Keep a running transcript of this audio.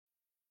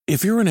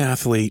If you're an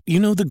athlete, you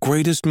know the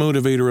greatest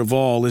motivator of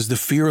all is the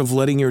fear of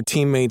letting your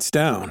teammates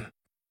down.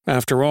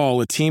 After all,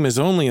 a team is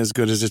only as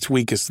good as its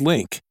weakest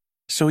link.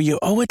 So you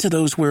owe it to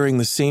those wearing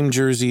the same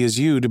jersey as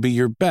you to be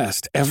your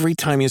best every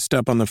time you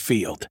step on the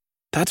field.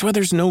 That's why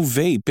there's no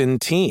vape in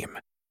team.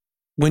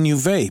 When you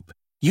vape,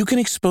 you can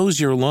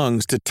expose your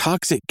lungs to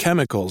toxic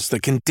chemicals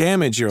that can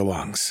damage your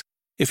lungs.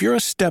 If you're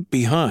a step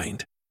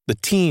behind, the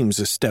team's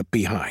a step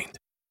behind.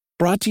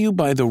 Brought to you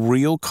by The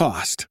Real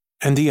Cost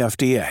and the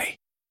FDA.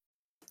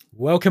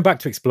 Welcome back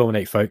to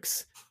Explorminate,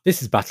 folks.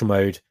 This is Battle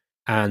Mode,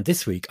 and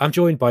this week I'm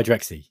joined by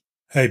Drexy.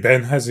 Hey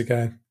Ben, how's it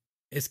going?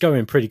 It's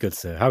going pretty good,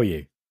 sir. How are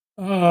you?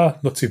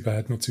 Not too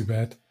bad, not too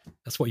bad.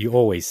 That's what you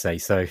always say,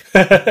 so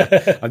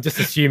I'm just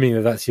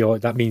assuming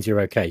that means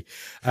you're okay.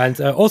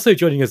 And also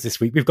joining us this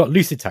week, we've got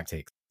Lucid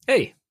Tactics.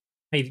 Hey,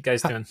 how you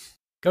guys doing?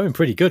 Going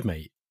pretty good,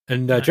 mate.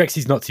 And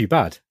Drexy's not too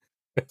bad.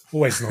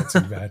 Always not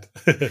too bad.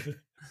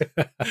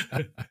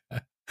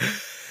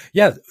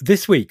 Yeah,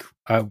 this week,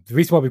 the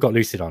reason why we've got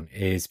Lucid on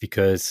is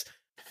because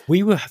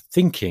we were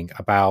thinking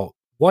about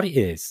what it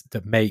is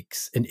that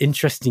makes an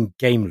interesting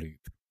game loop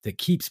that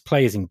keeps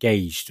players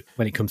engaged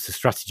when it comes to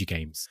strategy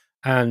games.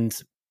 And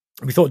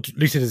we thought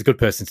Lucid is a good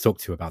person to talk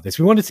to about this.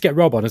 We wanted to get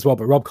Rob on as well,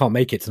 but Rob can't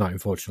make it tonight,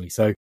 unfortunately.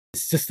 So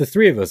it's just the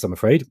three of us, I'm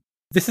afraid.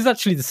 This is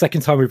actually the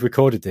second time we've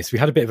recorded this. We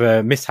had a bit of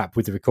a mishap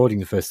with the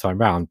recording the first time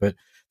round, but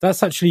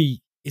that's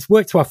actually... it's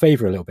worked to our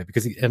favour a little bit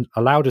because it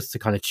allowed us to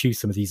kind of choose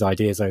some of these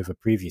ideas over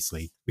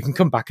previously. We can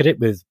come back at it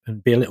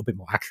and be a little bit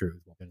more accurate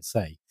with what we're going to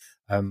say.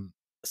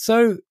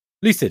 So,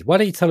 Lucid, why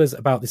don't you tell us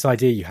about this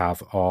idea you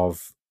have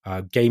of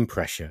game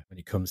pressure when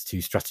it comes to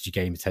strategy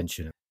game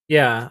attention?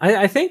 Yeah,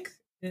 I think,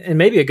 and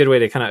maybe a good way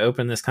to kind of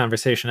open this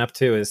conversation up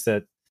too, is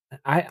that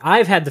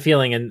I've had the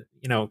feeling, and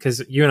because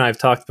you and I have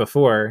talked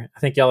before, I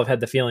think y'all have had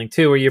the feeling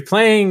too, where you're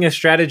playing a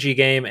strategy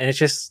game and it's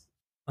just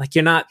like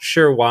you're not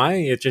sure why,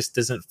 it just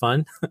isn't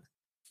fun.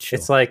 Sure.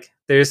 It's like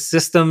there's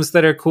systems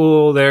that are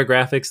cool, there are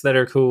graphics that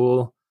are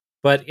cool,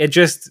 but it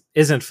just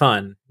isn't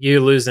fun.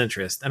 You lose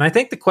interest. And I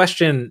think the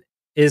question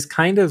is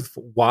kind of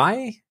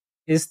why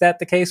is that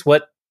the case?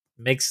 What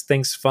makes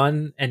things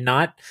fun and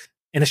not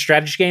in a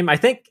strategy game? I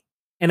think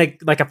in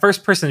a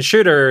first-person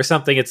shooter or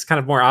something, it's kind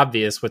of more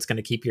obvious what's going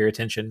to keep your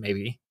attention,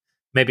 maybe.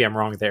 Maybe I'm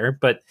wrong there.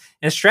 But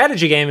in a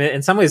strategy game,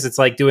 in some ways, it's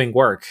like doing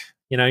work.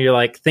 You're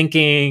like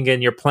thinking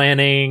and you're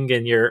planning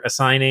and you're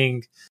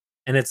assigning.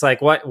 And it's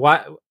like, what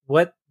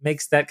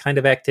makes that kind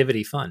of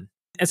activity fun?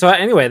 And so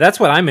anyway, that's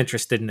what I'm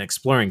interested in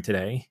exploring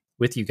today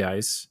with you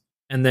guys.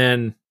 And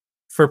then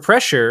for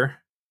pressure,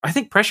 I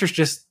think pressure is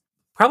just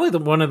probably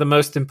one of the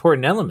most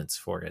important elements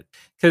for it.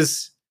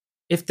 Because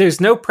if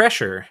there's no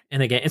pressure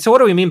in a game, and so what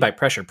do we mean by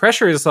pressure?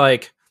 Pressure is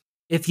like,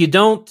 if you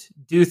don't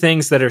do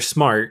things that are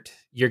smart,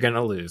 you're going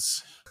to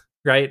lose,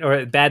 right?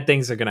 Or bad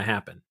things are going to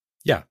happen.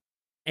 Yeah.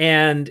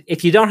 And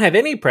if you don't have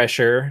any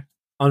pressure,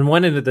 on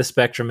one end of the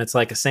spectrum, it's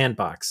like a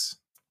sandbox.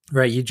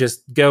 Right, you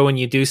just go and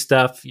you do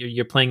stuff.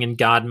 You're playing in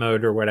God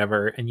mode or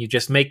whatever, and you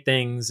just make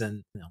things,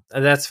 and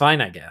that's fine,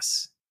 I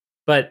guess.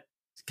 But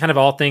kind of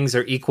all things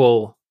are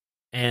equal,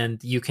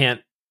 and you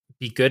can't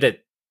be good at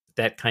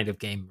that kind of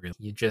game. Really,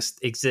 you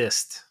just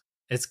exist.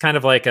 It's kind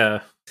of like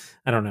I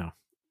don't know.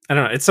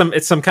 It's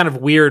some kind of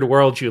weird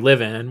world you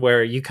live in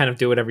where you kind of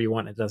do whatever you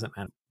want. It doesn't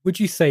matter. Would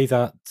you say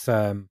that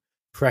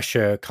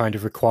pressure kind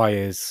of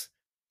requires?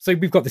 So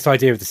we've got this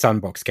idea of the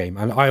sandbox game,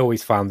 and I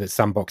always found that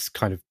sandbox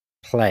kind of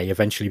play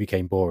eventually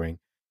became boring.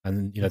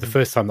 And the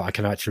first time that I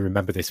can actually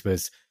remember this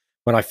was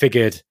when I think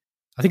it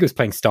was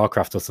playing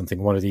StarCraft or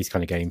something, one of these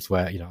kind of games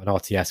where an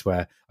RTS,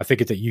 where I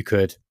figured that you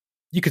could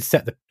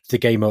set the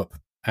game up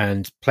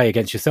and play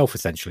against yourself,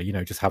 essentially.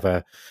 Just have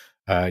a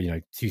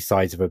two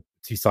sides of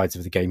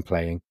the game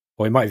playing,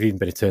 or it might have even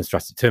been a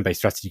turn-based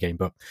strategy game,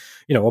 but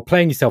or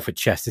playing yourself at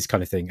chess, this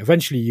kind of thing.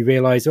 Eventually you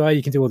realize,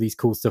 you can do all these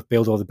cool stuff,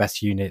 build all the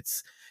best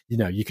units,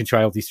 you can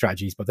try all these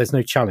strategies, but there's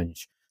no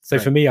challenge. So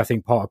right. For me, I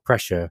think part of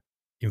pressure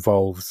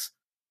involves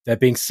there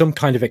being some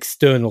kind of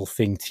external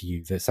thing to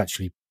you that's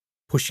actually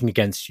pushing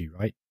against you,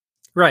 right?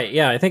 Right,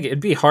 yeah. I think it'd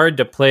be hard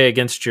to play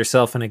against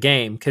yourself in a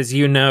game because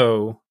you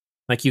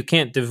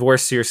can't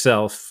divorce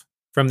yourself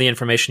from the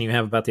information you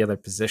have about the other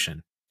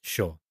position.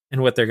 Sure.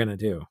 And what they're going to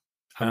do.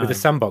 And with a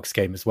sandbox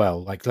game as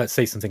well, like let's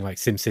say something like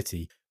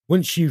SimCity,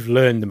 once you've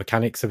learned the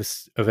mechanics of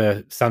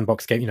a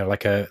sandbox game,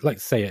 like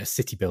say a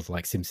city builder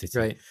like SimCity,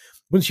 right.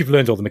 Once you've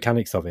learned all the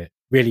mechanics of it,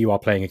 really you are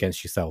playing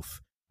against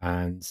yourself.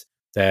 And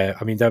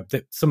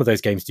some of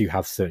those games do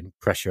have certain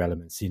pressure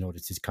elements in order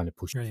to kind of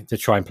push to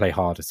try and play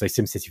harder. So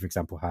SimCity, for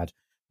example, had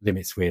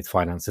limits with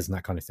finances and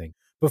that kind of thing.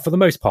 But for the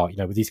most part,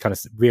 with these kind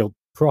of real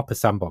proper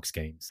sandbox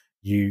games,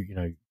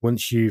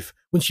 once you've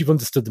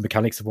understood the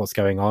mechanics of what's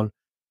going on,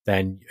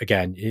 then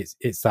again,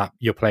 it's that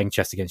you're playing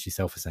chess against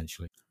yourself,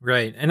 essentially.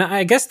 Right. And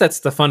I guess that's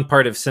the fun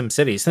part of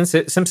SimCity.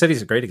 SimCity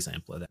is a great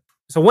example of that.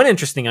 So one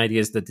interesting idea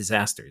is the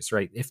disasters,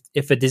 right?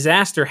 If a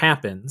disaster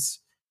happens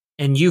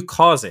and you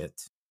cause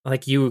it,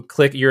 like you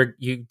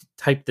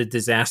type the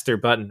disaster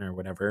button or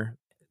whatever,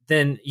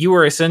 then you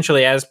were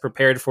essentially as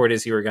prepared for it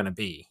as you were going to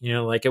be.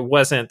 Like it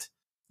wasn't,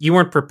 you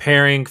weren't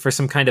preparing for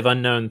some kind of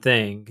unknown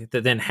thing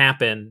that then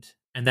happened,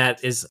 and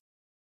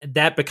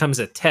that becomes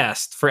a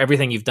test for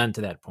everything you've done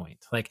to that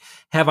point. Like,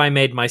 have I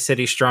made my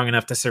city strong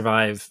enough to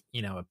survive,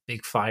 a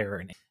big fire?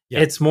 And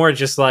it's more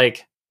just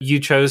like you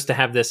chose to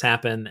have this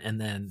happen,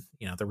 and then,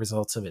 the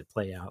results of it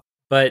play out.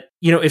 But,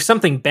 if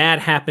something bad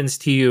happens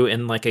to you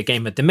in like a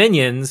game of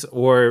Dominions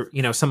or,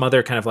 some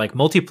other kind of like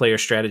multiplayer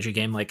strategy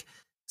game, like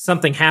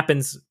something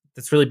happens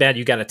that's really bad,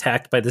 you got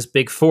attacked by this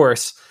big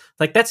force,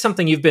 like that's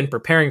something you've been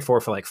preparing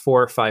for like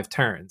 4 or 5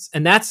 turns.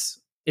 And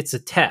it's a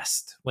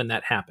test when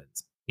that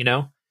happens,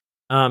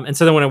 and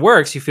so then when it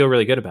works, you feel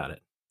really good about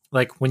it.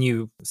 Like when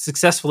you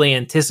successfully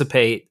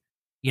anticipate,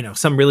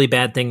 some really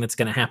bad thing that's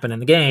going to happen in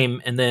the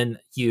game, and then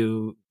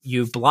you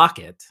block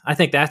it. I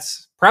think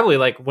that's probably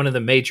like one of the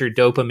major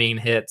dopamine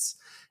hits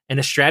in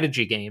a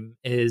strategy game,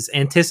 is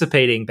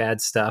anticipating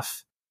bad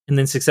stuff and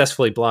then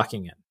successfully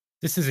blocking it.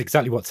 This is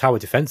exactly what tower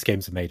defense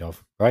games are made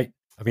of, right?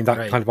 I mean,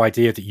 that kind of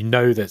idea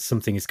that that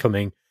something is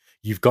coming,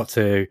 you've got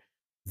to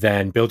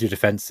then build your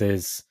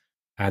defenses,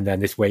 and then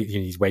these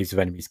waves of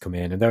enemies come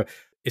in. And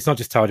it's not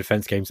just tower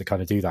defense games that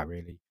kind of do that,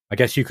 really. I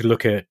guess you could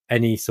look at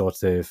any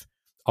sort of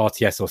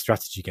RTS or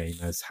strategy game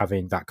as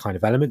having that kind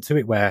of element to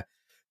it, where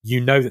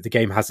that the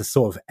game has a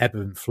sort of ebb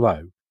and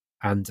flow,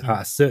 and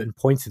at a certain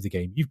point of the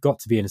game, you've got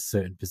to be in a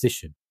certain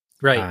position,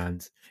 right?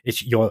 And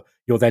you're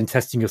then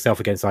testing yourself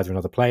against either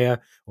another player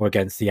or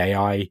against the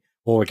AI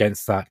or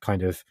against that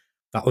kind of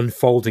that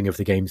unfolding of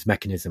the game's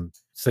mechanism,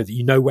 so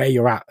that where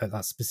you're at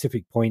that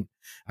specific point.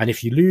 And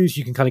if you lose,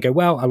 you can kind of go,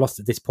 well, I lost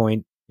at this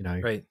point,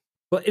 Right.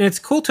 Well, and it's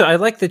cool too. I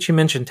like that you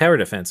mentioned tower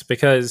defense,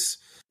 because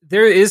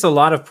there is a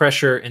lot of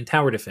pressure in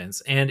tower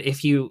defense. And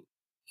if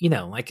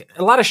like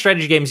a lot of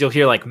strategy games, you'll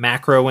hear like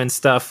macro and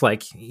stuff,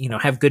 like,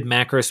 have good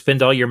macro,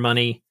 spend all your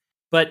money.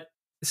 But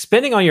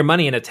spending all your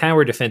money in a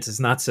tower defense is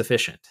not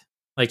sufficient.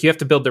 Like, you have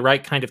to build the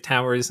right kind of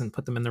towers and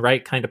put them in the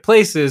right kind of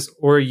places,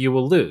 or you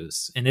will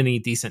lose in any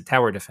decent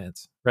tower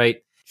defense, right?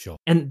 Sure.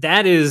 And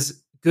that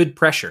is good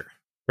pressure,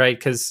 right?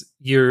 Because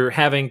you're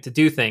having to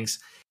do things.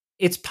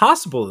 It's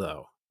possible,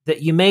 though,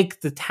 that you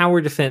make the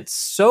tower defense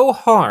so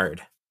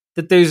hard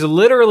that there's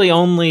literally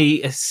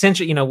only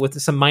essentially, with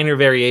some minor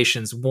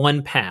variations,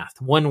 one path,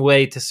 one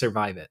way to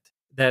survive it,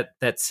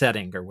 that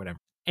setting or whatever.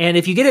 And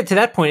if you get it to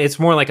that point, it's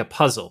more like a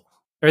puzzle,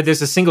 or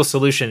there's a single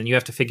solution and you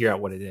have to figure out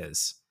what it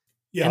is.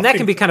 Yeah, and that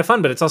can be kind of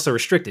fun, but it's also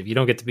restrictive. You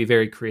don't get to be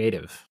very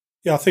creative.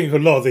 Yeah, I think a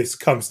lot of this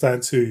comes down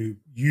to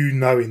you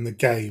knowing the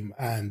game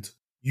and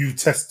you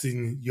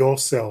testing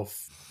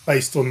yourself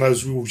based on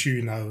those rules,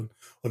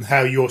 on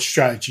how your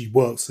strategy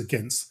works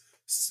against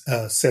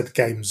said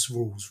game's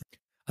rules.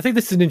 I think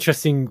this is an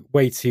interesting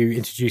way to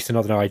introduce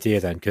another idea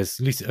then, because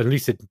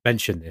Lucid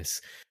mentioned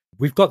this.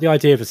 We've got the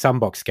idea of a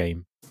sandbox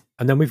game,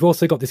 and then we've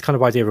also got this kind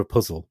of idea of a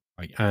puzzle,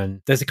 right?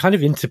 And there's a kind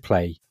of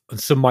interplay, and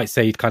some might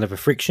say kind of a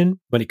friction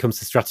when it comes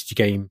to strategy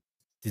game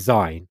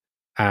design.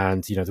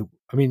 And,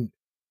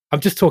 I'm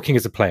just talking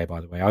as a player,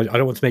 by the way. I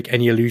don't want to make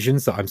any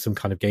illusions that I'm some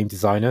kind of game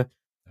designer.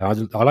 I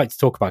like to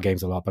talk about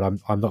games a lot, but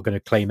I'm not going to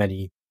claim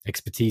any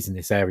expertise in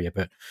this area.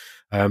 But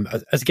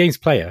as a games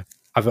player,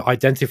 I've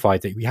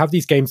identified that we have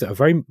these games that are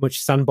very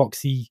much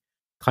sandboxy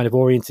kind of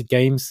oriented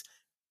games,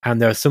 and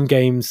there are some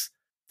games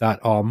that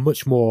are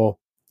much more,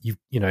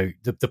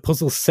 the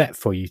puzzle's set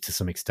for you to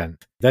some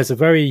extent. There's a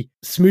very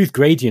smooth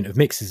gradient of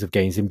mixes of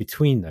games in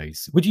between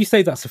those. Would you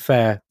say that's a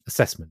fair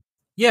assessment?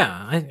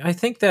 Yeah, I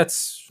think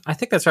that's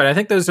right. I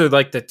think those are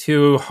like the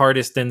two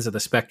hardest ends of the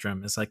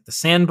spectrum, is like the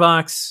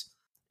sandbox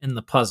and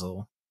the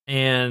puzzle.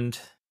 And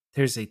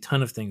there's a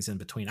ton of things in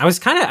between. I was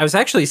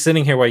actually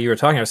sitting here while you were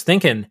talking, I was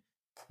thinking,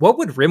 what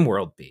would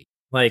RimWorld be?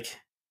 Like,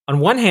 on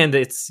one hand,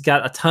 it's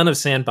got a ton of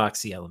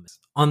sandboxy elements.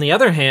 On the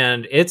other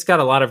hand, it's got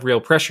a lot of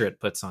real pressure it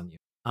puts on you.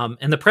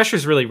 And the pressure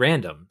is really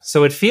random.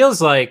 So it feels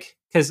like,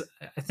 because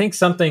I think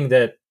something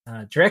that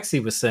Drexy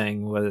was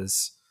saying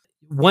was,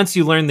 once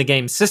you learn the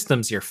game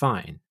systems, you're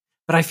fine.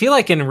 But I feel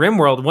like in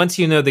RimWorld, once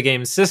you know the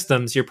game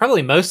systems, you're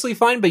probably mostly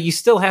fine, but you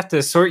still have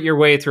to sort your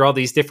way through all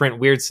these different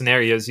weird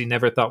scenarios you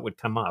never thought would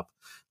come up.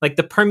 Like,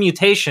 the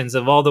permutations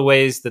of all the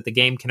ways that the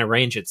game can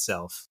arrange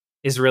itself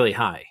is really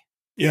high.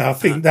 Yeah, I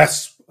think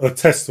that's a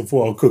test of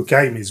what a good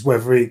game is,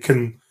 whether it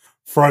can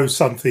throw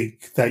something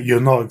that you're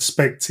not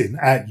expecting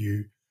at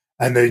you,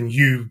 and then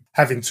you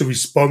having to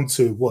respond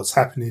to what's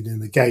happening in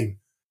the game.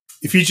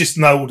 If you just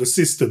know all the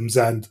systems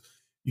and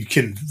you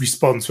can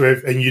respond to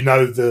it, and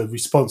the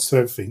response to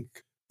everything,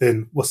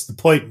 then what's the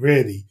point,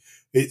 really?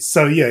 It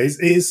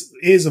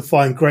is a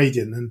fine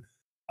gradient. And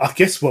I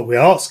guess what we're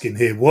asking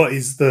here, what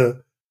is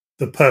the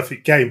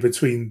perfect game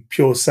between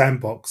pure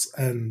sandbox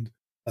and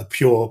a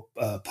pure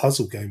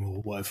puzzle game,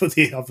 or whatever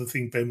the other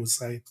thing Ben was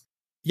saying?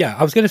 Yeah,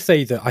 I was going to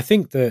say that I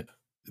think that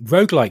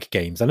roguelike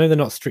games, I know they're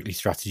not strictly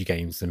strategy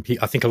games, and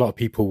I think a lot of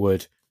people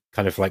would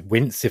kind of like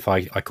wince if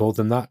I called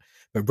them that,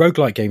 but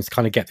roguelike games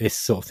kind of get this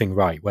sort of thing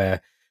right,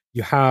 where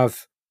you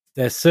have,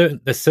 there's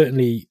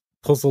certainly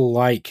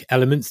puzzle-like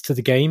elements to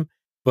the game,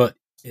 but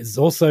it's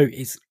also,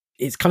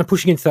 it's kind of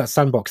pushing into that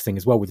sandbox thing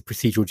as well with the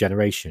procedural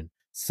generation.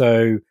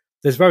 So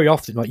there's very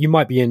often, like, you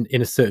might be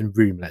in a certain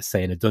room, let's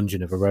say in a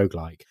dungeon of a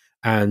roguelike,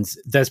 and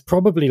there's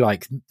probably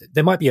like,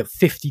 there might be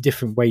 50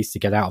 different ways to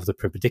get out of the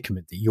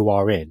predicament that you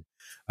are in,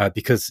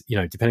 because, you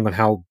know, depending on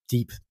how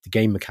deep the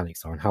game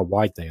mechanics are and how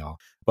wide they are.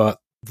 But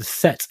the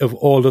set of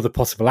all other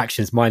possible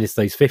actions minus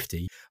those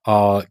 50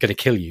 are going to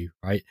kill you,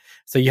 right?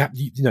 So you have,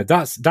 you know,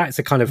 that's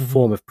a kind of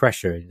form of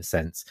pressure in a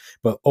sense,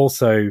 but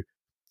also,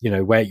 you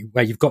know, where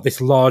you've got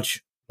this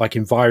large like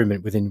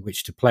environment within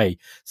which to play.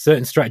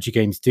 Certain strategy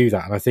games do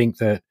that, and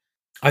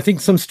I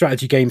think some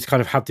strategy games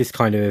kind of have this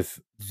kind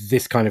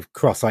of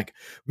cross. Like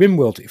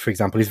RimWorld, for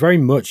example, is very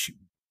much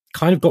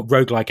kind of got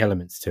roguelike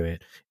elements to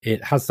it.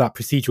 It has that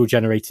procedural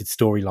generated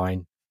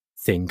storyline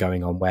thing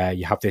going on where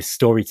you have this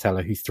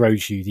storyteller who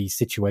throws you these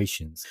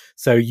situations.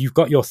 So you've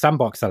got your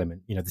sandbox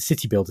element, you know, the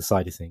city builder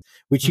side of things,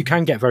 which you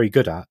can get very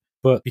good at.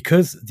 But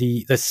because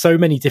there's so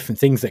many different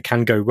things that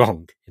can go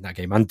wrong in that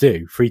game, and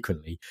do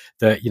frequently,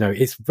 that, you know,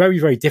 it's very,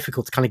 very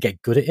difficult to kind of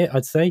get good at it,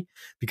 I'd say,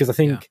 because I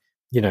think,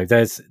 you know,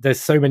 there's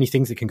so many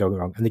things that can go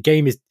wrong. And the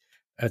game is,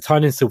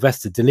 Tynan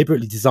Sylvester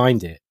deliberately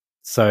designed it.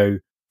 So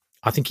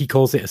I think he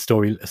calls it a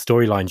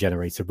storyline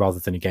generator rather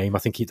than a game. I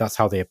think that's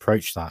how they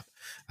approach that.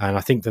 And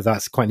I think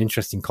that's quite an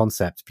interesting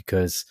concept,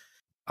 because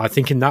I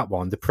think in that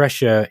one, the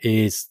pressure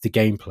is the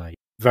gameplay,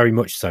 very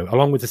much so,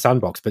 along with the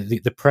sandbox. But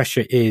the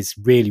pressure is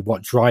really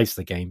what drives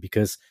the game,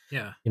 because,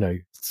 you know,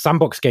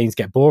 sandbox games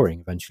get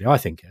boring eventually, I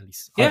think, at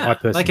least. Yeah, I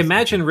personally like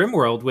imagine think.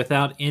 RimWorld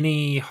without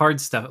any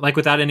hard stuff, like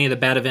without any of the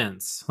bad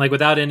events, like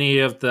without any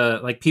of the,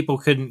 like, people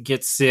couldn't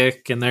get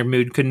sick and their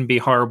mood couldn't be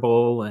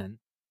horrible. And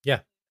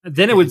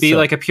then it would be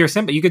like a pure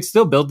sim, but you could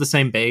still build the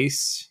same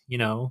base, you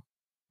know.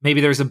 Maybe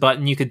there's a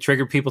button you could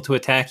trigger people to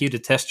attack you to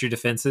test your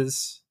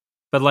defenses.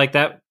 But like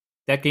that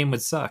game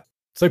would suck.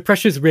 So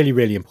pressure is really,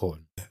 really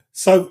important.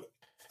 So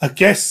I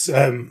guess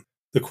the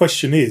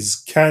question is,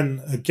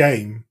 can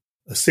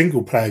a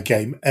single player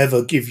game,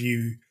 ever give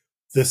you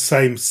the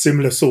same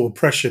similar sort of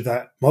pressure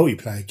that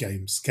multiplayer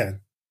games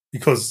can?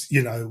 Because,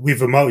 you know,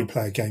 with a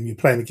multiplayer game, you're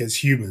playing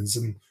against humans,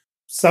 and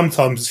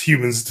sometimes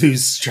humans do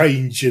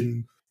strange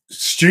and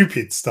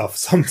stupid stuff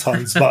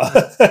sometimes,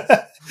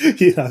 but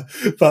you know,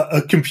 but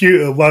a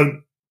computer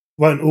won't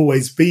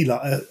always be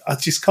like. I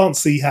just can't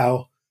see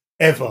how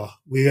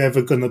we're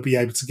ever going to be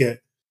able to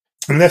get,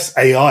 unless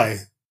AI,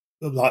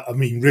 like, I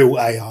mean, real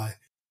AI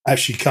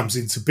actually comes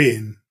into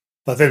being.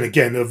 But then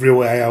again, a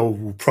real AI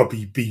will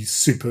probably be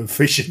super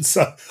efficient.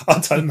 So I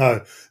don't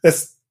know.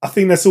 I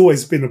think that's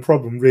always been a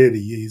problem, really,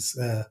 is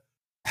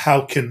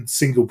how can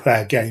single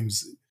player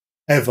games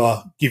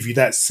ever give you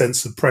that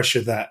sense of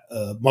pressure that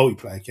a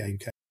multiplayer game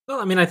can? Well,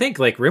 I mean, I think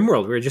like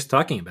RimWorld, we were just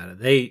talking about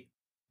it.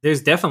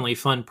 There's definitely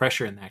fun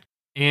pressure in that.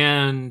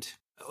 And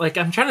like,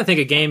 I'm trying to think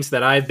of games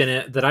that I've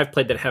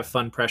played that have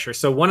fun pressure.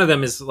 So one of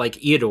them is like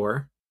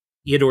Eudor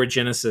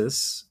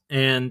Genesis.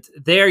 And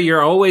there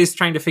you're always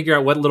trying to figure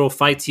out what little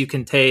fights you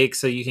can take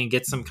so you can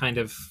get some kind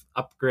of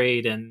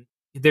upgrade, and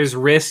there's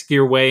risk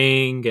you're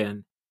weighing.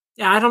 And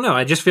yeah, I don't know.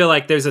 I just feel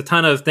like there's a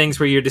ton of things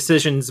where your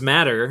decisions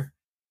matter,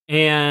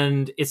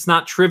 and it's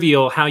not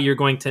trivial how you're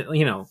going to,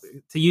 you know,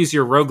 to use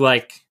your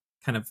roguelike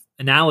kind of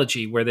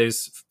analogy, where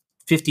there's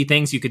 50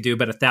 things you could do,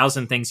 but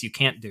 1,000 things you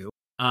can't do.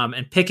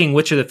 And picking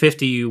which of the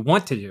 50 you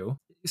want to do,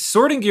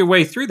 sorting your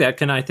way through that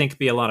can, I think,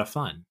 be a lot of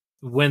fun.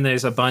 When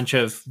there's a bunch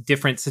of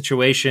different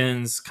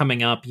situations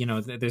coming up, you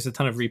know, there's a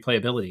ton of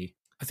replayability.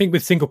 I think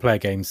with single player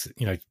games,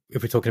 you know,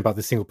 if we're talking about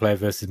the single player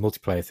versus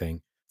multiplayer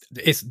thing,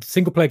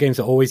 single player games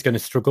are always going to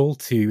struggle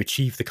to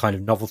achieve the kind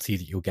of novelty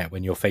that you'll get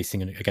when you're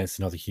facing against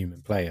another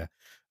human player.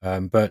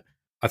 But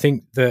I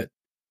think that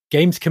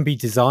games can be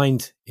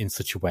designed in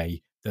such a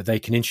way that they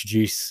can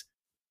introduce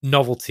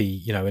novelty,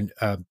 you know, and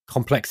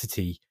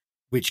complexity,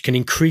 which can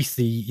increase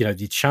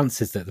the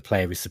chances that the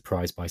player is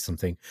surprised by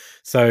something.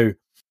 So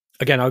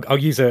again, I'll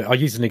use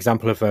an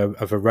example of a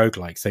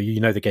roguelike. So you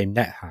know the game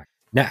NetHack.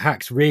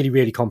 NetHack's really,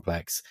 really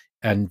complex,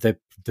 and the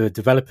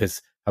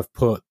developers have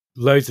put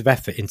loads of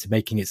effort into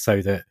making it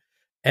so that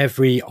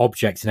every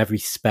object and every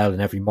spell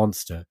and every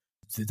monster,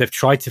 they've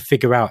tried to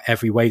figure out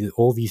every way that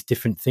all these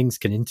different things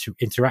can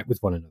interact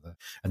with one another,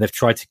 and they've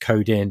tried to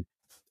code in,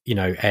 you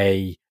know,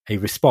 a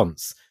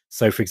response.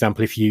 So, for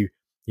example, if you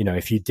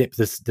dip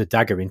the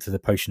dagger into the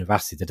potion of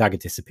acid, the dagger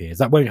disappears.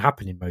 That won't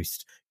happen in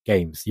most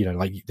games. You know,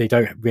 like, they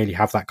don't really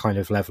have that kind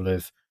of level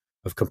of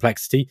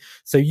complexity.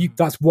 So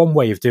that's one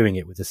way of doing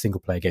it with a single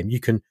player game. You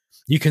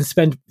can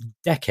spend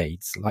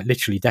decades, like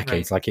literally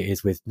decades, right, like it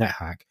is with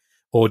NetHack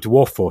or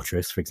Dwarf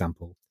Fortress, for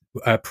example,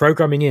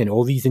 programming in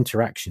all these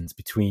interactions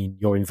between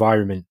your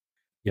environment,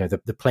 you know,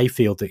 the play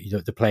field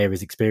that the player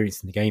is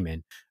experiencing the game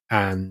in,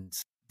 and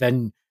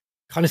then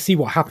kind of see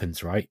what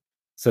happens, right?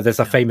 So there's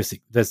the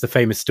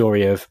famous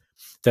story of,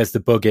 there's the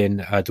bug in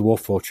Dwarf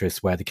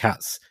Fortress where the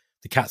cats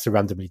are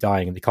randomly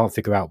dying, and they can't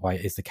figure out why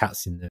it is the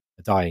cats in the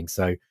dying.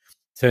 So it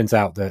turns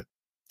out that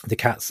the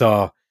cats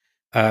are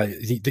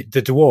the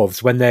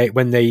dwarves when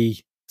they.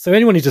 So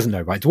anyone who doesn't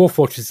know, right? Dwarf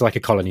Fortress is like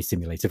a colony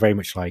simulator, very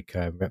much like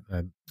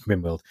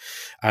RimWorld.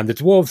 And the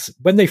dwarves,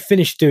 when they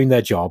finish doing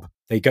their job,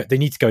 They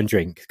need to go and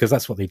drink because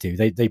that's what they do.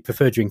 They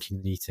prefer drinking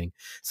than eating.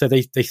 So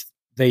they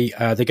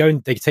go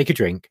and they take a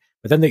drink,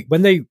 but then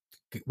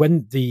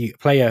when the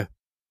player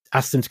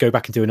asks them to go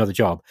back and do another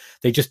job,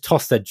 they just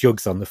toss their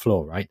jugs on the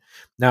floor. Right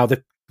now,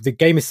 the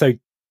game is so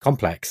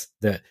complex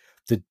that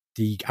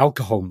the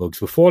alcohol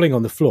mugs were falling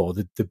on the floor.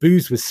 The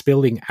booze was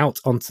spilling out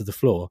onto the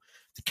floor.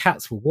 The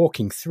cats were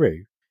walking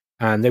through,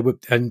 and they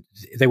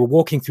were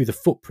walking through the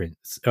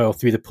footprints or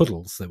through the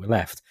puddles that were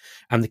left.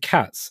 And the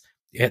cats,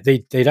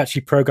 they'd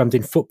actually programmed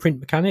in footprint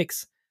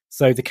mechanics.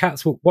 So the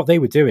cats, what they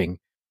were doing,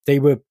 they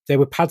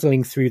were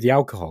paddling through the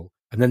alcohol,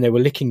 and then they were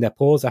licking their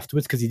paws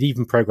afterwards because he'd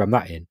even programmed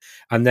that in.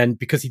 And then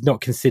because he'd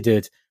not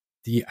considered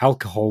the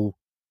alcohol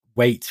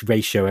weight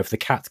ratio of the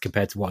cat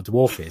compared to what a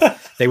dwarf is,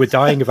 they were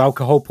dying of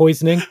alcohol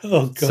poisoning.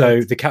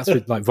 So the cats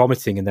were like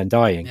vomiting and then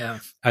dying. Yeah.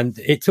 And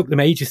it took them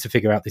ages to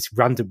figure out this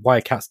why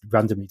a cat's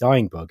randomly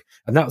dying bug.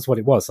 And that was what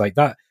it was. Like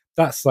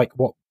that's like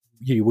what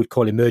you would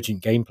call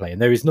emergent gameplay.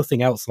 And there is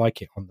nothing else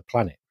like it on the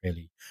planet,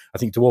 really. I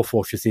think Dwarf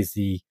Fortress is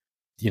the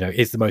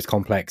most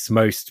complex,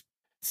 most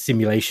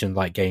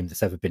simulation-like game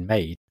that's ever been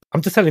made.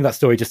 I'm just telling that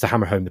story just to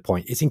hammer home the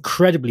point. It's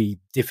incredibly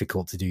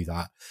difficult to do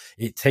that.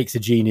 It takes a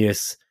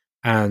genius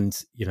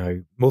and,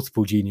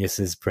 multiple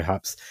geniuses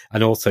perhaps,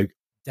 and also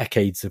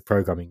decades of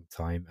programming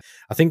time.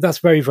 I think that's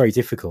very, very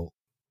difficult.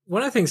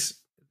 One of the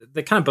things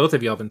that kind of both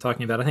of you have been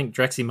talking about, I think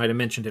Drexy might have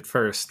mentioned it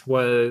first,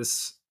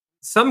 was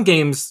some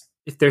games,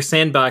 if they're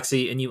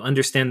sandboxy and you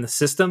understand the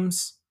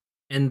systems,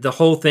 and the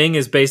whole thing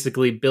is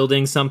basically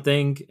building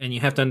something and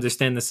you have to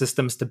understand the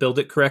systems to build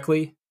it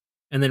correctly.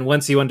 And then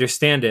once you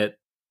understand it,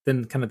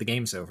 then kind of the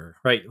game's over,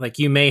 right? Like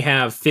you may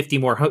have 50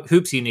 more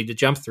hoops you need to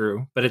jump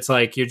through, but it's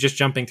like you're just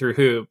jumping through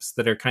hoops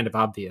that are kind of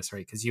obvious,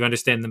 right? Because you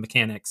understand the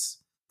mechanics,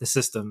 the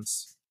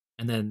systems,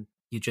 and then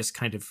you just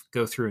kind of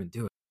go through and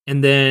do it.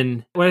 And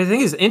then what I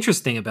think is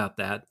interesting about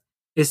that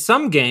is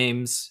some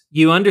games,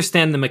 you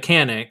understand the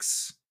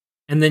mechanics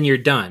and then you're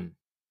done.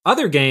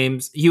 Other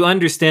games, you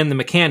understand the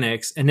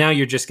mechanics and now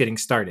you're just getting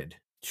started.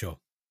 Sure.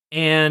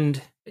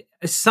 And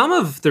some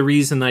of the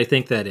reason I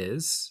think that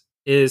is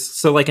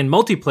so like in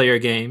multiplayer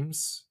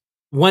games,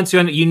 once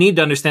you need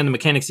to understand the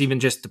mechanics even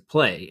just to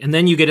play. And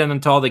then you get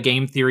into all the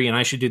game theory and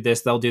I should do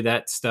this, they'll do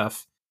that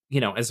stuff,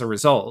 as a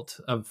result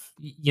of,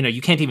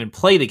 you can't even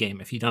play the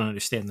game if you don't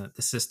understand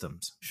the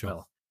systems. Sure.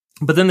 Well.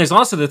 But then there's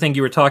also the thing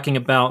you were talking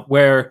about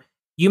where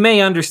you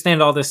may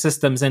understand all the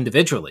systems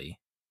individually,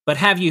 but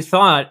have you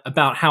thought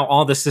about how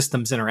all the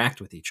systems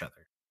interact with each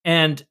other?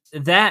 And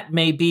that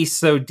may be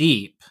so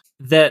deep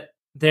that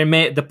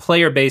the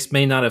player base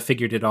may not have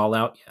figured it all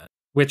out yet.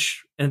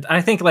 And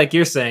I think, like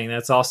you're saying,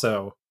 that's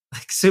also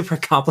like super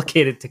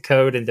complicated to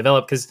code and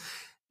develop because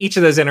each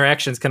of those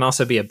interactions can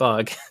also be a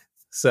bug.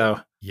 So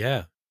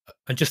yeah,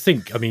 and just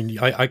think, I mean,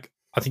 I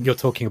think you're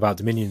talking about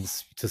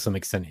Dominions to some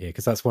extent here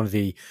because that's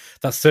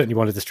certainly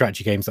one of the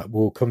strategy games that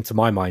will come to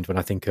my mind when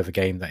I think of a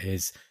game that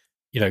is,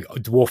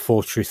 Dwarf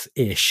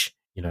Fortress-ish.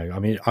 I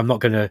mean, I'm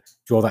not going to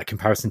draw that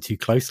comparison too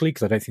closely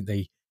because I don't think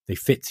they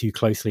fit too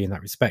closely in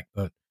that respect,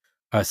 but.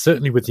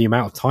 Certainly with the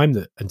amount of time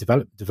and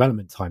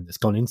development time that's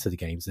gone into the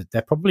games,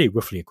 they're probably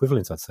roughly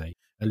equivalent, I'd say.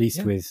 At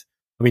least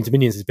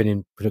Dominions has been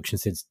in production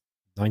since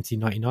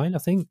 1999, I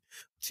think,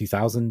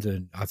 2000,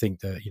 and I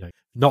think that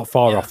not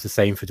far off the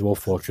same for Dwarf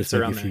Fortress.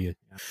 Maybe a few years.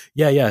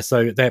 Yeah.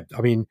 So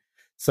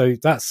so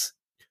that's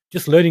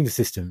just learning the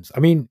systems. I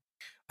mean,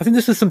 I think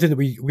this was something that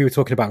we were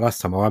talking about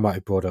last time, or I might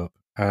have brought up.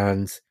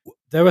 And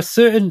there are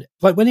certain,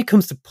 like when it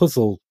comes to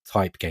puzzle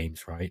type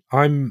games, right?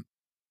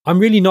 I'm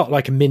really not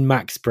like a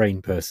min-max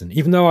brain person,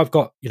 even though I've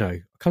got,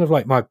 kind of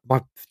like my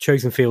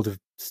chosen field of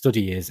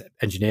study is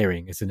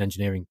engineering. It's an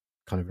engineering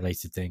kind of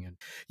related thing. And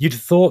you'd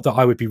have thought that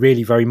I would be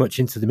really very much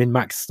into the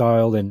min-max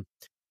style and,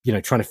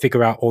 trying to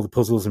figure out all the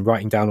puzzles and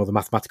writing down all the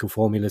mathematical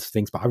formulas for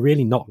things. But I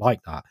really not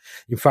like that.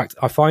 In fact,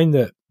 I find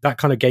that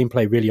kind of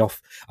gameplay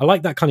I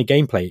like that kind of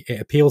gameplay.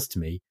 It appeals to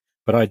me,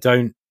 but I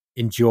don't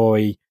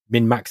enjoy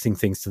min-maxing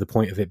things to the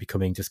point of it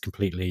becoming just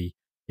completely,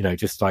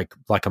 just like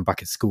I'm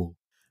back at school.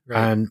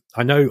 Right. And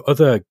I know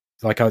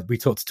we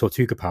talked to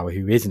Tortuga Power,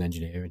 who is an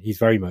engineer, and he's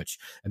very much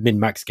a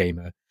min-max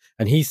gamer.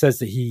 And he says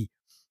that he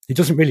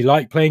doesn't really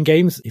like playing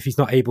games if he's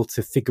not able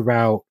to figure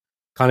out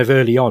kind of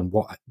early on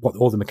what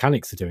all the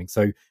mechanics are doing.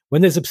 So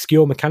when there's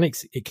obscure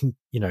mechanics, it can,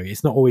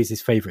 it's not always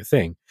his favorite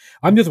thing.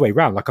 I'm the other way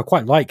around. Like I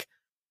quite like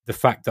the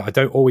fact that I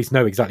don't always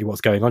know exactly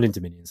what's going on in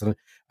Dominions. And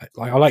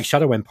I like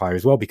Shadow Empire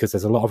as well because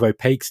there's a lot of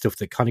opaque stuff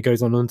that kind of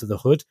goes on under the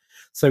hood.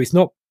 So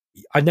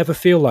I never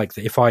feel like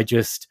that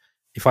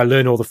if I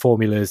learn all the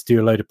formulas,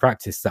 do a load of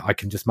practice, that I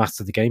can just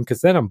master the game,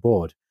 because then I'm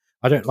bored.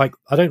 I don't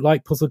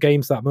like puzzle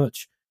games that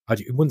much.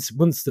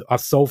 Once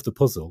I've solved the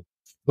puzzle,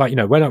 like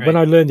when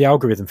I learn the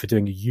algorithm for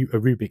doing a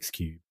Rubik's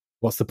cube,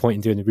 what's the point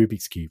in doing the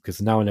Rubik's cube?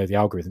 Because now I know the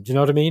algorithm. Do you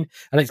know what I mean?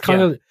 And it's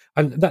kind of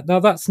now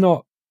that's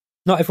not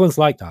everyone's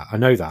like that. I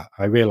know that.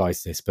 I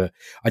realize this, but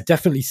I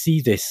definitely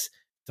see this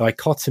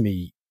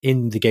dichotomy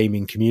in the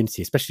gaming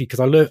community, especially because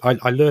I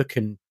lurk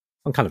and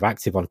I'm kind of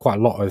active on quite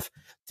a lot of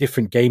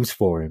different games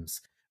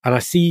forums. And I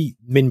see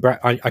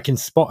I can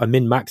spot a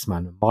min-max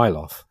man a mile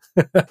off.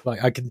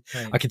 Like I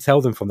can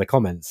tell them from the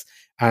comments,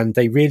 and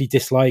they really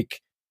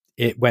dislike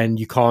it when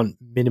you can't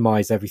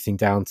minimize everything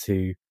down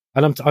to.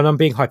 And I'm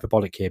being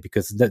hyperbolic here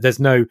because there's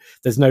no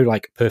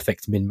like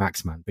perfect min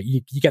max man, but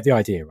you get the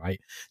idea,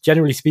 right?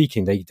 Generally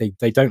speaking,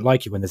 they don't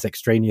like it when there's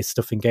extraneous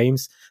stuff in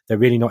games. They're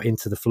really not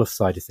into the fluff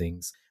side of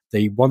things.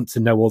 They want to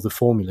know all the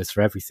formulas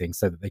for everything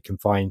so that they can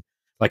find,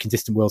 like in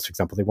Distant Worlds, for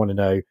example, they want to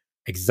know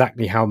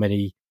exactly how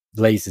many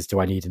lasers do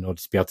I need in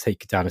order to be able to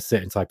take down a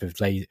certain type of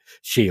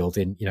shield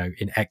in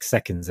X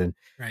seconds. And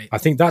I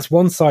think that's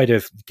one side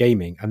of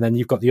gaming, and then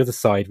you've got the other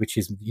side, which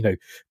is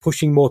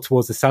pushing more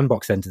towards the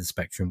sandbox end of the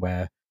spectrum,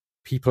 where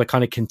people are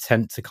kind of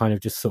content to kind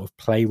of just sort of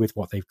play with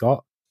what they've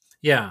got.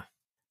 Yeah.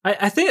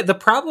 I think the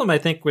problem,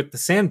 with the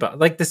sandbox,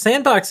 like the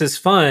sandbox is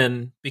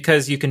fun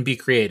because you can be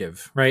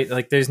creative, right?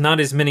 Like there's not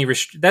as many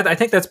I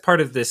think that's part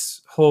of this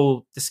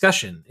whole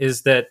discussion,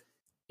 is that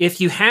if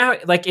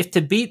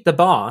to beat the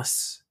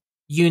boss,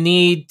 you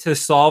need to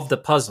solve the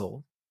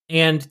puzzle,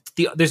 and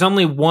there's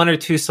only one or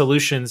two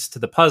solutions to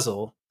the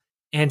puzzle,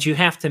 and you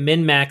have to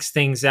min-max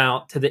things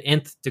out to the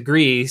nth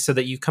degree so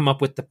that you come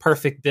up with the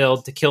perfect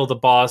build to kill the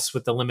boss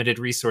with the limited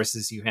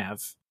resources you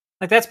have.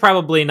 Like, that's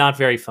probably not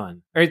very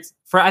fun. Or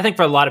I think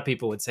for a lot of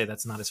people would say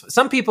that's not as fun.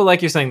 Some people,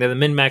 like you're saying, they're the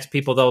min-max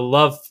people, they'll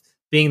love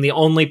being the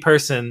only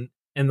person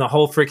in the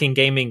whole freaking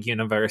gaming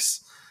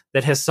universe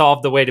that has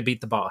solved the way to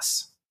beat the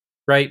boss,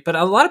 right? But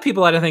a lot of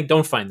people, I don't think,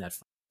 don't find that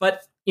fun.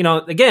 But,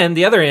 again,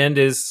 the other end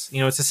is,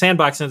 it's a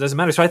sandbox and it doesn't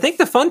matter. So I think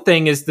the fun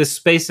thing is this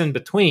space in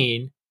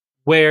between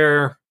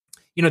where...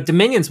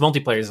 Dominion's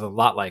multiplayer is a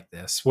lot like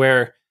this,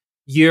 where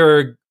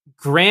you're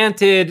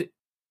granted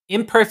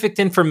imperfect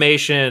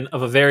information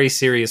of a very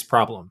serious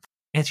problem,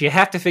 and you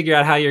have to figure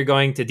out how you're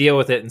going to deal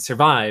with it and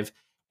survive.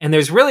 And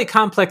there's really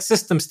complex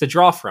systems to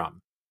draw from.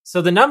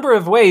 So the number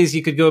of ways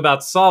you could go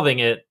about solving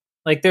it,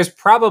 like there's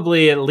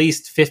probably at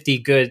least 50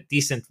 good,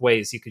 decent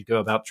ways you could go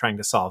about trying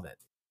to solve it.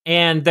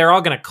 And they're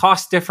all going to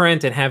cost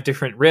different and have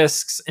different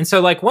risks. And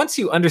so once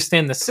you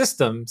understand the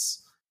systems,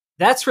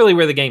 that's really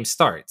where the game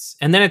starts.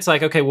 And then it's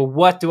like, okay, well,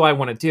 what do I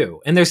want to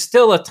do? And there's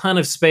still a ton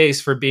of space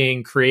for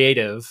being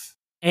creative.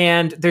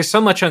 And there's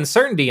so much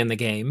uncertainty in the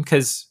game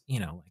because,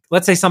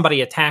 let's say somebody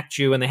attacked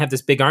you and they have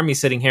this big army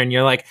sitting here and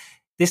you're like,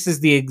 this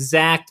is the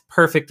exact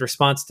perfect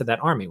response to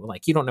that army. Well,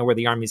 you don't know where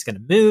the army's going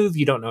to move.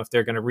 You don't know if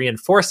they're going to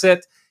reinforce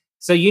it.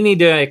 So you need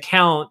to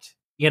account,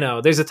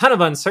 there's a ton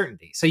of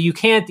uncertainty. So you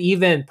can't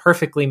even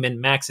perfectly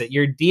min-max it.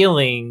 You're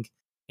dealing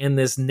in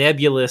this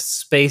nebulous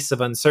space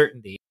of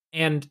uncertainty.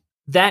 And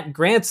that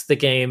grants the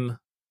game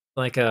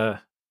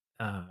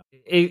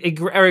it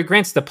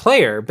grants the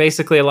player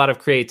basically a lot of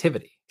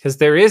creativity because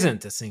there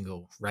isn't a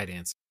single right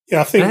answer.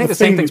 Yeah, I think the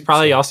same thing's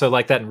probably also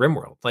like that in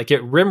RimWorld.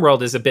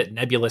 RimWorld is a bit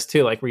nebulous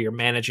too, where you're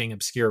managing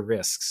obscure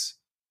risks.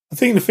 I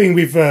think the thing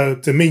with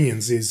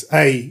Dominions is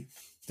the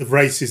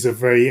races are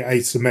very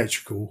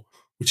asymmetrical,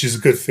 which is a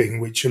good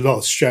thing, which a lot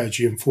of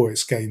strategy and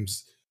 4X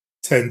games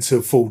tend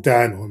to fall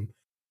down on.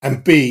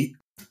 And B,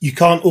 you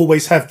can't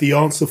always have the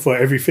answer for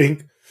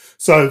everything.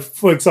 So,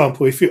 for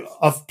example,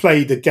 I've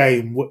played a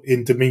game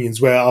in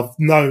Dominions where I've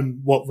known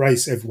what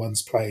race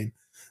everyone's playing.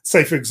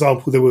 Say, for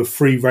example, there were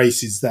 3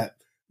 races that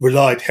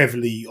relied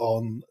heavily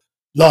on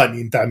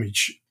lightning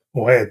damage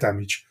or air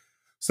damage.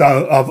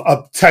 So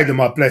I've taken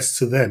my bless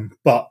to them.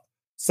 But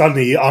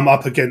suddenly I'm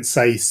up against,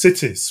 say,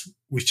 Cities,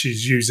 which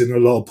is using a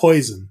lot of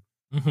poison.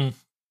 Mm-hmm.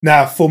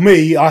 Now, for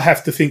me, I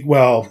have to think,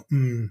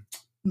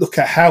 look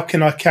at how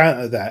can I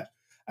counter that?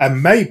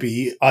 And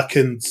maybe I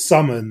can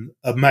summon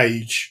a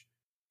mage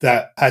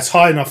that has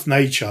high enough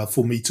nature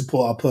for me to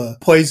put up a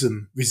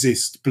poison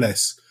resist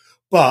bless.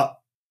 But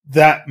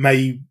that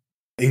may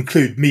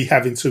include me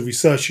having to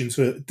research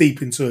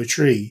deep into a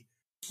tree,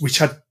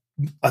 which I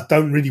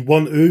don't really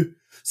want to.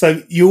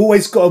 So you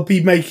always got to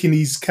be making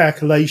these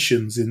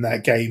calculations in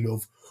that game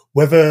of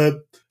whether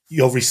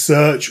your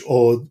research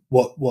or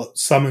what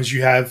summons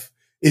you have,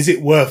 is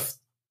it worth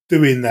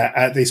doing that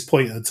at this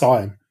point in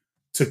time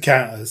to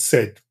counter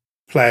said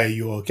player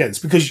you're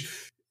against? Because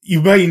you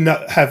may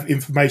not have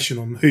information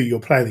on who you're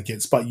playing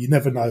against, but you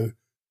never know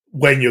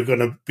when you're going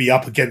to be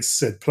up against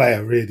said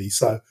player, really.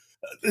 So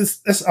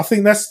I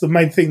think that's the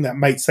main thing that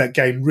makes that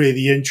game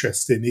really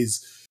interesting,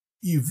 is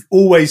you've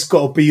always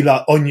got to be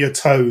on your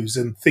toes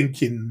and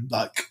thinking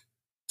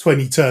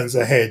 20 turns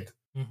ahead.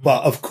 Mm-hmm.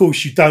 But of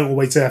course, you don't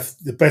always have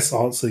the best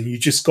answer. You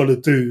just got to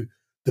do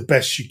the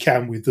best you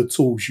can with the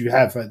tools you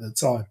have at the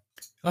time.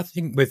 I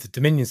think with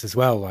Dominions as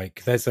well,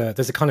 there's a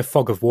kind of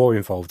fog of war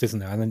involved, isn't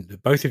there? And then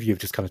both of you have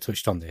just kind of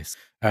touched on this.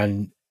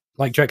 And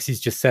like Drexy's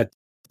just said,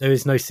 there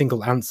is no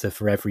single answer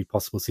for every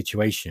possible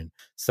situation.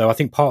 So I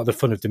think part of the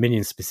fun of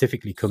Dominions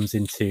specifically comes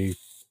into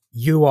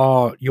you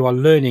are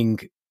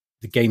learning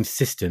the game's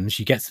systems.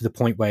 You get to the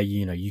point where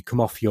you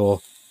come off you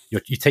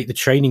take the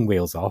training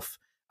wheels off,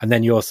 and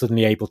then you're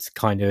suddenly able to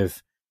kind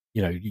of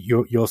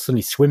you're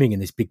suddenly swimming in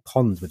this big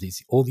pond with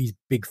all these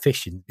big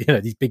fish and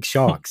these big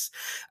sharks,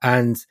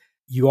 and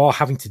you are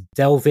having to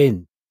delve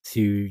in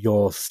to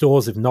your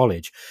stores of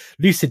knowledge.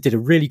 Lucid did a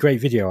really great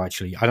video,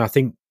 actually, and I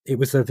think it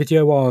was a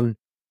video on,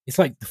 it's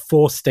like the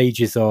 4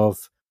 stages of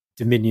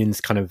Dominion's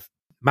kind of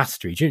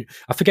mastery.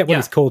 I forget what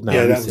it's called now.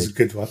 Yeah, that was a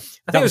good one.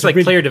 I think it was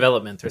like clear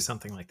development or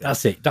something like that.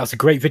 That's it. That's a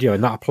great video,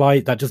 and that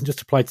doesn't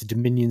just apply to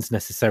Dominions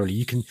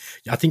necessarily.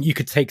 I think you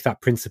could take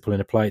that principle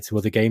and apply it to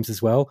other games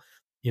as well.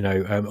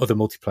 Other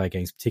multiplayer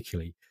games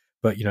particularly.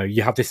 But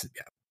you have this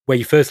where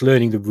you're first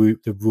learning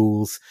the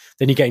rules,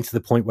 then you get into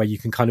the point where you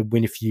can kind of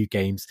win a few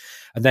games,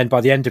 and then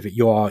by the end of it,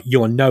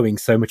 you're knowing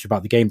so much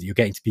about the game that you're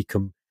getting to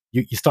become.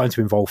 You're starting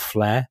to involve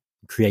flair,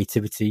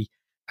 creativity,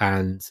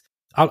 and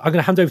I'm going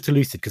to hand over to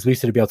Lucid because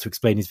Lucid will be able to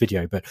explain his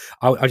video. But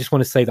I just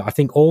want to say that I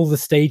think all the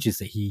stages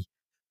that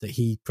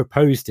he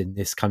proposed in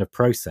this kind of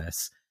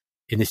process,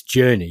 in this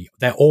journey,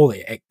 they're all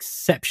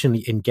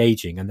exceptionally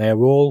engaging, and they're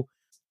all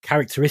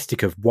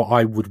characteristic of what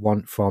I would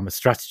want from a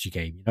strategy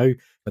game.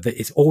 But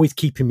it's always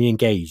keeping me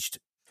engaged.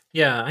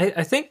 Yeah,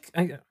 I think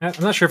I'm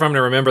not sure if I'm going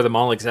to remember them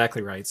all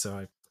exactly right, so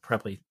I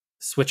probably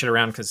switch it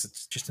around because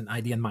it's just an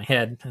idea in my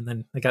head, and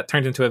then it got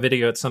turned into a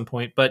video at some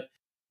point. But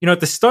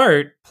at the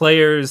start,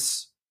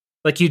 players.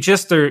 Like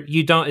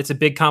it's a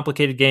big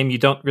complicated game. You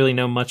don't really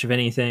know much of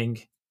anything,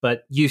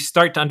 but you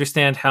start to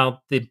understand how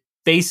the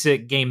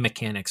basic game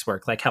mechanics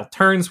work, like how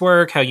turns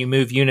work, how you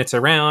move units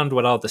around,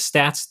 what all the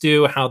stats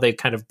do, how they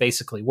kind of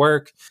basically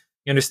work.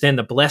 You understand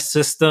the bless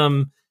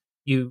system.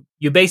 You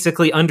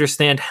basically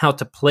understand how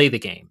to play the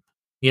game,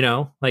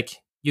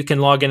 like you can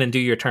log in and do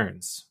your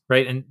turns,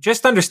 right? And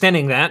just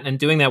understanding that and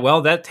doing that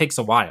well, that takes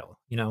a while,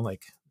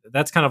 like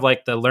that's kind of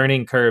like the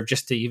learning curve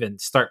just to even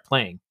start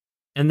playing.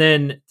 And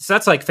then, so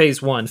that's like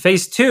phase 1.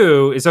 Phase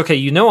 2 is,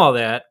 okay, all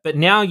that, but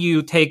now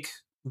you take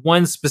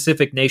one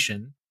specific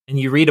nation and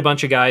you read a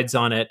bunch of guides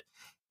on it,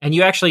 and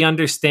you actually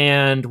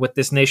understand what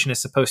this nation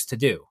is supposed to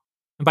do.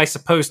 And by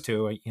supposed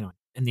to,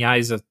 in the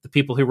eyes of the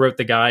people who wrote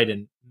the guide,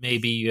 and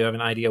maybe you have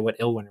an idea what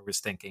Illwinter was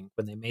thinking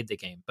when they made the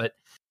game, but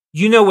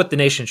what the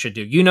nation should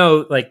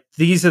do. Like,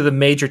 these are the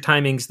major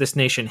timings this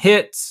nation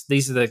hits.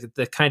 These are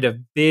the kind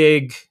of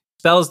big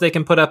spells they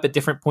can put up at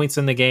different points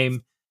in the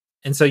game.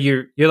 And so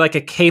you're like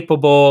a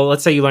capable,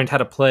 let's say you learned how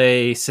to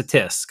play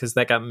Satis, because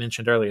that got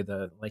mentioned earlier,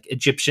 the like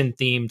Egyptian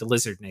themed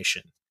lizard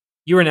nation.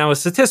 You are now a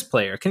Satis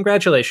player.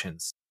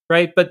 Congratulations.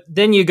 Right. But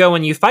then you go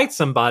and you fight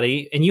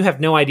somebody and you have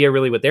no idea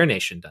really what their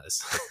nation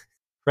does.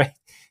 Right.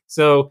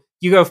 So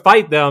you go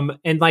fight them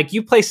and like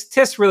you play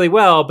Satis really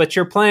well, but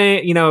you're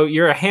playing,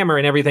 you're a hammer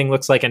and everything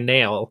looks like a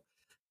nail.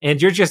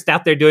 And you're just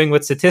out there doing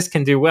what Satis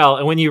can do well.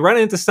 And when you run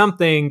into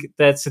something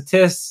that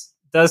Satis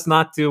does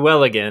not do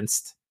well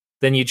against,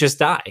 then you just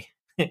die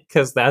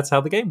because that's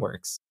how the game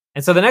works.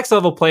 And so the next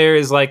level player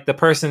is like the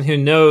person who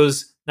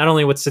knows not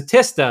only what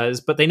Satis does,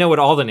 but they know what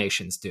all the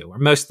nations do, or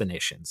most of the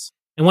nations.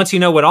 And once you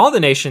know what all the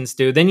nations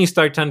do, then you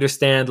start to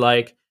understand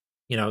like,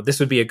 this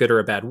would be a good or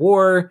a bad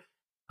war.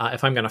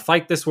 If I'm going to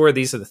fight this war,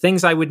 these are the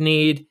things I would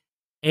need.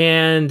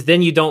 And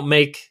then you don't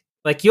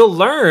you'll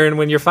learn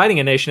when you're fighting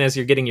a nation as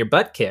you're getting your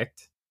butt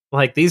kicked.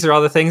 Like, these are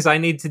all the things I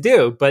need to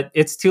do, but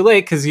it's too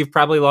late because you've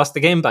probably lost the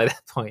game by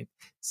that point.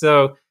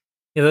 So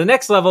the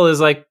next level is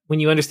like when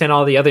you understand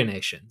all the other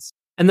nations.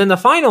 And then the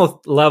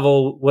final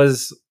level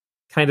was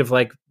kind of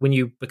like when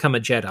you become a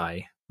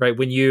Jedi, right?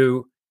 When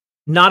you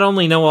not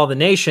only know all the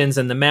nations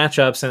and the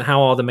matchups and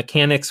how all the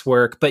mechanics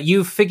work, but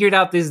you've figured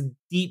out this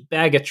deep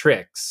bag of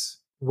tricks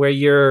where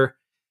you're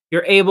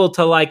able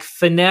to like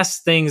finesse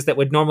things that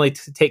would normally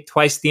take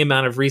twice the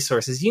amount of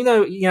resources.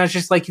 It's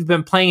just like you've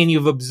been playing and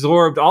you've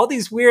absorbed all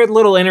these weird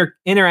little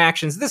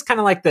interactions. This kind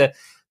of like the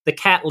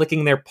cat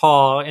licking their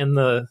paw in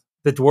the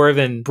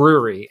dwarven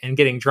brewery and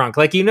getting drunk.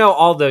 Like,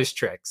 all those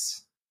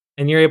tricks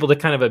and you're able to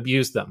kind of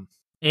abuse them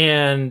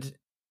and,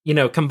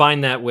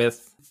 combine that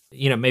with,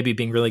 maybe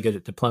being really good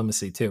at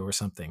diplomacy too or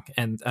something.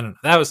 And I don't know,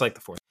 that was like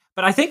the fourth.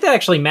 But I think that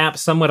actually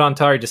maps somewhat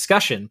onto our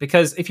discussion,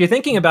 because if you're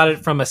thinking about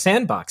it from a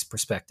sandbox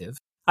perspective,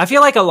 I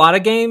feel like a lot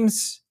of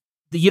games,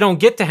 you don't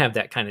get to have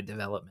that kind of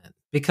development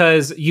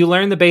because you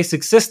learn the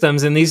basic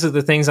systems and these are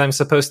the things I'm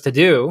supposed to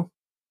do.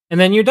 And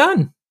then you're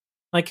done.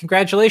 Like,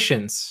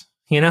 congratulations,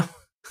 you know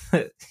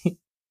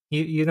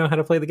how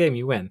to play the game,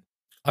 you win.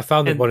 I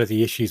found that one of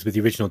the issues with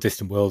the original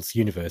Distant Worlds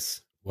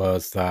universe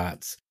was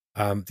that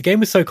the game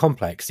was so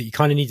complex that you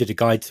kind of needed a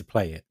guide to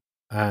play it.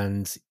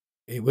 And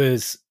it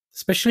was,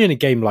 especially in a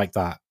game like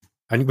that,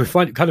 and we're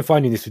kind of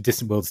finding this with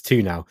Distant Worlds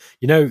 2 now,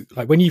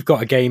 like when you've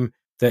got a game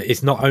that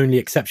is not only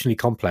exceptionally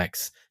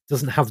complex,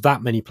 doesn't have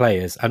that many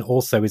players, and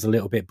also is a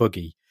little bit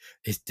buggy,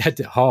 it's dead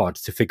hard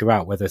to figure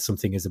out whether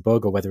something is a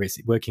bug or whether it's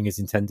working as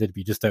intended, but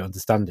you just don't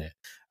understand it.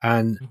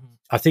 And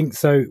I think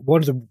so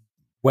one of the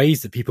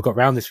ways that people got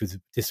around this with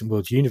Distant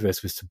Worlds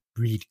universe was to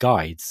read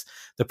guides.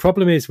 The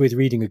problem is with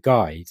reading a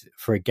guide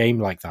for a game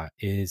like that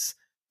is,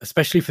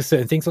 especially for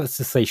certain things, let's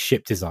just say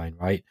ship design,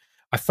 right?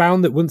 I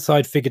found that once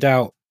I'd figured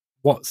out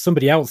what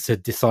somebody else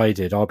had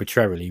decided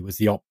arbitrarily was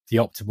the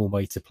optimal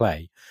way to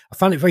play, I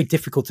found it very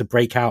difficult to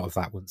break out of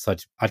that once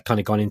I'd kind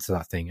of gone into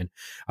that thing. And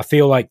I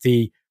feel like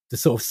the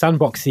sort of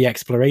sandboxy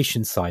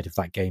exploration side of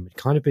that game had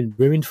kind of been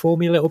ruined for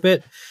me a little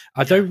bit.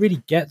 I don't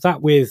really get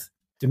that with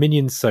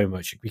Dominion so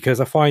much, because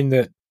I find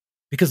that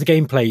because the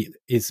gameplay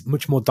is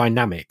much more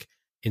dynamic,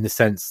 in the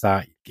sense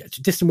that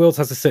Distant Worlds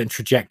has a certain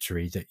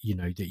trajectory that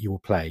that you will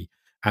play,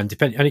 and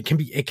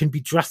it can be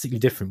drastically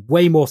different,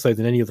 way more so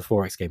than any other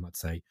 4X game, I'd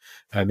say,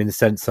 in the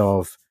sense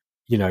of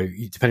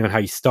depending on how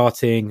you're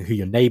starting, who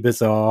your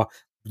neighbors are,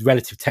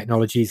 relative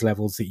technologies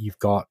levels that you've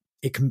got.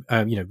 It can,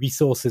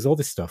 resources, all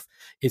this stuff.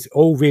 It's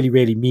all really,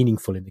 really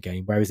meaningful in the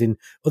game. Whereas in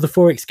other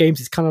 4X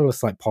games, it's kind of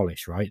just like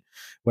polish, right?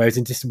 Whereas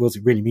in Distant Worlds,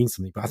 it really means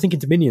something. But I think in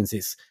Dominions,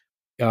 it's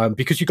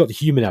because you've got the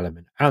human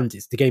element, and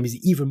the game is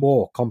even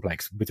more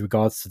complex with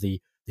regards to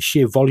the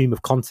sheer volume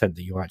of content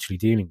that you're actually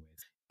dealing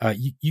with.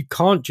 You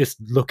can't just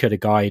look at a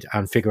guide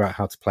and figure out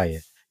how to play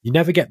it. You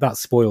never get that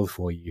spoiled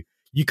for you.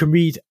 You can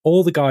read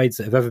all the guides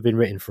that have ever been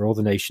written for all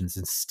the nations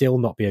and still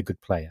not be a good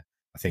player,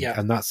 I think. Yeah.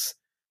 And that's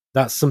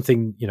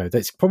something,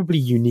 that's probably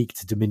unique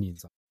to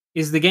Dominions.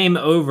 Is the game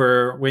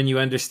over when you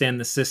understand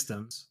the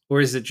systems,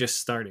 or is it just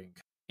starting?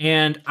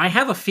 And I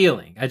have a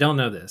feeling, I don't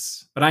know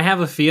this, but I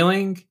have a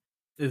feeling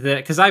that,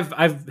 because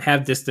I've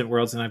had Distant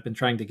Worlds and I've been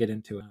trying to get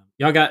into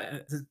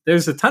it.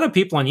 There's a ton of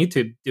people on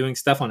YouTube doing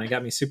stuff on it. It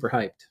got me super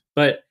hyped.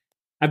 But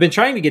I've been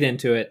trying to get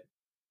into it,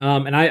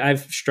 and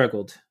I've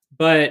struggled.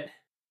 But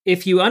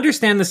if you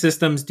understand the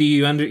systems,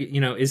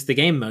 is the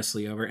game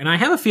mostly over? And I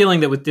have a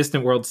feeling that with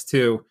Distant Worlds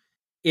 2,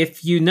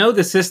 if you know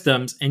the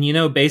systems and you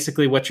know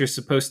basically what you're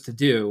supposed to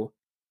do,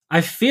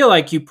 I feel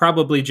like you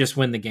probably just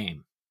win the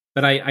game.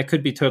 But I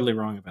could be totally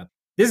wrong about that.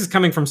 This is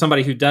coming from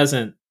somebody who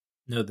doesn't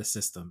know the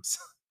systems.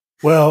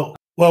 Well,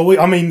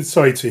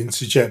 sorry to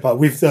interject, but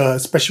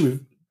especially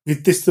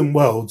with Distant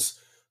Worlds,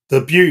 the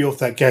beauty of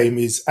that game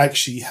is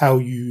actually how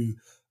you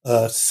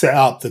set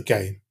up the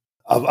game.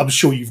 I'm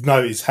sure you've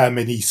noticed how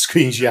many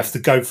screens you have to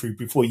go through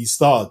before you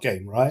start a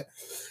game, right?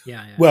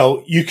 Yeah.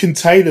 Well, you can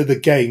tailor the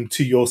game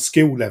to your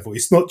skill level.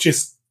 It's not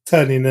just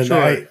turning an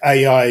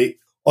AI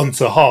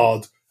onto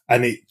hard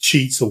and it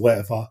cheats or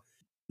whatever.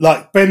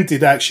 Like Ben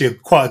did actually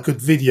quite a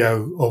good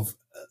video of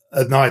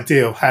an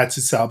idea of how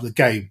to set up the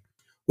game,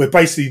 where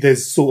basically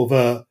there's sort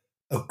of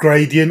a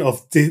gradient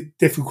of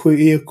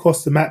difficulty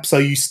across the map. So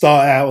you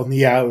start out on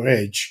the outer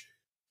edge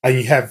and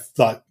you have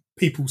like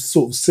people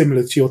sort of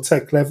similar to your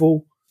tech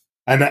level.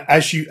 And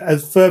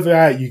as further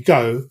out you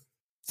go,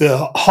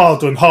 the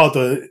harder and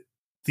harder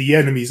the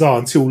enemies are,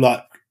 until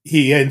like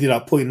he ended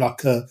up putting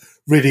like a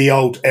really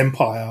old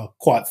empire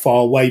quite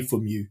far away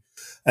from you,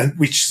 and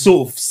which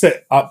sort of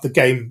set up the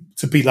game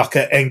to be like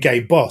an end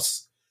game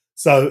boss.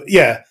 So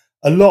yeah,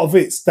 a lot of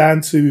it's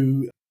down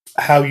to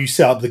how you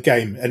set up the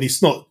game, and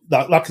it's not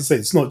like I said,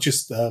 it's not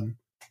just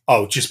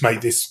just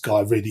make this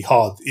guy really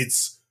hard.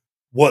 It's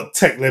what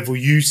tech level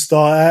you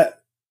start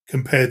at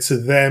compared to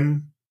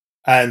them,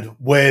 and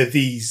where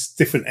these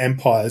different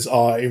empires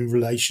are in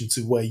relation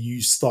to where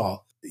you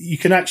start. You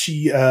can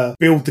actually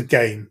build the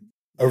game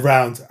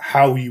around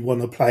how you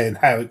want to play and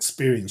how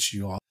experienced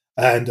you are.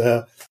 And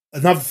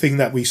another thing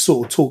that we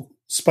sort of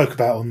spoke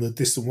about on the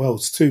Distant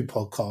Worlds 2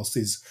 podcast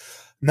is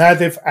now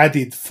they've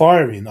added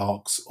firing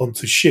arcs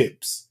onto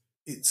ships.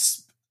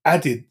 It's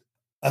added,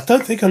 I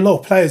don't think a lot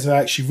of players have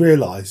actually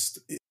realised,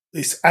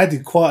 it's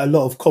added quite a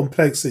lot of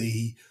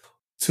complexity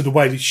to the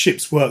way the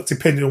ships work,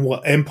 depending on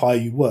what empire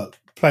you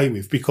play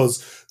with,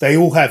 because they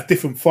all have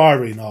different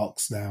firing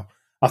arcs now.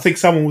 I think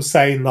someone was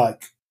saying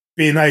like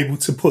being able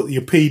to put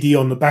your PD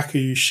on the back of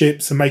your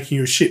ships and making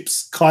your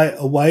ships kite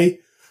away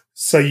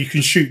so you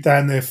can shoot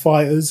down their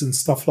fighters and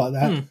stuff like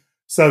that.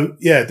 So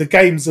yeah, the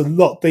game's a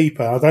lot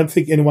deeper. I don't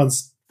think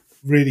anyone's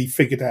really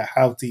figured out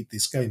how deep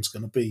this game's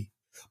going to be.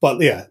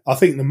 But yeah, I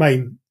think the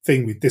main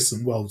thing with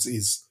Distant Worlds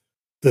is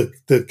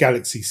the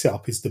galaxy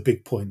setup is the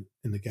big point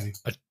in the game.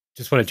 I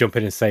just want to jump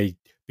in and say,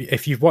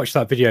 if you've watched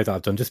that video that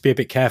I've done, just be a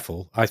bit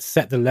careful. I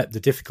set the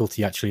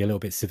difficulty actually a little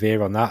bit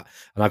severe on that,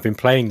 and I've been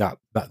playing that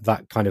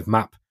kind of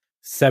map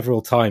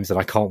several times, and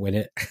I can't win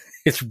it.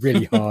 It's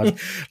really hard.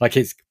 Like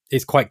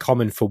it's quite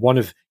common for one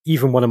of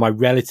my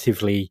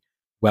relatively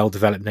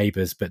well-developed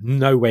neighbors, but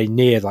no way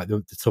near like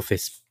the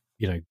toughest,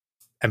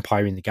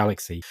 empire in the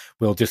galaxy,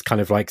 will just kind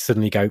of like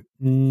suddenly go,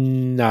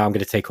 no, I'm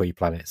going to take all your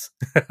planets.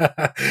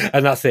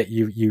 And that's it.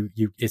 You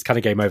it's kind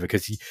of game over,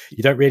 because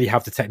you don't really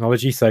have the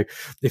technology. So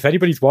if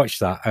anybody's watched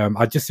that,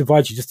 I just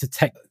invite you just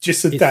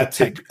adapt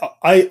it.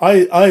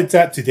 I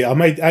adapted it.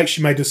 I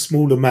actually made a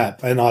smaller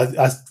map, and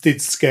I did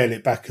scale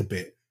it back a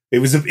bit. It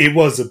was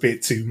a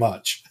bit too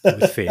much. It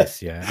was fierce,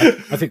 yeah.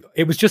 I think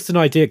it was just an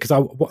idea, because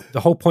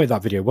the whole point of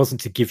that video wasn't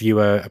to give you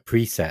a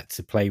preset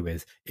to play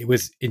with. It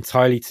was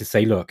entirely to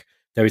say, look,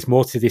 there is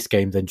more to this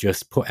game than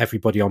just put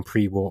everybody on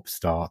pre-warp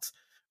start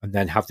and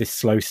then have this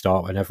slow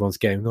start when everyone's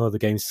getting, the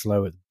game's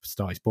slow at the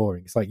start, it's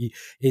boring. It's like,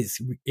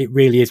 it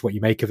really is what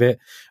you make of it.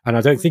 And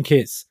I don't think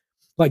it's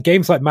like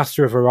games like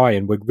Master of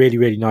Orion were really,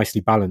 really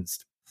nicely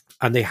balanced.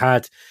 And they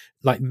had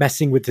like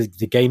messing with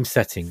the game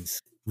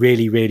settings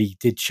really, really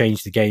did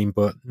change the game,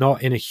 but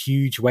not in a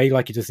huge way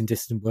like it does in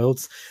Distant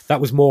Worlds.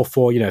 That was more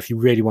for, if you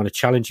really want to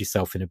challenge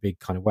yourself in a big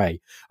kind of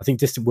way. I think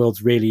Distant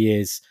Worlds really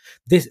is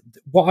this.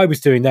 What I was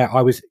doing there,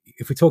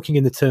 if we're talking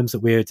in the terms that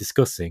we're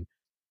discussing,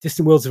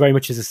 Distant Worlds very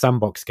much is a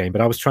sandbox game,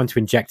 but I was trying to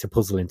inject a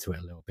puzzle into it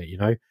a little bit, you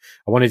know?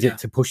 I wanted it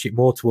to push it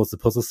more towards the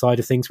puzzle side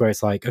of things, where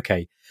it's like,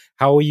 okay,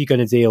 how are you going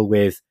to deal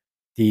with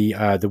the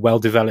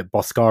well-developed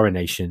Boscara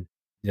nation,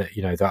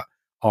 that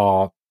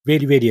are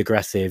really, really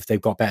aggressive.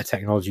 They've got better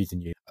technology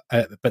than you.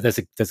 But there's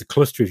a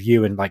cluster of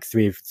you and like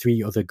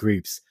three other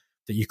groups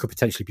that you could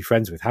potentially be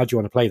friends with. How do you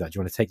want to play that? Do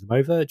you want to take them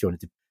over? Do you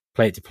want to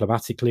play it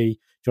diplomatically? Do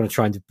you want to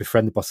try and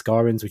befriend the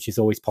Boscarans, which is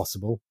always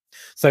possible?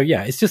 So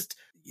yeah, it's just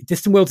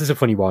Distant Worlds is a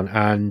funny one,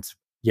 and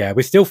yeah,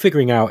 we're still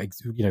figuring out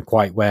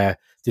quite where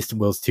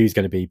Distant Worlds 2 is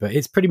going to be, but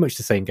it's pretty much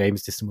the same game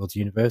as Distant Worlds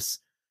Universe.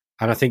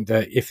 And I think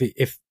that if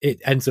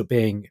it ends up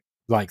being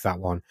like that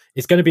one,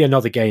 it's going to be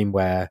another game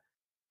where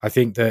I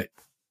think that,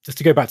 just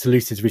to go back to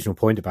Lucid's original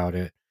point about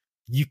it,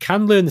 you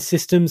can learn the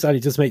systems and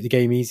it does make the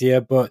game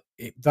easier, but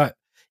that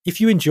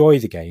if you enjoy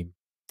the game,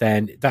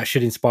 then that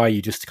should inspire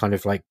you just to kind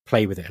of like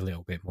play with it a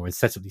little bit more and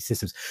set up these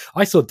systems.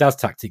 I saw Daz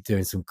Tactic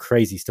doing some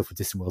crazy stuff with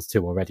Distant Worlds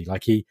 2 already.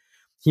 Like he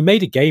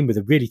made a game with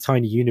a really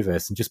tiny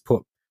universe and just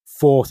put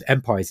 4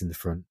 empires in the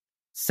front,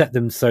 set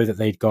them so that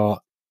they'd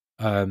got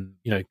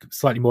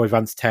slightly more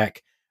advanced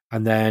tech,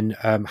 and then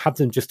had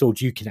them just all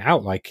duking it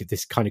out like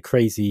this kind of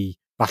crazy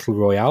battle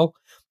royale.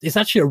 It's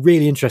actually a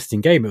really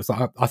interesting game. It was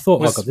like I thought,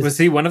 was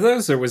he one of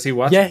those, or was he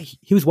watching? Yeah,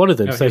 he was one of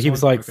them. Oh, so he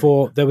was like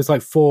there was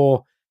like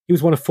 4. He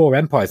was one of 4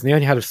 empires, and they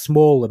only had a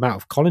small amount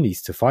of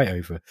colonies to fight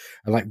over,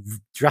 and like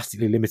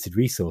drastically limited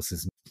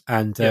resources.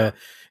 And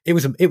it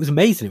was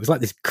amazing. It was like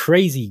this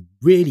crazy,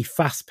 really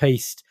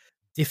fast-paced,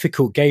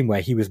 difficult game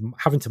where he was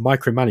having to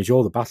micromanage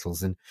all the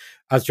battles. And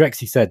as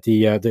Drexy said,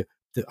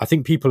 I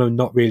think people are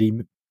not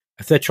really,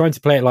 if they're trying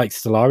to play it like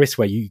Stellaris,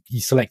 where you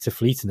select a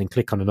fleet and then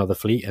click on another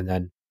fleet, and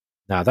then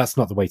that's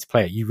not the way to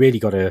play it. You've really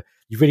got to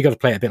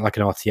play it a bit like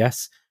an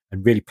RTS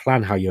and really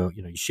plan how your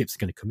ships are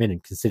going to come in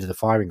and consider the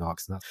firing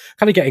arcs. And that's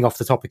kind of getting off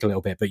the topic a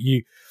little bit, but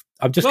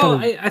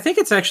I think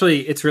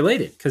it's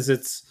related, because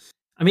it's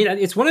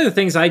one of the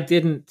things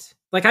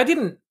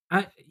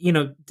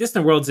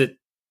Distant Worlds,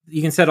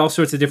 you can set all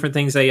sorts of different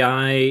things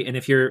AI, and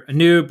if you're a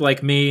noob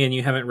like me and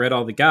you haven't read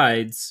all the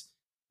guides,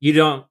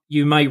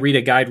 you might read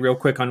a guide real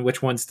quick on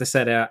which ones to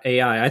set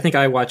AI. I think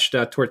I watched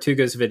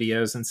Tortuga's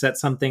videos and set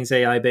some things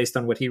AI based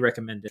on what he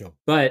recommended. Sure.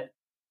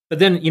 But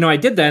then, I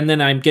did that, and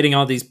then I'm getting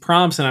all these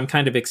prompts, and I'm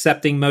kind of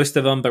accepting most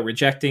of them, but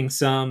rejecting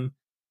some.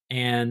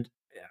 And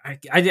I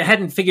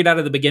hadn't figured out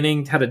at the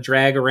beginning how to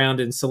drag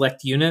around and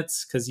select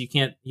units, because you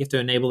have to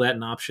enable that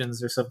in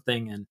options or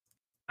something. And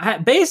I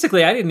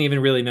didn't even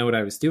really know what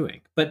I was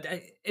doing. But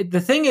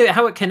the thing,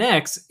 how it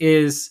connects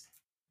is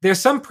there's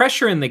some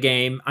pressure in the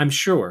game, I'm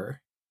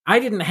sure. I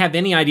didn't have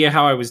any idea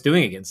how I was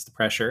doing against the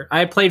pressure. I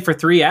had played for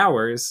 3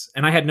 hours,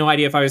 and I had no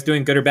idea if I was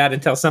doing good or bad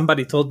until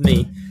somebody told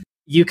me,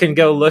 you can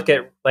go look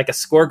at like a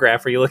score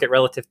graph where you look at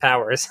relative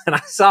powers. And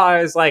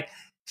I was like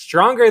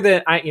stronger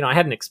than I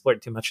hadn't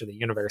explored too much of the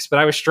universe, but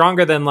I was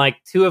stronger than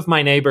like 2 of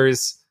my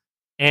neighbors,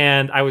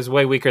 and I was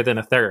way weaker than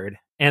a third.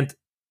 And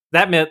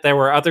that meant there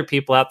were other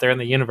people out there in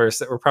the universe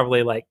that were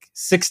probably like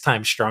 6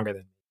 times stronger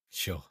than me.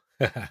 Sure.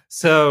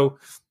 So,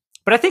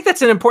 but I think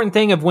that's an important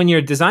thing of when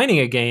you're designing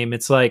a game.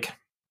 It's like,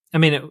 I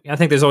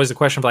think there's always a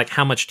question of like,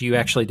 how much do you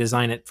actually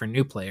design it for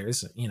new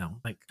players?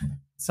 Like at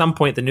some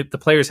point the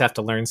players have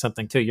to learn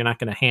something too. You're not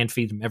going to hand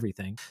feed them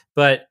everything,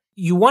 but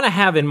you want to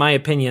have, in my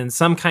opinion,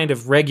 some kind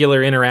of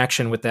regular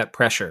interaction with that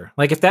pressure.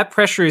 Like if that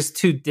pressure is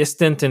too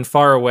distant and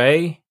far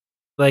away,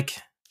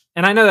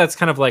 and I know that's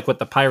kind of like what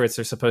the pirates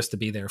are supposed to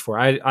be there for.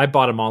 I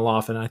bought them all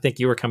off, and I think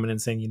you were coming in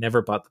saying you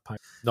never bought the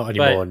pirates. Not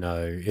anymore,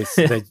 no.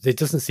 It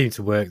doesn't seem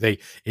to work.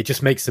 It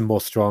just makes them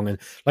more strong. And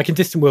like in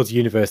Distant Worlds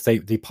universe,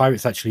 the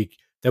pirates actually,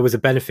 there was a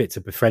benefit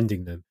to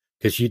befriending them,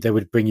 because they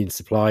would bring in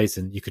supplies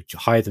and you could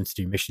hire them to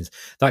do missions.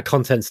 That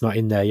content's not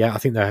in there yet. I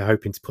think they're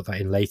hoping to put that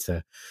in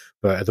later,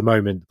 but at the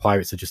moment the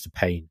pirates are just a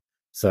pain.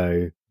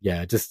 So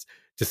yeah, there's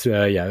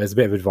a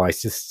bit of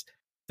advice.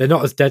 They're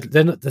not as dead.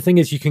 The thing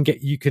is, you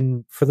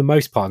can for the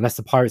most part, unless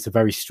the pirates are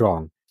very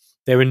strong,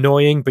 they're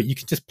annoying, but you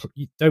can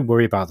don't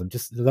worry about them.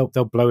 Just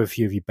they'll blow a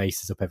few of your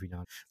bases up every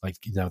now and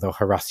then. They'll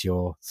harass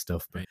your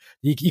stuff, but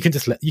you can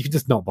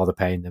just not bother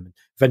paying them, and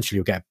eventually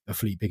you'll get a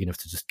fleet big enough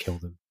to just kill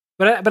them.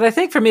 But I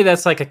think for me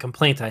that's like a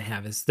complaint I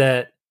have, is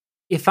that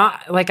if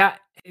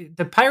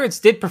the pirates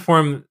did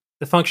perform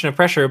the function of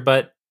pressure,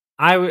 but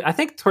I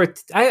think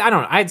I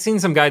don't know. I had seen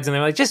some guides and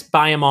they're like, just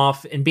buy them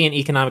off and be an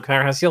economic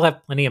powerhouse. You'll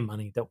have plenty of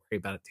money. Don't worry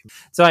about it too much.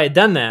 So I had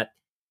done that,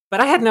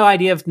 but I had no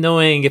idea of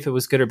knowing if it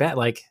was good or bad.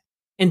 Like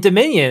in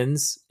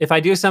Dominions, if I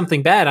do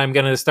something bad, I'm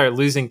going to start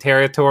losing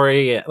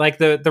territory. Like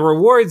the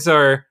rewards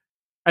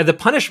the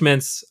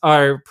punishments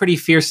are pretty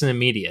fierce and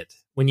immediate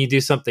when you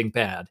do something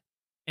bad.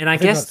 And I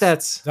guess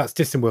that's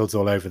Distant Worlds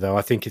all over, though.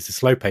 I think it's a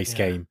slow-paced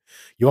game.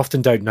 You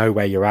often don't know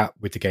where you're at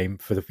with the game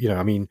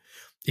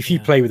if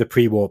you play with a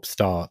pre-warp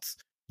start,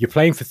 you're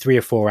playing for 3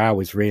 or 4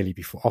 hours really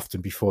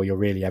before you're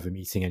really ever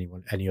meeting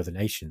any other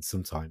nations.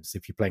 Sometimes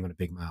if you're playing on a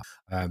big map,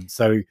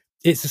 so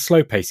it's a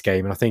slow-paced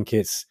game, and I think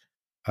it's.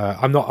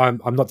 I'm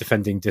not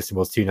defending Distant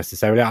Worlds 2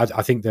 necessarily.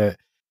 I think that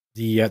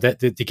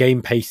the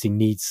game pacing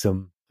needs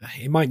some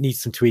it might need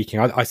some tweaking.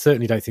 I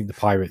certainly don't think the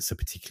pirates are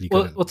particularly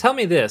good. Well, tell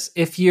me this: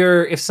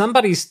 if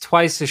somebody's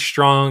twice as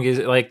strong, is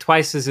like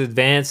twice as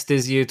advanced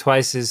as you,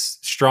 twice as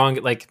strong,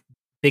 like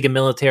big a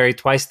military,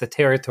 twice the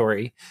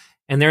territory,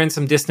 and they're in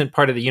some distant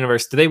part of the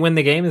universe, do they win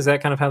the game? Is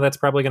that kind of how that's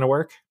probably going to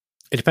work?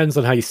 It depends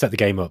on how you set the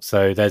game up.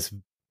 So there's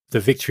the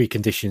victory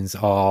conditions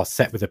are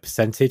set with a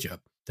percentage.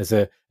 There's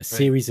a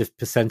series of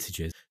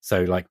percentages.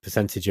 So like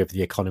percentage of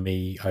the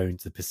economy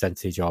owned, the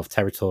percentage of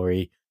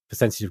territory,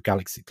 percentage of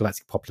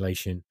galactic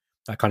population,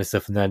 that kind of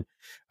stuff. And then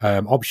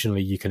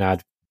optionally, you can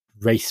add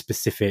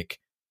race-specific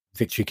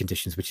victory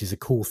conditions, which is a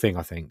cool thing,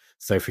 I think.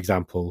 So, for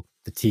example,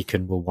 the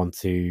Tekken will want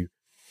to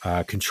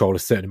control a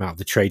certain amount of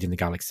the trade in the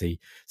galaxy.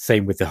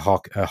 Same with the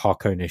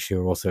Harkonish, who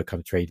are also a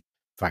kind of trade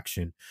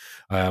faction.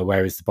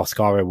 Whereas the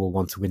Boscara will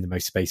want to win the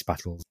most space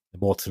battles. The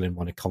Mortalin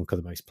want to conquer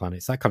the most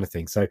planets, that kind of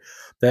thing. So,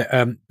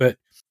 but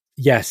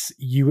yes,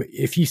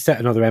 if you set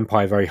another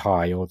empire very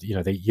high, or you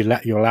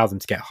allow them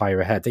to get higher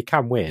ahead, they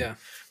can win. Yeah.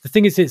 The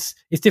thing is,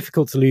 it's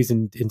difficult to lose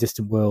in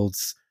Distant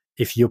Worlds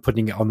if you're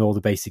putting it on all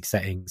the basic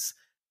settings.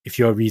 If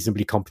you're a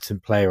reasonably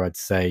competent player, I'd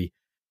say,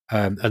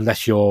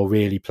 unless you're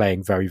really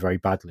playing very, very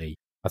badly,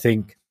 I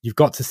think you've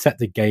got to set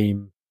the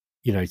game,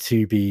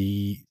 to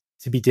be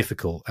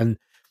difficult. And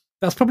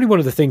that's probably one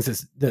of the things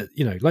that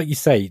like you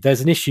say, there's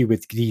an issue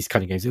with these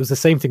kind of games. It was the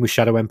same thing with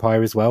Shadow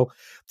Empire as well.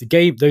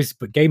 Those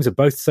games are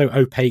both so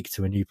opaque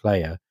to a new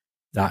player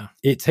that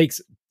it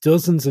takes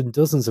dozens and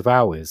dozens of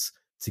hours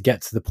to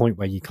get to the point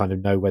where you kind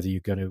of know whether you're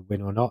going to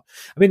win or not.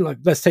 I mean, like,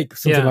 let's take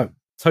something like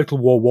Total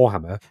War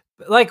Warhammer.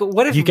 Like,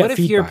 what if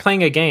you're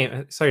playing a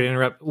game? Sorry to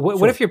interrupt.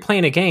 What if you're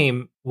playing a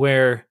game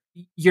where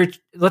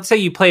let's say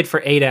you played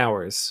for 8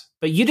 hours,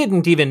 but you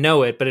didn't even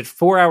know it, but at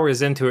 4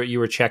 hours into it, you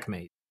were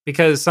checkmate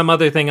because some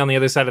other thing on the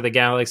other side of the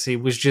galaxy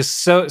was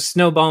just so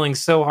snowballing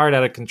so hard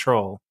out of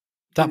control.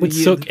 That would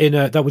suck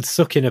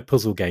in a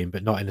puzzle game,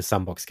 but not in a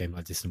sandbox game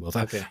like Distant Worlds.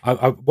 Okay.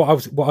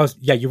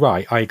 Yeah, you're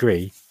right. I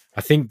agree.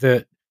 I think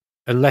that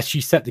unless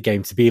you set the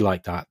game to be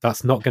like that,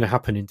 that's not going to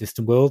happen in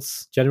Distant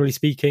Worlds, generally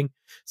speaking.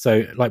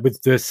 So, like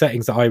with the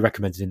settings that I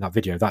recommended in that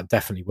video, that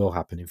definitely will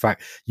happen. In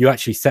fact, you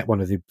actually set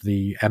one of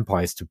the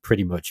empires to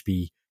pretty much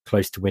be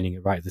close to winning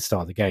it right at the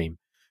start of the game.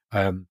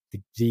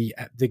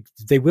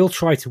 They will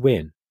try to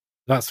win.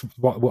 That's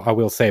what I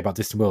will say about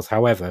Distant Worlds.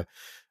 However,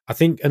 I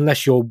think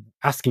unless you're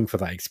asking for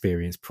that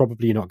experience,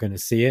 probably you're not going to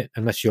see it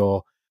unless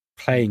you're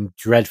playing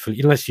dreadfully,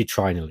 unless you're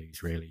trying to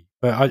lose, really.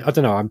 But I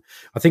don't know.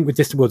 I think with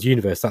Distant Worlds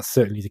Universe, that's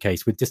certainly the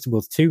case. With Distant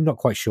Worlds 2, not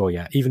quite sure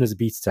yet. Even as a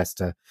beta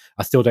tester,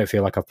 I still don't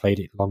feel like I've played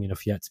it long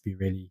enough yet to be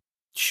really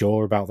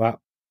sure about that.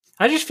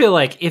 I just feel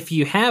like if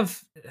you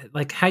have,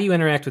 like, how you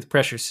interact with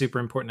pressure is super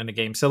important in a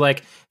game. So,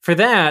 like, for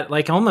that,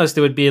 like, almost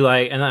it would be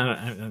like, and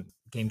I'm a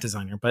game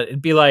designer, but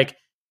it'd be like,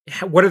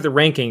 what are the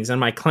rankings?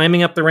 Am I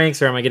climbing up the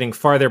ranks or am I getting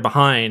farther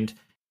behind?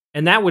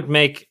 And that would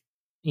make,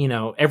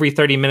 every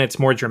 30 minutes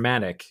more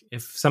dramatic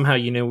if somehow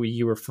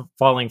you were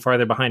falling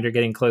farther behind or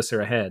getting closer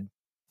ahead.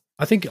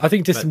 I think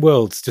Distant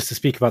Worlds, just to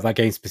speak about that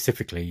game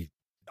specifically,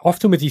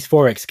 often with these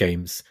 4X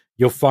games,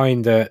 you'll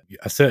find that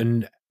a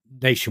certain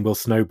nation will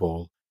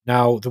snowball.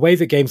 Now, the way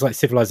that games like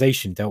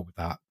Civilization dealt with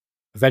that,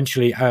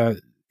 eventually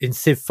in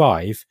Civ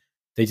 5,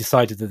 they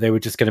decided that they were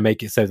just going to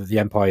make it so that the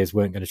empires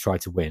weren't going to try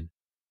to win,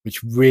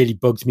 which really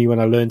bugged me when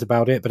I learned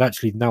about it. But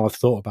actually, now I've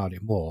thought about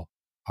it more,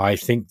 I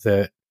think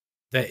that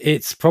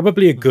it's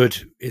probably a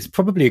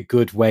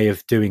good way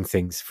of doing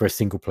things for a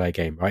single player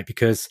game, right?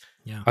 Because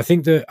I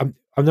think that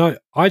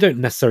I don't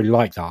necessarily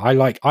like that. I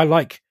like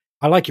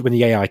it when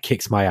the AI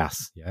kicks my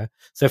ass. Yeah.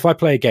 So if I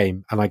play a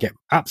game and I get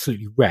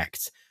absolutely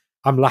wrecked,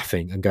 I'm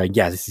laughing and going,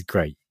 yeah, this is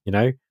great.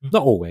 Not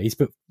always,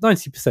 but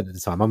 90% of the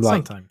time, I'm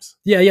like, sometimes.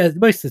 Yeah,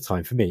 most of the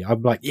time for me,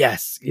 I'm like,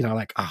 yes,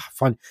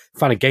 find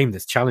a game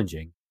that's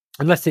challenging.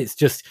 Unless it's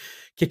just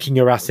kicking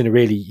your ass in a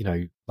really,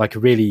 like a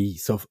really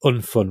sort of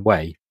unfun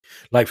way.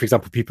 Like, for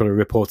example, people are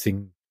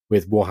reporting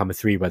with Warhammer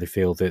 3 where they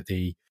feel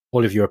that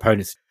all of your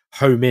opponents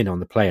home in on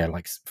the player,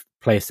 like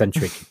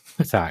player-centric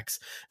attacks.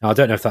 Now, I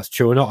don't know if that's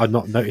true or not. I've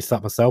not noticed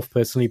that myself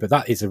personally, but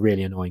that is a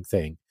really annoying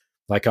thing.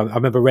 Like, I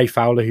remember Ray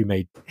Fowler, who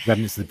made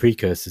Remnants of the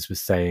Precursors,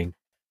 was saying,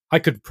 I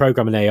could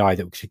program an AI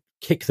that would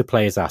kick the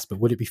player's ass, but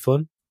would it be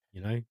fun?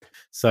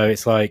 So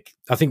it's like,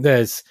 I think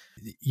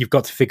you've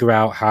got to figure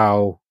out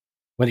how,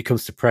 when it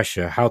comes to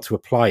pressure, how to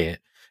apply it.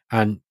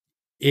 And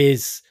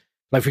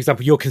like, for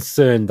example, you're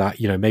concerned that,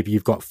 maybe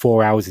you've got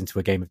 4 hours into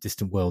a game of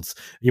Distant Worlds.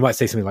 You might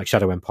say something like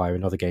Shadow Empire,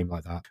 another game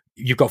like that.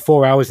 You've got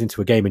 4 hours into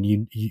a game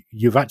and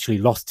you've actually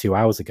lost 2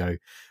 hours ago.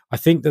 I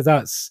think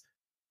that's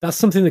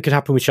something that could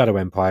happen with Shadow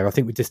Empire. I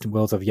think with Distant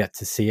Worlds, I've yet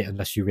to see it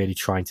unless you're really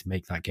trying to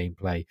make that game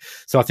play.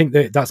 So I think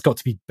that's got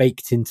to be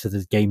baked into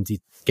the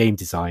game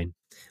design.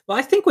 Well,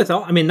 I think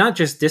not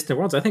just Distant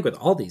Worlds, I think with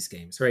all these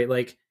games, right?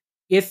 Like,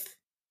 if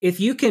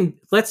you can,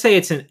 let's say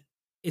it's an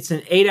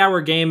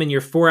 8-hour game and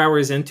you're 4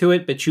 hours into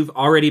it, but you've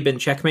already been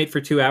checkmate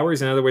for 2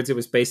 hours. In other words, it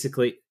was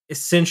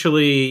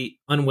essentially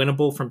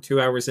unwinnable from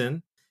 2 hours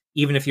in,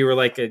 even if you were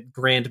like a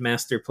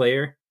grandmaster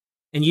player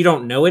and you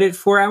don't know it at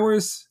 4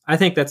 hours. I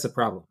think that's a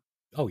problem.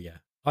 Oh yeah.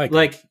 I agree.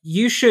 Like,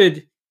 you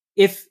should,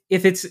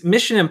 if it's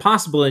Mission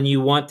Impossible and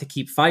you want to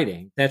keep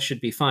fighting, that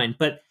should be fine.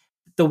 But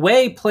the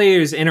way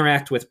players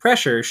interact with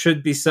pressure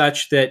should be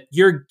such that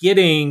you're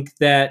getting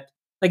that.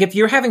 Like if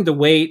you're having to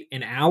wait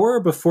an hour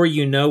before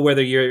you know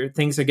whether your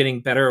things are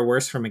getting better or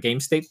worse from a game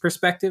state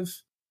perspective,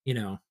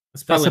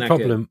 it's probably that's a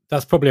problem. Good.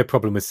 That's probably a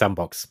problem with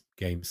sandbox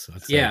games.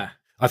 I'd say. Yeah,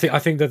 I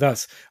think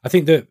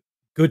that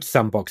good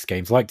sandbox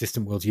games like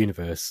Distant Worlds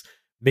Universe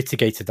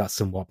mitigated that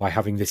somewhat by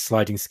having this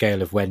sliding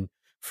scale of when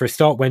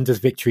does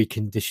victory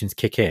conditions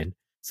kick in?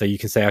 So you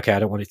can say, okay, I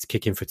don't want it to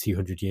kick in for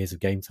 200 years of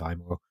game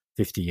time or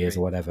 50 years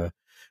or whatever.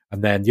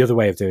 And then the other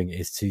way of doing it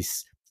is to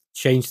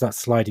change that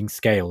sliding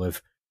scale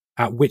of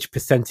at which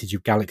percentage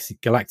of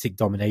galactic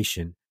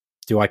domination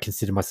do I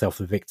consider myself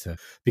the victor?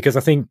 Because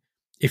I think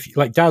if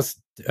like Daz,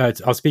 I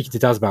was speaking to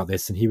Daz about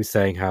this, and he was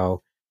saying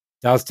how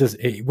Daz does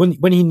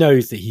when he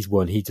knows that he's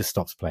won, he just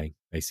stops playing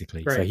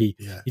basically. Right. So he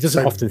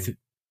doesn't often.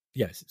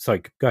 Yes,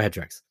 sorry. Go ahead,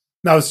 Drex.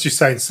 No, I was just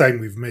saying, same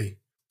with me.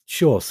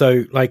 Sure.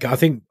 So like I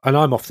think, and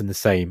I'm often the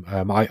same.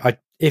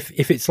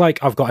 If it's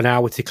like I've got an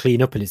hour to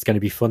clean up and it's going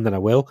to be fun, then I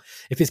will.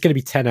 If it's going to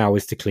be 10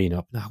 hours to clean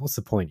up, what's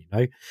the point,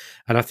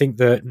 And I think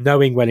that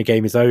knowing when a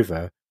game is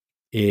over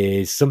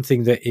is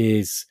something that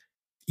is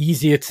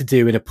easier to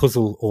do in a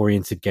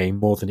puzzle-oriented game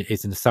more than it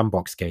is in a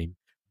sandbox game.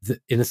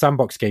 In a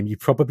sandbox game, you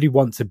probably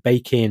want to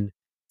bake in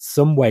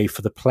some way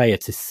for the player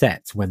to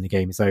set when the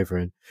game is over.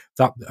 And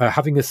that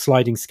having a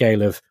sliding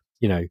scale of,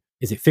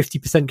 is it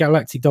 50%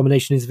 galactic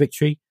domination is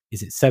victory?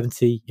 Is it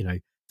 70?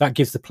 That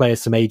gives the player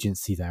some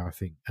agency there, I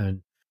think.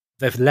 And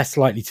they're less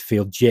likely to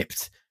feel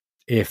gypped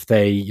if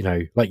they,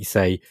 like you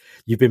say,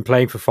 you've been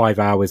playing for 5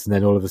 hours and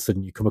then all of a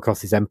sudden you come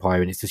across this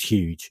empire and it's just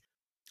huge.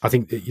 I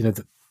think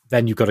that,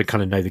 then you've got to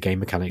kind of know the game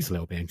mechanics a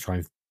little bit and try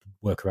and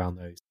work around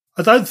those.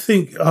 I don't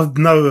think I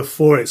know a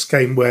 4X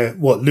game where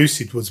what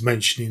Lucid was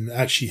mentioning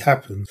actually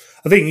happened.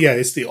 I think,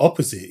 it's the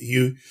opposite.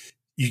 You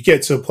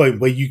get to a point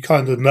where you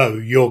kind of know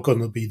you're going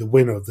to be the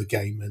winner of the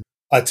game, and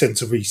I tend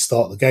to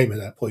restart the game at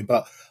that point.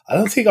 But I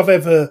don't think I've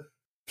ever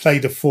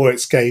played a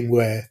 4X game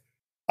where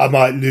I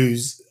might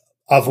lose.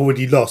 I've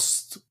already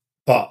lost,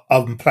 but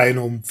I'm playing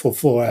on for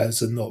 4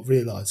 hours and not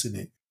realising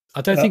it.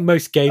 I don't think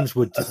most games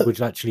would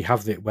actually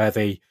have it where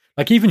they,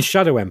 like even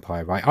Shadow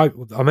Empire, right? I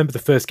remember the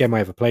first game I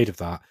ever played of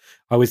that.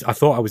 I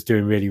thought I was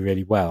doing really,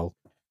 really well.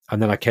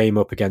 And then I came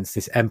up against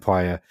this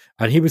Empire,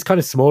 and he was kind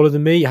of smaller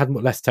than me. He had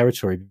less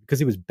territory because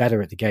he was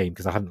better at the game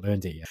because I hadn't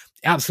learned it yet.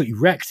 It absolutely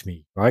wrecked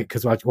me, right?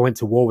 Because I went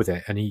to war with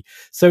it,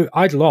 so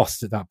I'd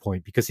lost at that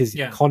point because his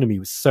economy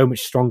was so much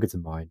stronger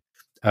than mine.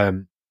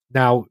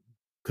 Now,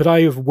 could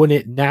I have won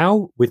it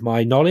now with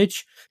my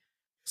knowledge?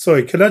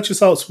 Sorry, can I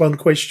just ask one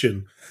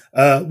question?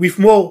 With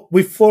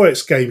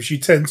 4X games, you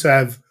tend to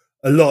have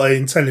a lot of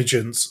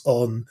intelligence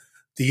on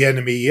the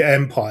enemy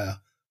empire.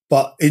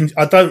 But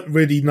I don't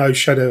really know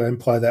Shadow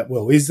Empire that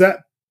well.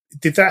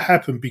 Did that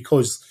happen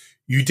because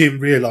you didn't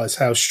realise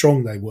how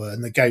strong they were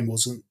and the game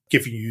wasn't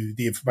giving you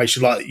the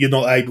information? Like you're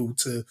not able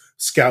to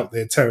scout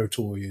their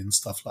territory and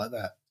stuff like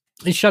that?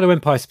 In Shadow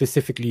Empire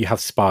specifically, you have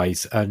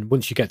spies. And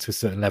once you get to a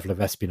certain level of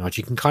espionage,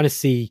 you can kind of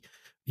see,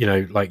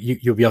 like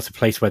you'll be able to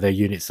place where their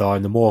units are.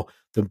 And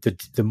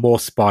the more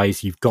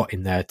spies you've got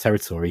in their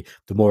territory,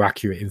 the more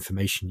accurate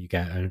information you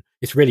get. And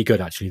it's really good,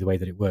 actually, the way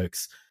that it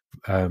works.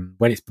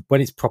 When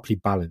it's properly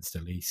balanced,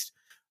 at least.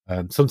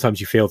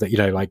 Sometimes you feel that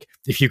like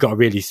if you've got a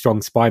really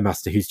strong spy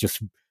master who's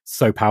just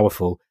so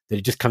powerful that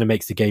it just kind of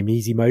makes the game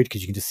easy mode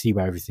because you can just see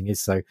where everything is.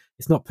 So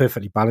it's not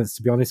perfectly balanced,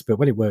 to be honest, but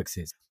when it works,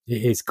 it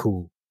is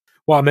cool.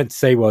 What I meant to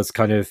say was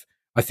kind of,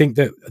 I think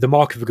that the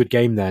mark of a good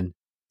game then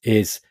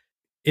is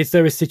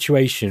there a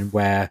situation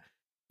where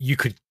you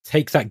could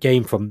take that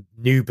game from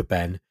noob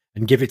Ben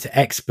and give it to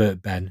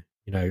expert Ben,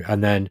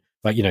 and then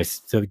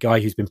so the guy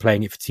who's been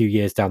playing it for 2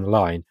 years down the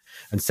line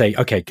and say,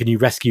 okay, can you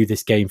rescue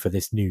this game for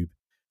this noob?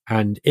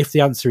 And if the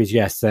answer is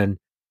yes, then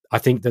I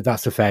think that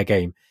that's a fair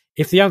game.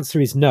 If the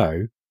answer is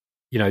no,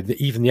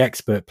 even the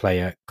expert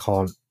player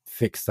can't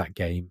fix that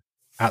game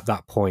at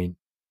that point.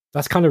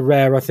 That's kind of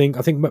rare, I think.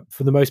 I think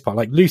for the most part,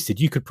 like Lucid,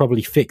 you could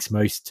probably fix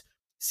most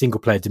single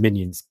player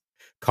Dominions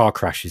car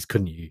crashes,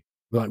 couldn't you?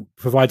 Like,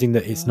 providing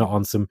that it's not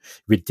on some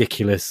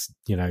ridiculous,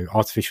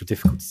 artificial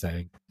difficulty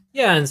setting.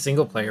 Yeah, in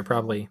single player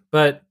probably,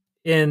 but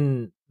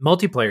in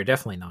multiplayer,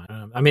 definitely not.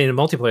 In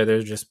multiplayer,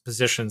 there's just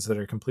positions that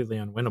are completely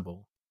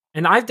unwinnable.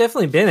 And I've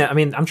definitely been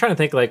I'm trying to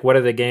think, like, what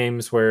are the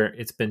games where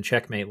it's been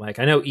checkmate? Like,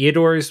 I know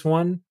Eodor's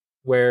one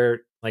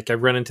where, like, I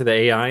run into the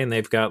AI and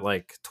they've got,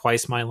 like,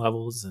 twice my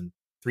levels and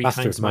 3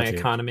 times my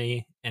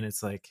economy, and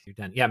it's like, you're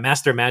done. Yeah,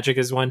 Master Magic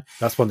is one.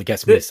 That's one that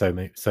gets me so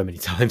many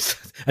times.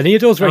 And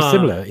Eodor's very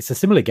similar. It's a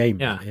similar game.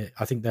 Yeah.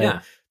 I think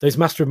those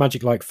Master of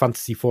Magic, like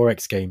Fantasy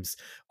 4X games,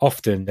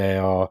 often they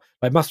are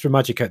like Master of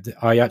Magic.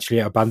 I actually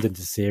abandoned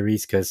the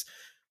series because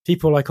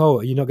people are like,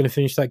 "Oh, you're not going to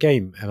finish that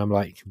game," and I'm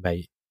like,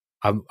 "Mate,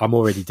 I'm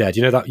already dead."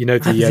 You know that?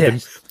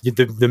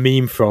 The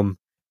meme from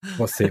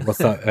what's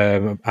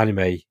that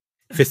anime,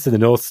 Fist of the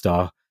North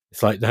Star.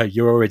 It's like, no,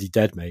 you're already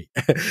dead, mate.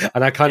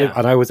 And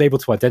I was able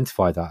to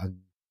identify that. And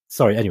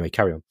sorry, anyway,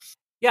 carry on.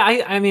 Yeah,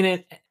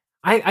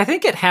 I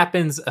think it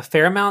happens a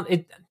fair amount.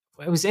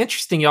 it was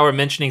interesting y'all were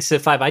mentioning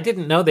Civ 5. I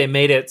didn't know they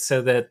made it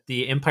so that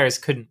the empires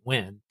couldn't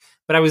win.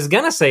 But I was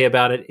going to say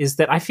about it is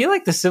that I feel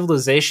like the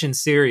Civilization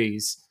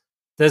series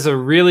does a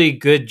really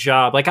good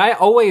job. Like, I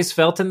always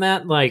felt in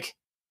that, like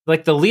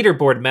the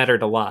leaderboard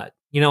mattered a lot.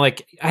 You know,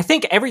 like, I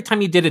think every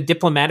time you did a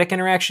diplomatic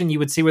interaction, you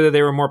would see whether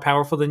they were more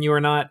powerful than you or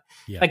not.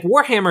 Yeah. Like,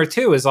 Warhammer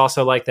 2 is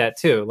also like that,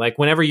 too. Like,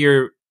 whenever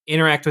you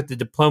interact with the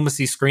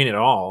diplomacy screen at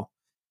all,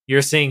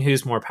 you're seeing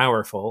who's more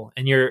powerful.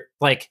 And you're,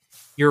 like,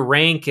 your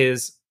rank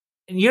is...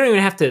 And you don't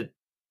even have to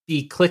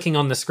be clicking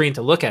on the screen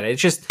to look at it. It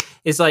just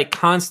is, like,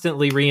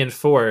 constantly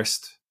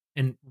reinforced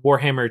in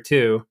Warhammer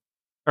 2.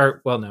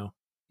 Or, well, no.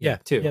 Yeah,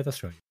 2. Yeah,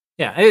 that's right.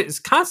 Yeah, it's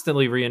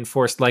constantly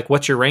reinforced, like,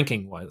 what your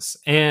ranking was.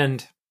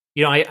 And...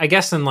 You know, I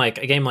guess in like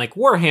a game like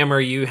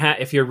Warhammer,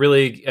 if you're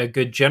really a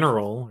good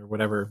general or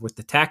whatever with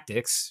the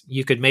tactics,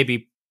 you could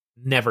maybe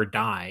never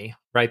die,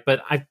 right?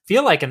 But I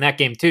feel like in that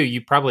game too, you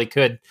probably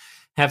could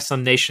have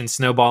some nation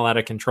snowball out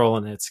of control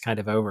and it's kind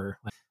of over.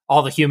 Like,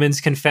 all the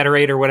humans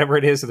confederate or whatever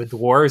it is, or the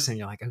dwarves, and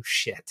you're like, oh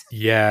shit.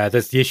 Yeah,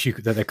 there's the issue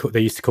that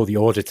they used to call the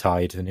Order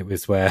Tide, and it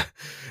was where,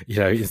 you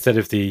know, instead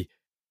of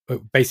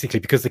basically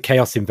because the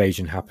Chaos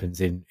Invasion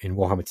happens in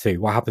Warhammer 2,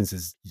 what happens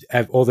is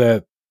all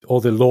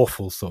the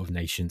lawful sort of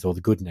nations, or the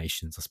good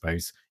nations, I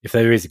suppose, if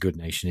there is a good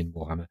nation in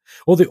Warhammer,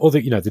 all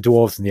the you know, the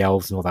dwarves and the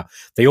elves and all that,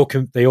 they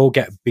all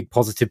get big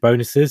positive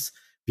bonuses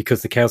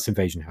because the Chaos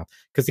Invasion happened.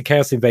 Because the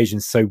Chaos Invasion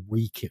is so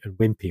weak and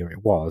wimpy, or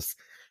it was,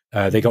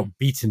 they got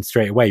beaten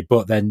straight away.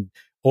 But then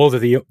all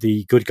of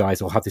the good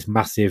guys all have this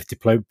massive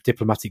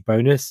diplomatic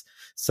bonus.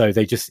 So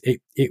they just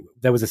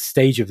there was a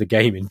stage of the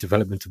game in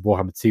development of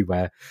Warhammer 2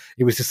 where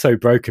it was just so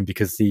broken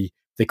because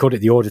they called it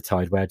the Order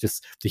Tide, where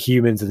just the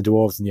humans and the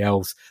dwarves and the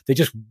elves, they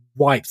just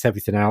wiped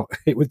everything out.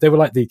 They were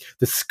like the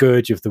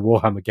scourge of the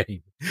Warhammer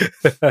game.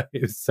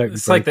 It was so.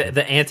 It's like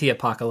the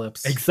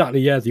anti-apocalypse. Exactly.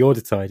 Yeah, the Order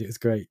Tide. It was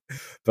great,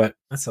 but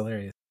that's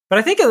hilarious. But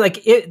I think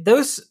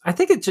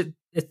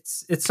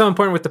it's so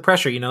important with the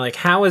pressure. You know, like,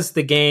 how is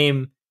the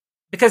game?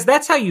 Because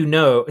that's how you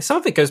know. Some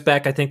of it goes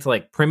back, I think, to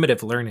like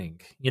primitive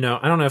learning. You know,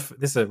 I don't know if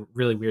this is a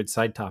really weird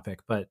side topic,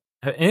 but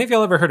have any of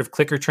y'all ever heard of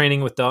clicker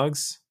training with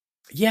dogs?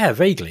 Yeah,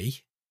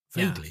 vaguely.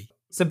 Yeah.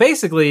 So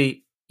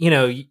basically, you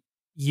know,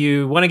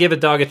 you want to give a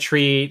dog a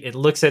treat. It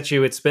looks at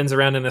you. It spins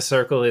around in a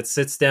circle. It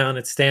sits down.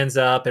 It stands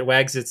up. It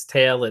wags its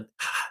tail. It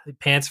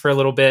pants for a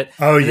little bit.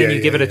 Oh, and then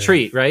you give it a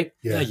treat, right?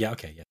 Yeah.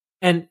 Okay. Yeah.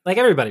 And like,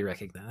 everybody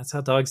recognizes that's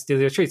how dogs do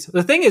their treats.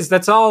 The thing is,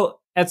 that's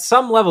all, at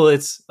some level,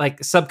 it's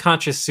like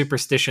subconscious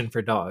superstition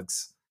for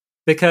dogs,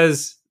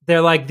 because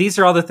they're like, these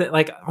are all the things,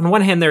 like, on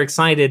one hand, they're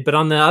excited, but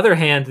on the other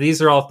hand,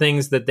 these are all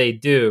things that they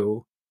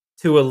do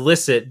to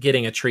elicit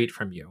getting a treat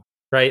from you,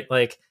 right?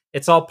 Like,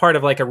 it's all part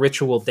of like a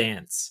ritual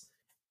dance.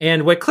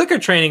 And what clicker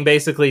training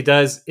basically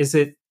does is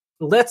it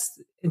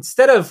lets,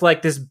 instead of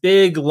like this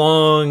big,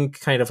 long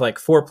kind of like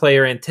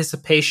 4-player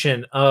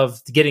anticipation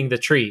of getting the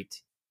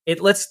treat, it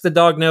lets the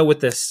dog know with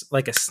this,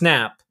 like a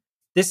snap,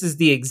 this is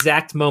the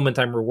exact moment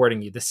I'm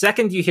rewarding you. The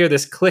second you hear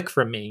this click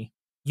from me,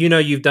 you know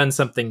you've done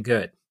something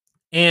good.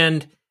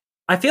 And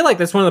I feel like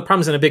that's one of the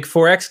problems in a big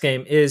 4X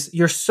game is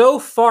you're so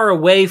far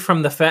away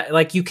from the fact,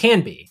 like, you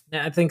can be.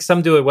 I think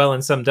some do it well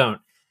and some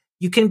don't.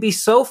 You can be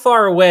so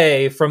far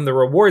away from the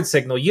reward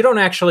signal, you don't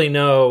actually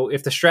know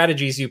if the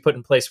strategies you put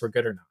in place were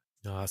good or not.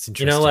 Oh, that's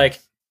interesting. You know, like,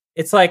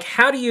 it's like,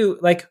 how do you,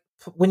 like,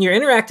 when you're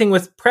interacting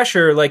with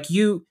pressure, like,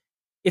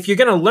 if you're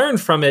going to learn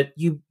from it,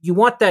 you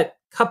want that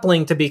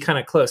coupling to be kind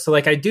of close. So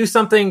like, I do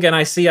something and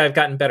I see I've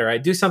gotten better. I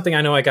do something,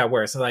 I know I got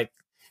worse. So like,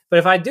 but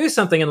if I do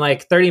something and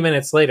like 30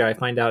 minutes later, I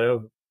find out,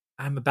 oh,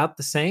 I'm about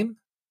the same,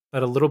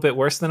 but a little bit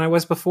worse than I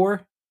was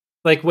before.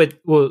 Like, which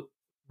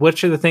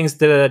of the things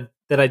that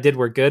I did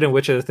were good and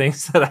which of the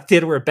things that I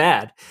did were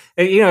bad?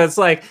 And, you know, it's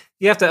like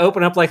you have to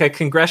open up like a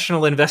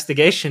congressional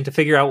investigation to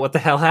figure out what the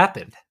hell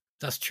happened.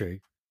 That's true.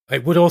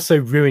 It would also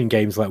ruin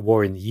games like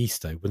War in the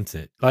East, though, wouldn't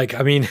it? Like,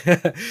 I mean,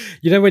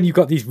 you know, when you've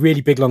got these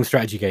really big, long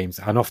strategy games,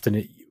 and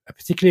often,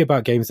 particularly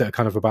about games that are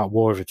kind of about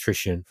war of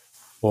attrition,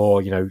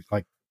 or, you know,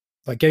 like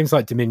games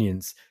like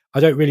Dominions,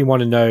 I don't really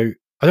want to know.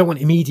 I don't want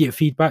immediate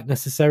feedback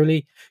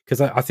necessarily, because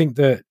I think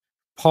that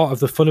part of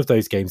the fun of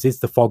those games is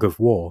the fog of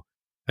war.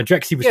 And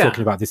Drexy was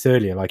talking about this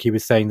earlier. Like, he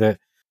was saying that,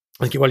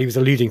 like, well, he was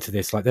alluding to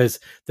this. Like, there's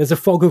a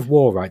fog of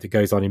war, right, that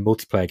goes on in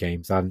multiplayer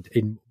games and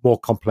in more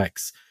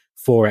complex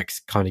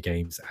 4X kind of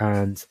games.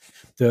 And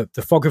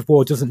the fog of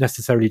war doesn't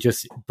necessarily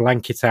just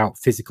blanket out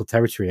physical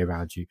territory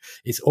around you.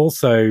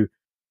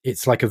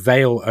 It's like a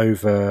veil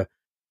over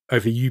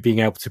you being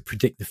able to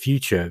predict the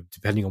future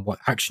depending on what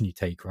action you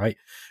take, right?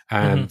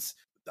 And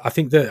I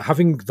think that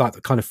having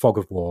that kind of fog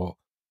of war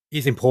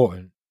is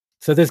important.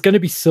 So there's going to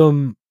be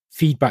some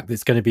feedback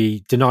that's going to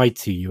be denied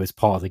to you as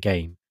part of the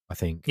game, I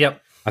think.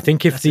 Yep. I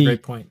think if that's a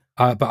great point.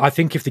 But I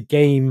think if the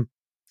game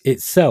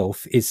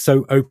itself is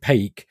so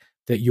opaque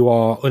that you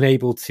are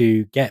unable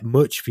to get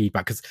much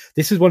feedback, because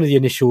this is one of the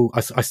initial,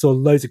 I saw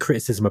loads of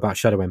criticism about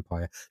Shadow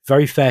Empire,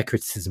 very fair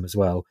criticism as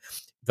well,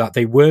 that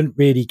they weren't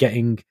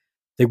understanding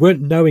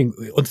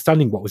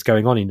what was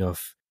going on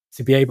enough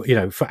to be able, you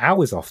know, for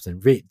hours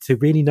often, to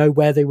really know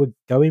where they were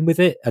going with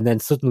it. And then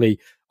suddenly,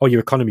 oh, your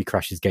economy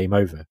crashes, game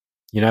over.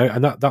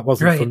 And that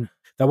wasn't fun.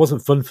 That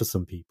wasn't fun for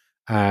some people.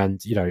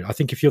 And I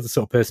think if you're the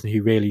sort of person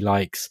who really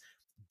likes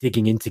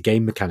digging into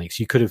game mechanics,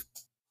 you could have.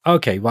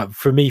 Okay, like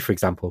for me, for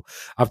example,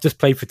 I've just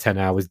played for 10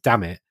 hours.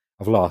 Damn it,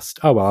 I've lost.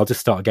 Oh well, I'll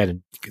just start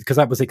again, because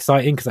that was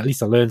exciting, because at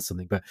least I learned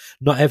something. But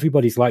not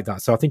everybody's like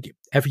that. So I think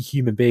every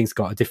human being's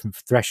got a different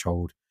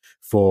threshold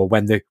for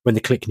when the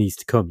click needs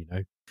to come.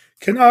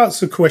 Can I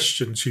ask a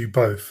question to you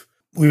both?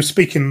 We were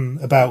speaking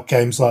about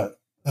games like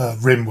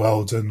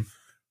RimWorld, and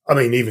I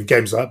mean even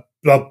games like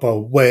Blood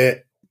Bowl,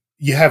 where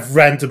you have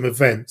random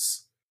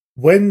events.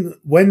 When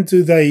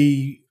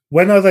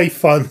are they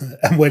fun,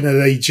 and when are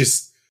they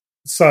just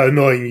so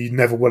annoying you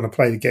never want to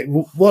play the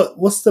game?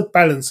 What's the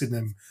balance in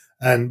them,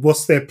 and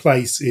what's their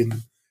place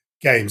in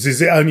games?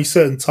 Is it only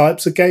certain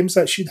types of games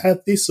that should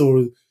have this,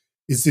 or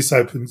is this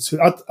open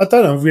to? I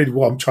don't know really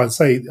what I'm trying to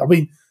say. I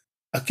mean,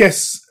 I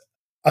guess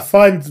I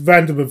find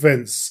random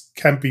events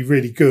can be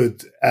really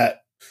good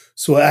at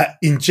sort of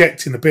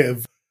injecting a bit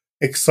of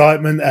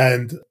excitement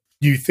and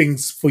new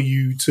challenges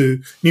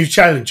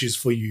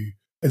for you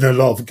in a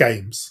lot of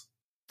games.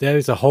 There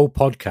is a whole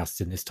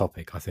podcast in this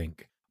topic, I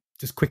think.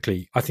 Just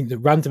quickly, I think that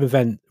random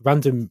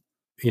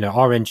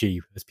RNG,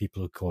 as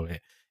people would call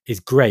it, is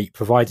great,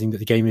 providing that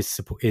the game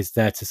is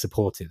there to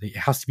support it. It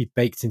has to be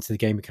baked into the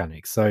game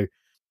mechanics. So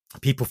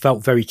people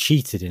felt very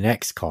cheated in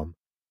XCOM,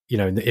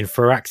 in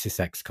Firaxis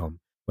XCOM,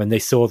 when they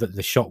saw that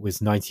the shot was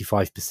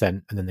 95%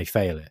 and then they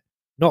fail it,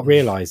 not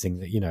realizing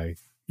that,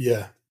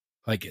 yeah,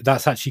 like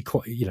that's actually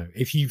quite,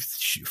 if you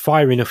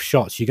fire enough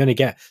shots, you're going to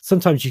get,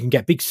 sometimes you can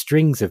get big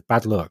strings of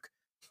bad luck.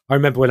 I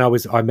remember when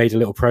I made a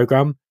little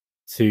program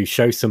to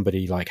show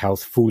somebody like how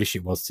foolish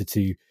it was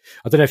to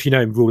I don't know if you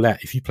know in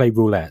roulette, if you play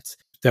roulette,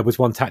 there was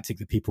one tactic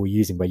that people were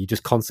using where you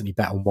just constantly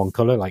bet on one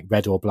color, like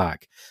red or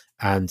black.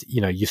 And,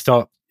 you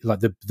start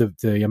like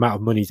the amount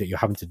of money that you're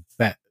having to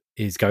bet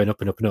is going up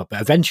and up and up,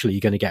 but eventually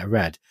you're going to get a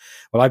red.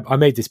 Well, I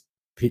made this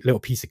little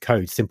piece of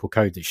code, simple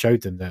code, that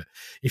showed them that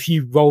if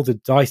you roll the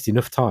dice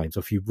enough times, or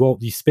if you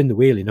spin the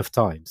wheel enough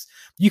times,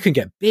 you can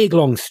get big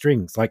long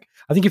strings. Like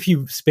I think if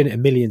you spin it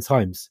 1 million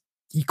times,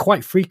 you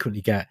quite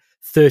frequently get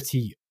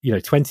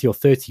 20 or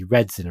 30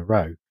 reds in a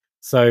row.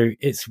 So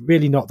it's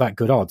really not that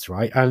good odds,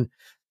 right? And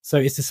so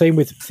it's the same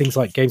with things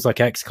like games like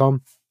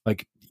XCOM.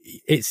 Like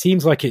it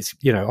seems like it's,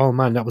 oh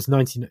man, that was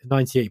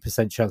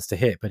 98% chance to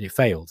hit, but it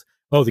failed.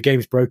 Oh, the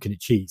game's broken,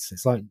 it cheats.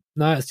 It's like,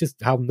 no, it's just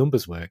how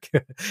numbers work.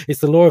 It's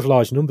the law of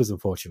large numbers,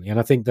 unfortunately. And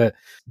I think that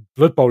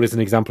Blood Bowl is an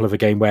example of a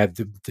game where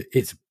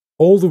it's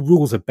all the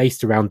rules are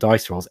based around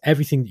dice rolls.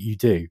 Everything that you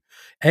do,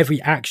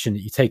 every action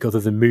that you take other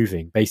than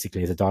moving,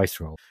 basically is a dice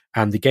roll.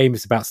 And the game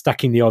is about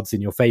stacking the odds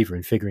in your favor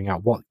and figuring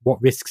out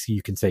what risks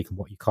you can take and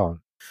what you can't.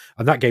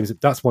 And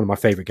that's one of my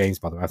favorite games,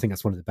 by the way. I think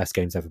that's one of the best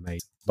games ever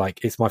made.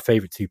 Like, it's my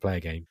favorite 2-player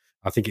game.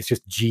 I think it's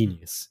just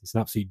genius. It's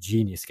an absolute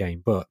genius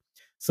game. But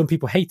some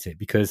people hate it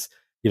because,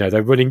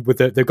 they're running with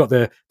they've got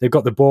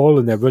the ball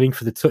and they're running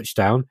for the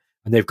touchdown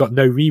and they've got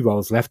no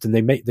re-rolls left and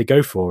they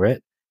go for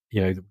it.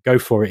 Go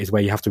for it is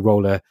where you have to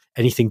roll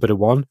anything but a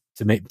 1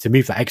 to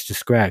move that extra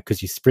square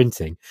because you're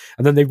sprinting.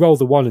 And then they roll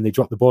the 1 and they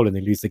drop the ball and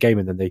they lose the game.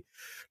 And then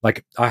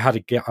I had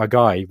a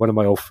guy, one of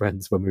my old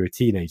friends when we were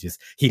teenagers,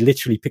 he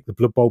literally picked the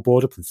Blood Bowl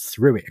board up and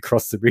threw it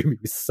across the room. He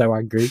was so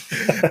angry.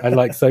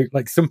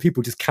 And some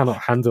people just cannot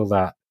handle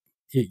that.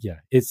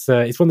 It's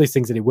one of those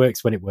things that it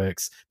works when it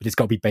works, but it's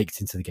got to be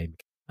baked into the game.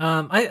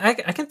 I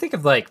can think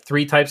of like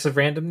 3 types of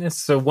randomness.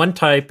 So one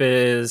type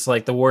is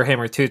like the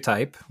Warhammer 2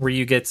 type, where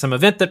you get some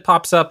event that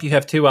pops up, you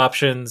have 2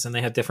 options and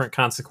they have different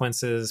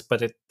consequences,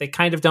 but they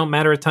kind of don't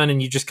matter a ton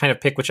and you just kind of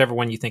pick whichever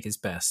one you think is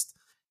best.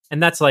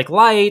 And that's like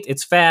light,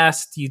 it's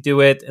fast, you do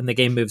it and the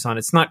game moves on.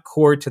 It's not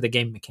core to the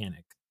game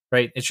mechanic,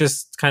 right? It's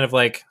just kind of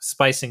like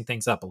spicing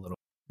things up a little.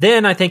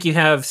 Then I think you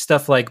have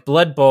stuff like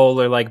Blood Bowl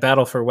or like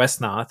Battle for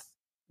Westnoth,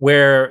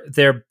 where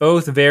they're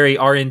both very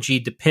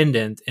RNG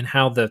dependent in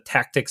how the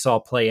tactics all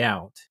play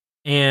out.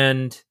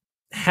 And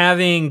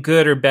having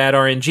good or bad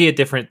RNG at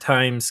different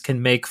times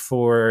can make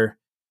for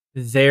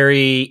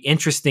very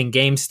interesting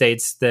game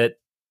states that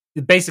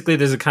basically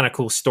there's a kind of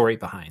cool story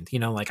behind.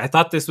 Like I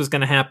thought this was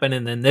going to happen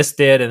and then this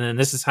did, and then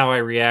this is how I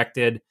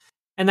reacted.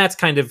 And that's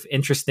kind of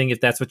interesting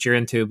if that's what you're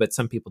into, but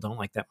some people don't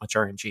like that much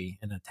RNG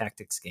in a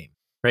tactics game,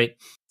 right?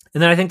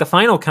 And then I think the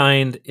final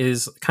kind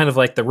is kind of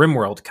like the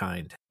RimWorld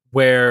kind,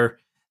 where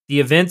the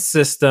event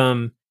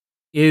system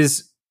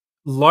is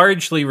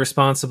largely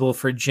responsible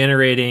for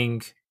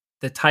generating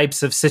the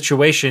types of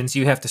situations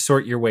you have to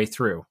sort your way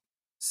through.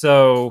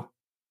 So,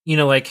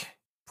 like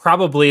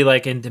probably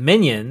like in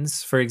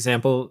Dominions, for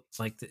example,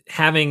 like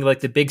having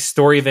like the big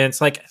story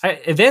events, like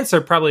events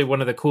are probably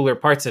one of the cooler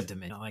parts of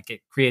Dominion. Like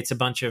it creates a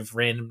bunch of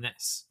random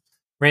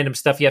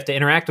stuff you have to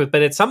interact with.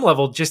 But at some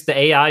level, just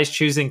the AIs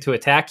choosing to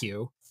attack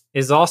you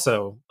is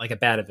also like a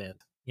bad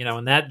event,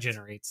 and that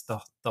generates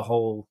the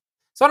whole.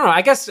 So I don't know.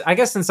 I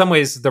guess in some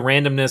ways the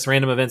randomness,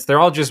 random events, they're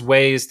all just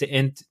ways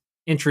to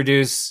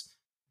introduce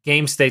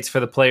game states for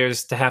the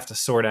players to have to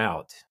sort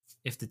out.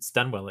 If it's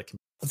done well, it can.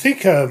 I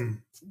think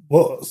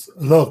what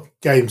a lot of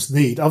games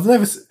need.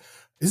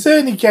 Is there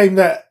any game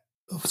that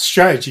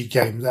strategy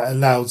game that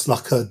allows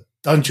like a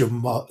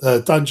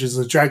Dungeons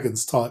and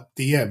Dragons type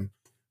DM.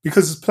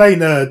 Because playing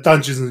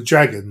Dungeons and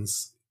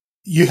Dragons,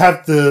 you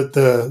have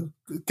the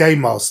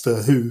game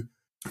master who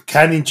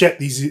can inject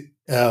these,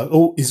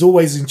 is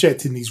always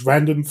injecting these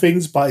random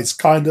things, but it's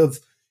kind of,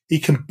 he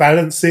can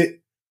balance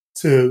it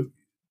to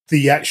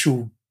the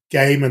actual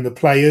game and the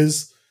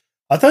players.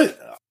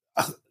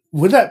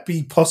 Would that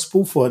be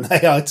possible for an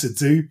AI to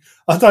do?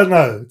 I don't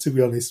know, to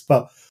be honest,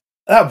 but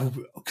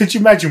could you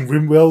imagine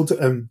RimWorld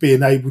and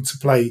being able to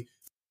play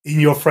in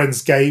your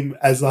friend's game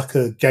as like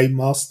a game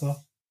master?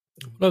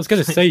 Well, I was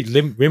going to say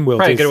RimWorld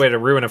probably a good way to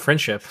ruin a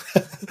friendship.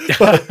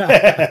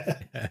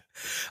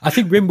 I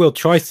think RimWorld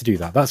tries to do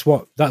that. That's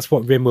what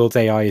RimWorld's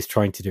AI is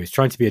trying to do. It's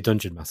trying to be a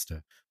dungeon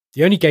master.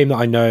 The only game that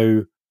I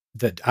know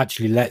that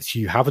actually lets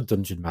you have a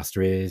dungeon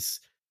master is,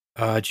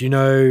 do you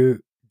know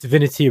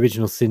Divinity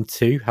Original Sin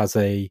 2 has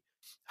a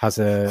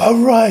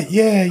oh right,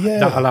 yeah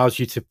that allows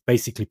you to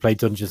basically play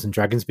Dungeons and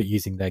Dragons but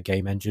using their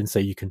game engine, so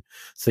you can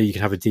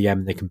have a DM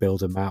and they can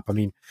build a map. I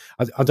mean,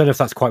 I don't know if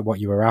that's quite what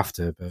you were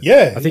after, but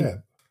I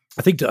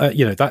think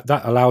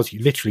that allows you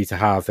literally to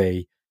have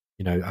a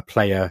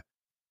player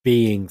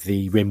being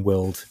the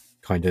RimWorld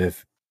kind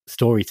of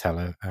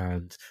storyteller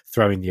and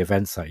throwing the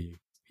events at you.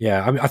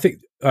 Yeah, I mean, I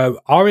think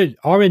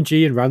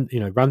RNG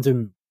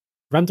and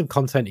random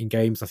content in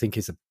games, I think,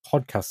 is a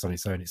podcast on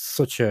its own. It's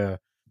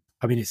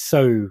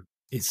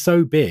it's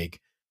so big.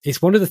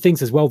 It's one of the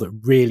things as well that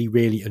really,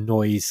 really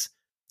annoys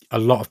a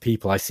lot of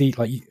people. I see,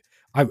 like,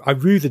 I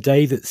rue the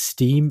day that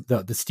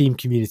the Steam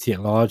community at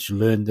large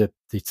learned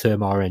the term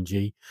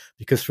RNG,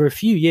 because for a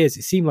few years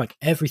it seemed like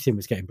everything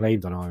was getting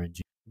blamed on RNG.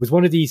 It was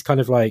one of these kind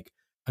of like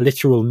a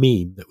literal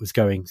meme that was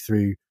going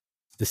through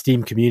the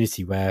Steam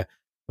community where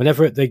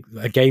whenever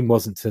a game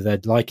wasn't to their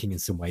liking in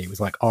some way, it was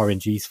like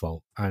RNG's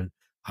fault. And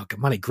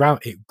man, it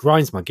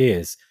grinds my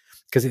gears,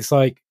 because it's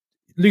like,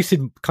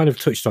 Lucid kind of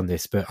touched on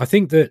this, but I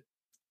think that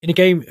in a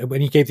game, when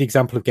he gave the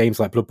example of games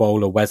like Blood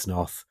Bowl or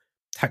Wesnoth,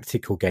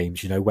 tactical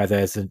games, where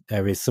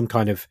there is some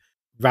kind of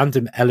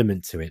random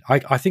element to it,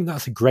 I think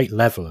that's a great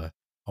leveler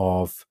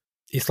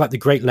it's like the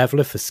great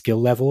leveler for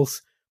skill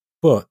levels.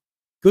 But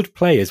good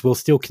players will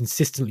still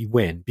consistently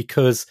win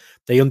because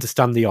they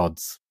understand the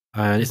odds.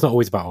 And it's not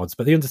always about odds,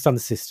 but they understand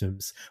the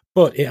systems.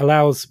 But it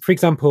allows, for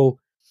example,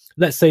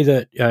 let's say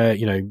that,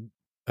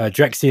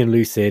 Drexy and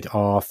Lucid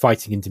are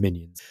fighting in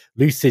Dominions.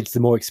 Lucid's the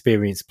more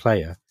experienced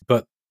player,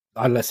 but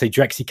let's say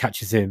Drexy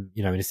catches him,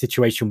 in a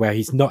situation where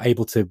he's not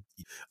able to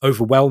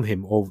overwhelm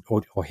him or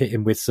hit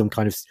him with some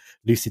kind of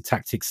Lucid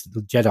Tactics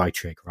Jedi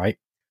trick, right?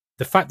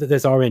 The fact that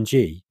there's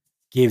RNG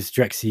gives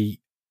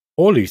Drexy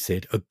or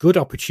Lucid a good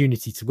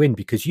opportunity to win,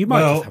 because you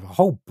might just have a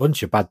whole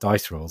bunch of bad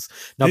dice rolls.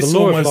 Now,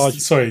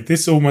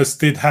 this almost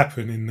did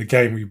happen in the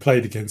game we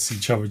played against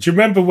each other. Do you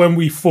remember when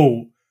we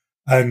fought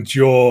and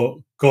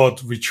your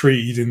god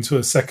retreated into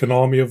a second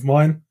army of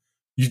mine?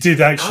 You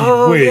did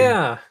actually win,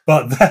 yeah.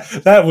 But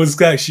that was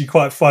actually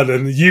quite fun,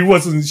 and you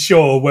wasn't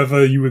sure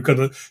whether your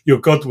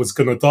god was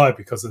gonna die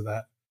because of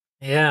that.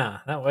 Yeah,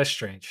 that was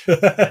strange.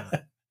 Yeah.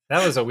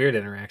 That was a weird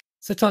interaction.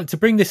 So to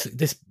bring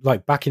this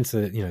like back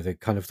into the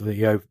kind of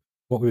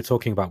what we were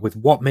talking about with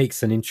what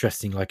makes an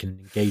interesting, like an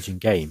engaging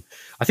game,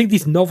 I think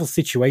these novel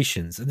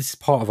situations, and this is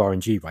part of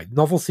RNG, right?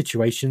 Novel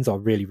situations are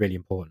really, really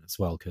important as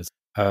well, because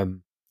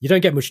you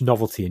don't get much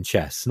novelty in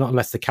chess, not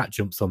unless the cat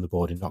jumps on the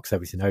board and knocks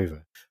everything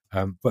over.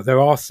 But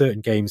there are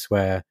certain games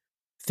where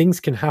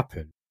things can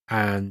happen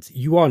and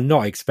you are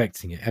not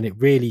expecting it, and it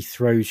really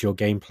throws your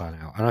game plan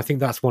out. And I think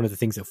that's one of the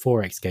things that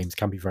 4X games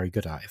can be very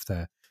good at if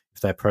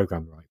they're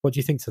programmed right. What do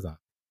you think to that?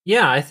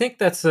 Yeah, I think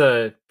that's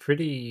a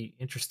pretty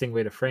interesting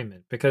way to frame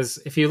it, because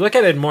if you look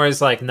at it more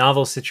as like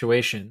novel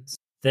situations,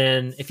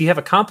 then if you have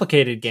a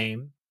complicated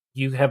game,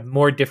 you have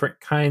more different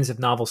kinds of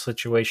novel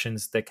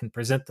situations that can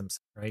present themselves,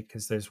 right?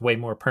 Because there's way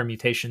more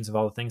permutations of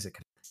all the things that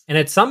could. And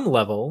at some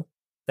level,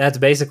 that's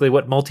basically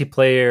what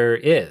multiplayer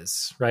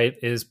is, right?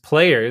 Is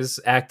players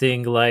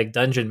acting like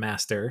dungeon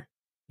master,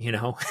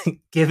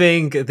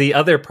 giving the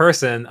other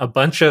person a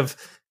bunch of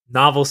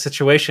novel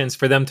situations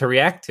for them to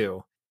react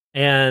to.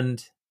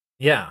 And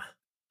yeah,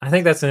 I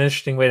think that's an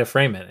interesting way to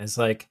frame it. It's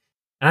like,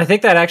 and I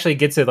think that actually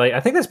gets it. Like, I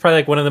think that's probably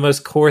like one of the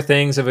most core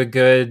things of a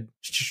good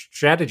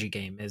strategy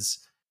game is,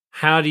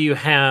 how do you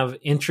have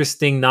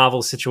interesting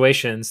novel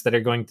situations that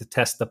are going to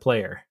test the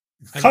player?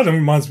 It kind of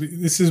reminds me,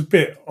 this is a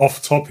bit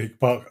off topic,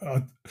 but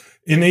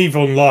in EVE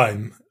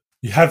Online,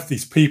 you have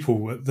these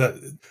people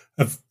that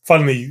have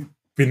finally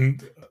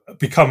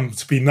become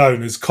to be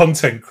known as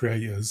content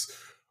creators,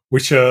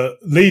 which are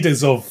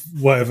leaders of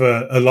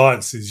whatever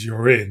alliances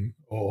you're in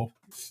or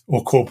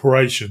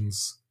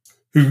corporations,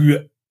 who,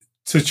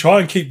 to try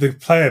and keep the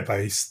player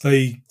base,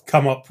 they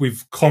come up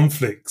with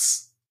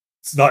conflicts.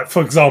 Like,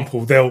 for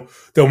example, they'll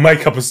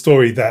make up a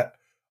story that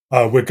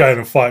we're going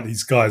to fight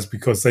these guys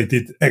because they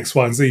did X,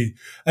 Y, and Z,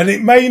 and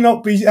it may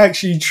not be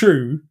actually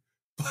true.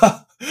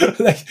 But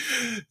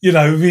you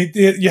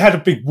had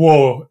a big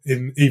war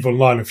in EVE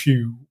Online a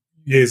few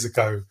years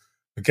ago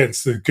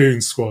against the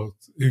Goon Squad,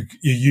 who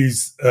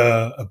used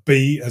a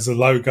bee as a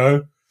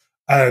logo,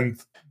 and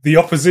the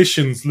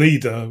opposition's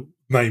leader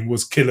name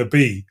was Killer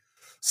B.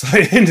 So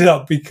it ended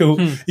up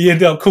he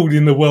ended up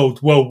calling the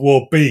world World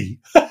War B.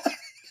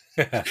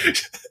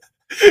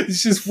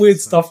 It's just weird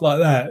stuff like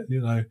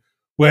that,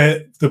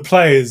 where the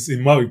players in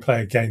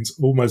multiplayer games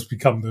almost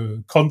become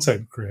the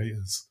content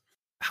creators.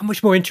 How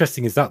much more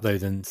interesting is that, though,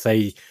 than,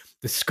 say,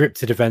 the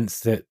scripted events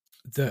that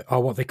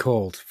are what they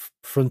called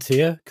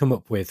Frontier come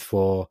up with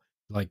for,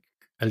 like,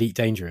 Elite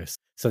Dangerous?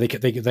 So they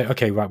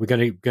okay, right, we're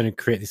going to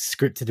create this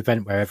scripted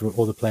event where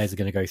all the players are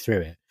going to go through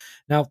it.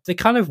 Now, they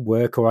kind of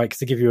work all right because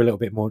they give you a little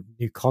bit more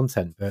new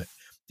content, but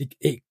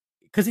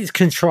because it's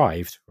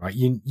contrived, right?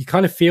 You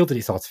kind of feel that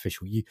it's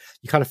artificial. You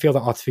kind of feel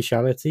that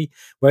artificiality.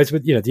 Whereas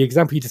with the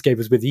example you just gave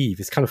us with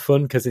Eve, it's kind of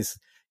fun because it's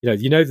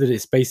you know that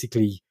it's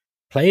basically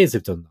players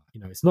have done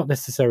that. It's not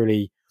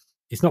necessarily.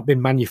 It's not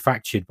been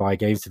manufactured by a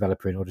games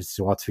developer in order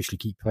to artificially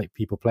keep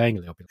people playing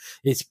a little bit.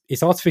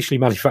 It's artificially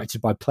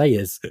manufactured by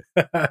players,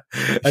 and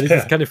it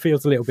just kind of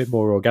feels a little bit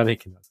more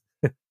organic in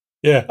that.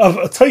 Yeah,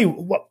 I'll tell you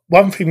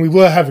one thing we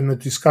were having a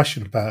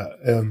discussion about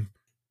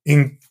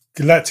in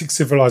Galactic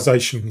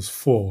Civilizations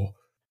 4.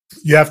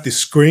 You have this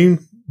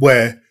screen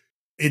where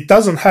it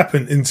doesn't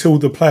happen until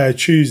the player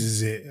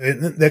chooses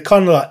it. They're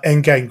kind of like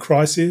endgame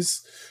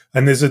crises,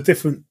 and there's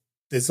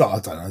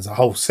a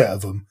whole set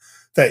of them.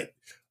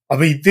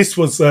 This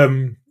was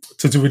to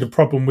do with the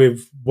problem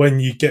with when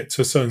you get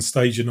to a certain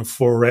stage in a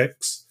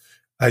 4X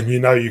and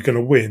you're going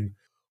to win.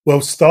 Well,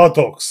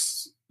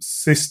 Stardock's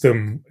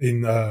system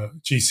in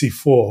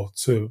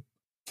GC4 to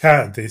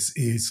counter this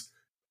is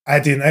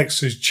adding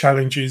extra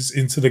challenges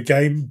into the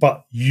game,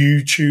 but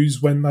you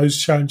choose when those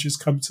challenges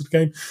come to the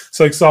game.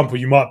 So, example,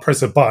 you might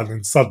press a button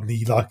and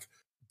suddenly like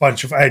a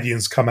bunch of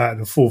aliens come out of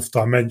the fourth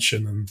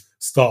dimension and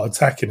start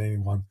attacking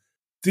anyone.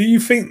 Do you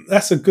think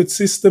that's a good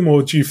system,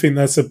 or do you think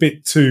that's a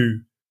bit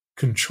too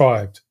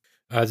contrived?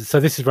 So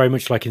this is very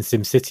much like in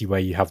SimCity, where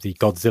you have the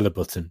Godzilla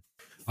button.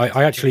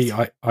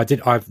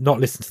 I've not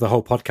listened to the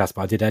whole podcast,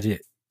 but I did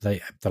edit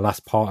the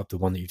last part of the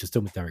one that you just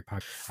done with Derek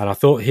Pack, and I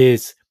thought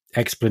his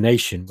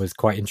explanation was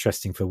quite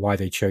interesting for why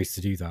they chose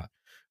to do that.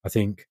 I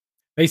think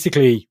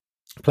basically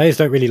players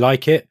don't really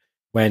like it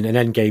when an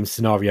end game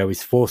scenario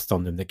is forced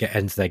on them that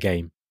ends their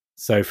game.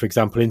 So, for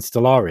example, in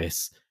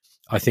Stellaris,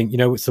 I think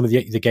some of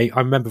the game. I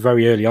remember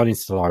very early on in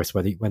Stellaris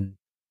when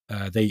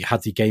they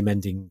had the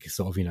game-ending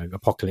sort of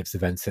apocalypse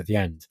events at the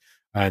end,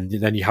 and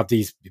then you have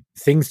these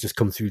things just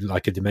come through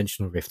like a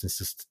dimensional rift and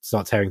just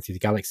start tearing through the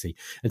galaxy.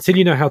 Until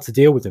you know how to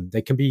deal with them,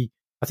 they can be.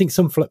 I think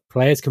some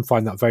players can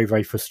find that very,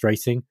 very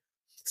frustrating.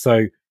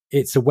 So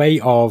it's a way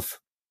of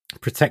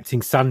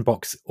protecting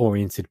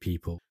sandbox-oriented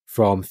people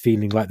from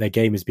feeling like their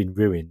game has been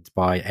ruined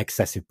by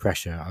excessive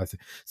pressure.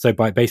 So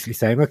by basically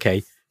saying,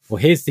 okay, well,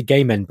 here's the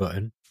game end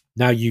button.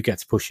 Now you get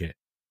to push it.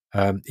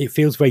 It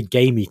feels very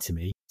gamey to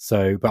me.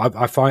 So, but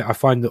I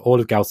find that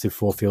all of Galciv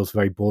 4 feels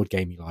very board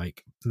gamey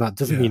like. And that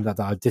doesn't mean that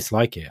I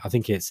dislike it. I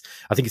think it's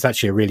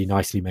actually a really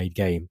nicely made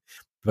game.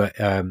 But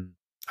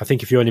I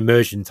think if you're an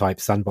immersion type,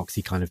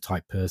 sandboxy kind of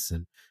type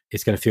person,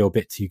 it's going to feel a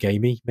bit too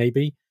gamey,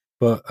 maybe.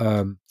 But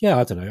I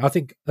don't know. I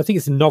think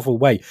it's a novel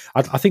way.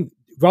 I think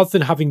rather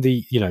than having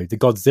the the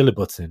Godzilla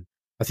button,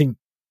 I think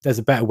there's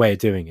a better way of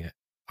doing it.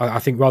 I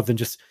think rather than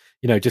just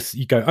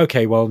you go,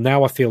 okay, well,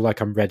 now I feel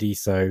like I'm ready.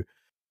 So,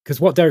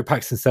 because what Derek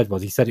Paxton said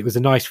was, he said it was a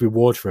nice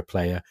reward for a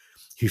player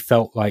who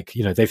felt like,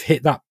 they've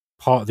hit that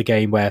part of the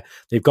game where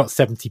they've got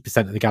 70%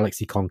 of the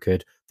galaxy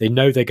conquered. They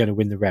know they're going to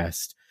win the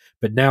rest.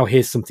 But now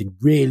here's something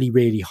really,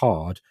 really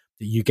hard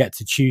that you get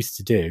to choose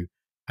to do.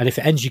 And if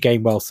it ends your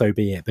game, well, so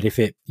be it. But if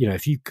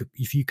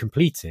you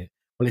complete it,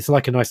 well, it's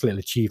like a nice little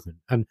achievement.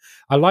 And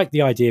I like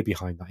the idea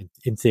behind that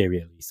in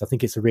theory, at least. I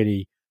think it's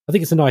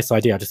a nice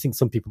idea. I just think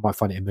some people might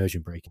find it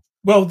immersion breaking.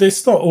 Well,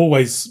 there's not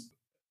always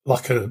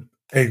like a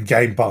end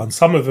game button.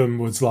 Some of them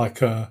was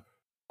like I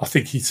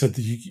think he said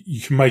that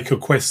you can make a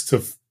quest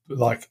of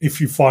like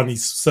if you find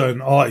these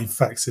certain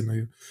artifacts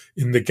in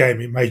the game,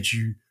 it made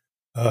you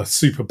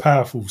super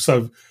powerful.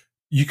 So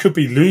you could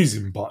be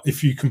losing, but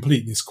if you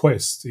complete this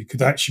quest, it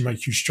could actually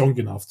make you strong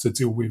enough to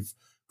deal with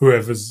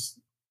whoever's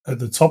at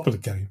the top of the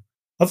game.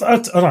 I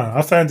don't know.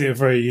 I found it a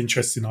very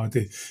interesting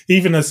idea,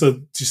 even as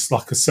just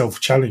like a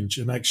self-challenge,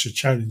 an extra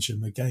challenge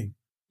in the game.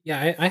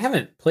 Yeah, I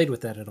haven't played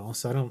with that at all,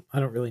 so I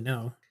don't really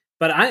know.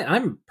 But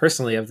I'm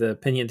personally of the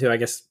opinion too, I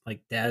guess,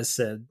 like Daz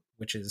said,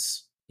 which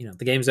is,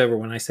 the game's over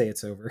when I say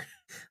it's over.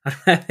 I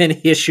don't have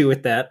any issue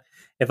with that.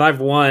 If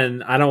I've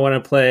won, I don't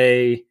want to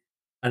play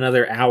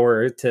another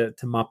hour to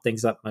mop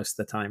things up most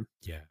of the time.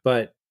 Yeah.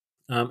 But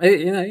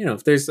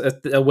if there's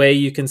a way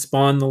you can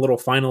spawn the little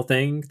final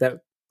thing,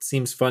 that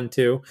seems fun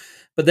too.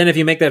 But then if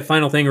you make that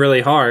final thing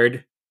really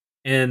hard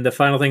and the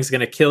final thing's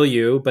going to kill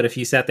you, but if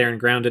you sat there and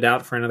ground it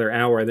out for another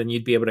hour, then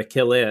you'd be able to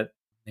kill it.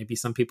 Maybe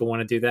some people want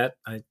to do that.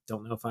 I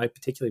don't know if I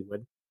particularly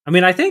would. I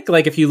mean, I think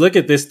like if you look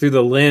at this through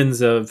the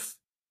lens of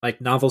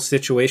like novel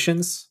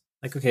situations,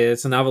 like, okay,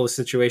 it's a novel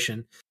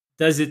situation.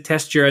 Does it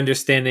test your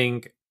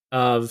understanding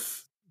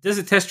does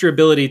it test your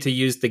ability to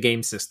use the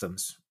game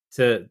systems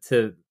to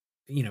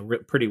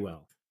pretty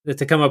well?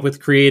 To come up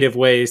with creative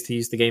ways to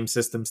use the game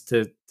systems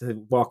to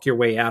walk your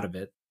way out of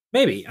it.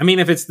 Maybe. I mean,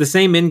 if it's the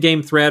same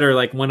in-game threat or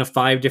like one of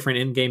 5 different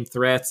in-game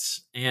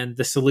threats, and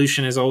the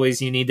solution is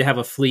always you need to have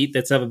a fleet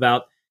that's of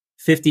about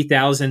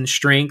 50,000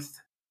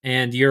 strength,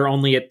 and you're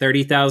only at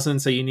 30,000,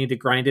 so you need to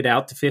grind it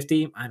out to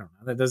 50. I don't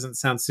know. That doesn't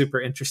sound super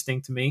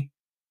interesting to me,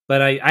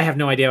 but I have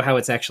no idea how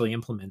it's actually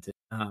implemented.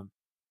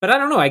 But I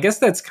don't know. I guess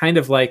that's kind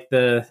of like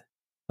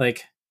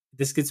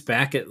this gets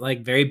back at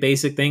like very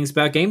basic things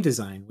about game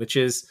design, which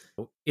is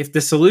if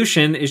the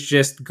solution is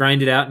just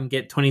grind it out and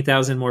get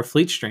 20,000 more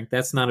fleet strength,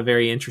 that's not a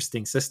very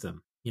interesting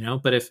system,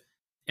 But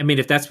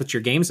if that's what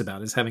your game's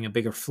about, is having a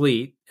bigger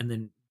fleet and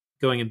then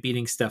going and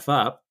beating stuff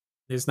up,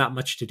 there's not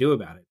much to do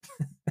about it.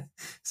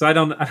 So I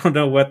don't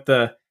know what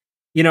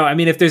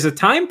if there's a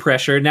time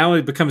pressure, now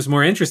it becomes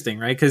more interesting,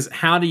 right? Because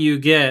how do you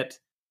get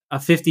a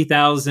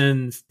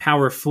 50,000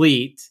 power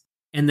fleet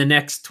in the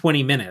next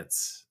 20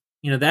 minutes?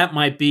 That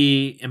might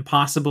be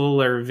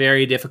impossible or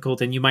very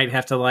difficult, and you might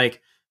have to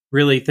like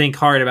really think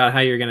hard about how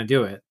you're going to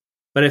do it.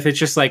 But if it's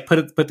just like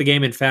put the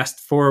game in fast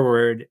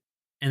forward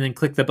and then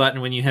click the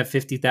button when you have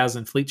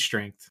 50,000 fleet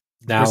strength.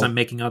 Now, of course, I'm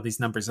making all these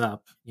numbers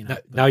up.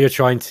 Now you're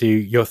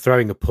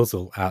throwing a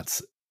puzzle at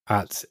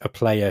a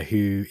player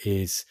who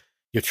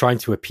you're trying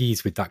to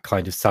appease with that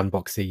kind of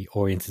sandboxy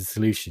oriented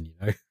solution.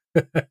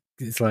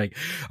 It's like,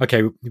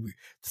 okay, the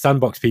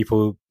sandbox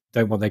people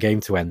don't want their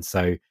game to end,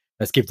 so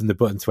let's give them the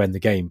button to end the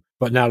game.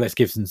 But now let's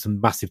give them some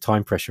massive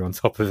time pressure on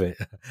top of it.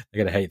 They're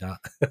going to hate that.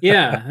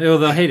 Yeah, well,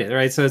 they'll hate it,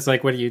 right? So it's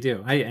like, what do you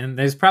do? And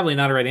there's probably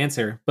not a right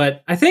answer.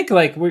 But I think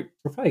like we're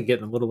probably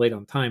getting a little late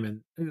on time.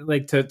 And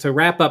like to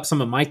wrap up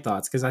some of my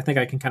thoughts, because I think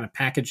I can kind of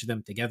package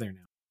them together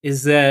now,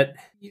 is that,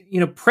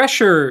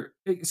 pressure.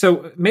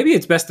 So maybe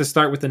it's best to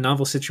start with the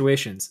novel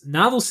situations.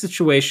 Novel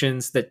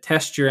situations that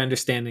test your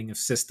understanding of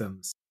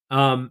systems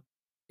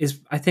is,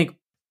 I think,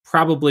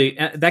 probably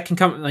that can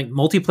come like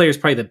multiplayer is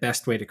probably the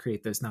best way to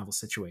create those novel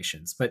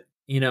situations. But,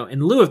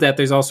 in lieu of that,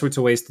 there's all sorts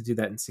of ways to do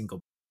that in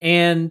single.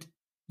 And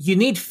you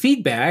need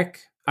feedback,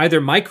 either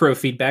micro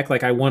feedback,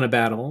 like I won a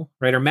battle,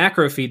 right? Or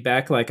macro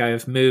feedback, like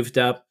I've moved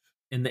up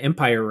in the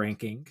Empire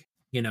ranking,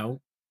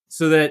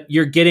 so that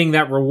you're getting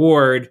that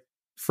reward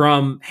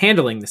from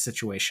handling the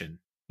situation.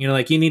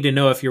 Like you need to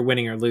know if you're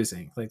winning or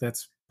losing. Like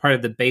that's part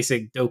of the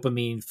basic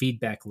dopamine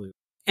feedback loop.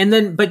 And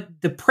then,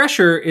 but the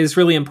pressure is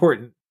really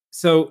important.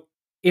 So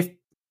if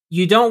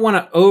you don't want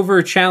to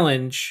over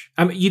challenge,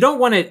 you don't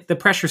want the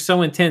pressure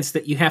so intense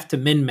that you have to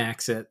min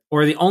max it,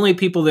 or the only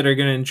people that are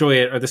going to enjoy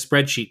it are the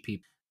spreadsheet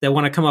people that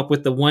want to come up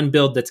with the one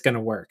build that's going to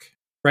work,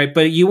 right?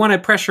 But you want to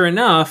pressure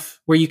enough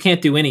where you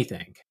can't do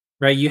anything,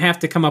 right? You have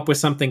to come up with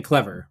something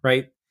clever,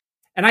 right?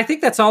 And I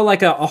think that's all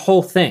like a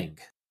whole thing,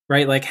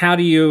 right? Like how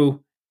do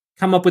you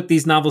come up with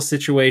these novel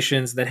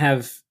situations that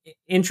have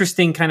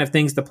interesting kind of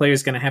things the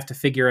player's going to have to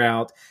figure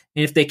out.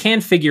 And if they can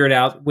figure it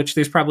out, which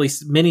there's probably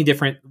many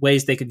different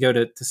ways they could go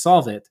to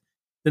solve it,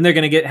 then they're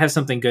going to have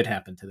something good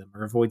happen to them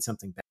or avoid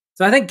something bad.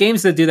 So I think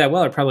games that do that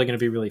well are probably going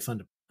to be really fun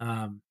to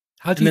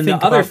How do you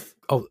think I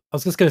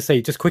was just going to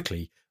say, just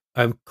quickly,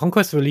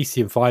 Conquest of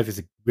Elysium 5 is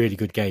a really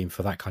good game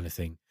for that kind of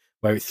thing,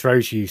 where it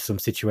throws you some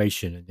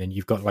situation and then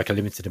you've got like a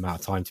limited amount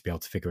of time to be able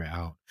to figure it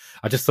out.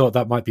 I just thought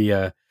that might be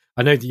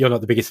I know that you're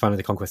not the biggest fan of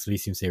the Conquest of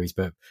Elysium series,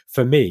 but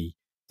for me,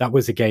 that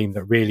was a game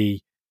that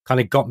really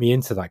kind of got me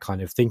into that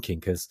kind of thinking.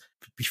 Because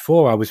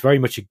before I was very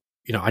much,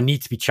 I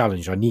need to be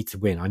challenged. I need to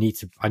win. I need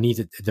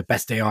the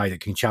best AI that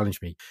can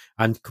challenge me.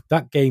 And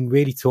that game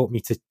really taught me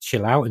to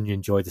chill out and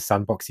enjoy the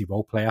sandboxy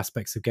roleplay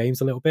aspects of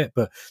games a little bit.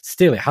 But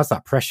still, it has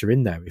that pressure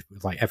in there,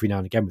 like every now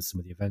and again with some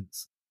of the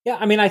events. Yeah,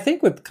 I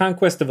think with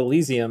Conquest of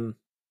Elysium,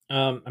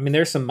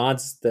 there's some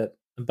mods that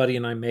a buddy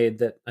and I made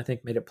that I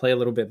think made it play a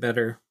little bit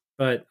better.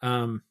 But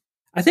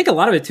I think a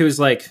lot of it too is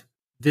like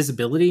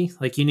visibility.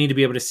 Like you need to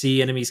be able to see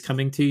enemies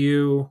coming to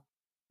you.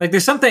 Like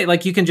there's something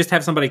like you can just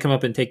have somebody come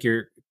up and take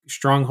your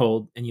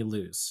stronghold and you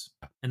lose.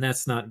 And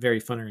that's not very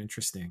fun or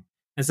interesting.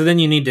 And so then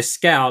you need to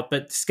scout,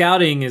 but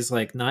scouting is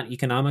like not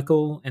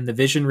economical and the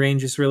vision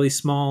range is really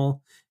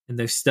small and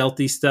there's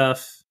stealthy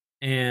stuff.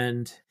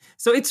 And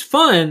so it's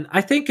fun. I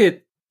think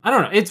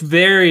it's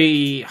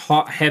very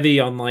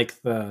heavy on like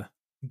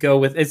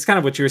it's kind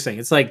of what you were saying.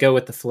 It's like go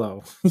with the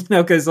flow,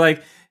 because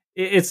like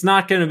it's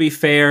not going to be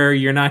fair.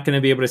 You're not going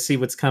to be able to see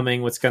what's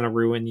coming, what's going to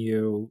ruin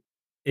you.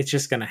 It's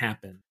just going to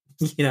happen.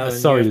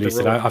 Sorry,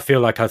 Lucid. I feel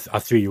like I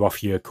threw you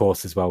off your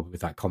course as well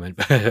with that comment,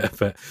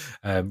 but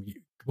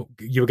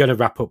you were going to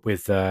wrap up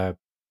with. And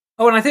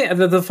I think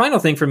the final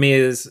thing for me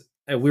is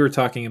we were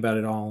talking about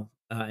it all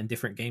in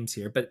different games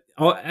here, but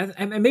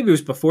maybe it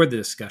was before the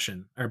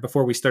discussion or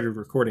before we started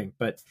recording.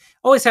 But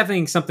always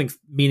having something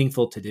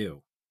meaningful to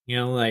do.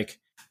 Like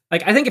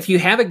I think if you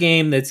have a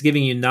game that's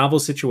giving you novel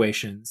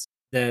situations,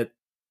 that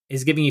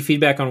is giving you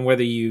feedback on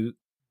whether you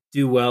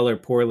do well or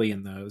poorly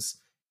in those.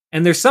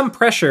 And there's some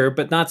pressure,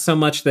 but not so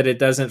much that it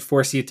doesn't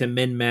force you to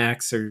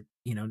min-max or,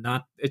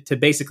 not to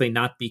basically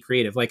not be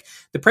creative. Like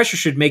the pressure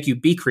should make you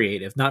be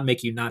creative, not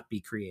make you not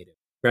be creative.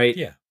 Right.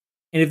 Yeah.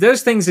 And if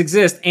those things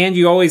exist and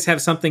you always have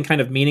something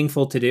kind of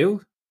meaningful to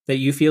do that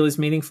you feel is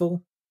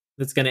meaningful,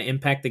 that's going to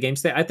impact the game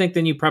state, I think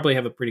then you probably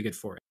have a pretty good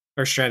for it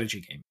or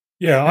strategy game.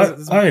 Yeah,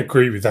 I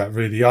agree with that,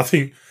 really. I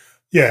think,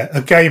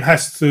 a game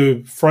has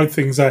to throw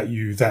things at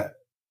you that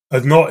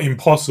are not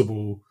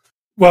impossible.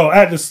 Well,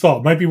 at the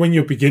start, maybe when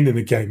you're beginning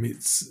a game,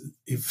 it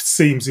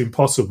seems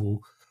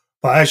impossible.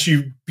 But as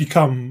you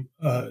become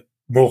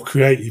more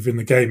creative in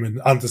the game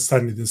and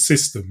understanding the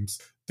systems,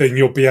 then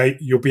you'll be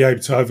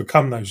able to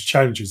overcome those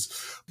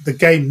challenges. The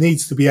game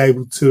needs to be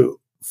able to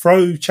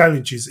throw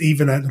challenges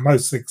even at the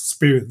most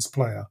experienced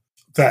player,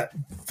 that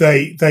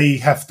they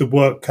have to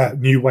work out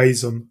new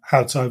ways on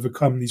how to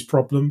overcome these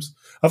problems.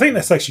 I think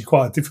that's actually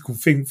quite a difficult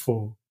thing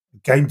for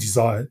game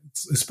design,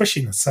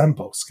 especially in a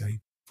sandbox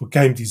game, for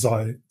game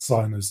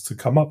designers to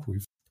come up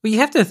with. Well, you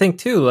have to think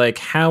too, like,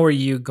 how are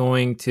you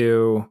going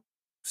to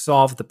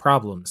solve the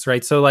problems,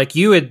 right? So like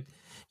you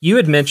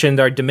had mentioned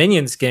our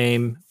Dominions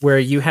game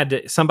where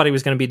somebody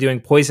was going to be doing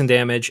poison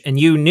damage, and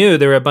you knew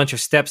there were a bunch of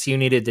steps you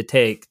needed to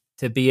take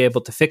to be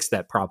able to fix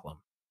that problem,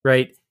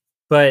 right?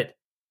 But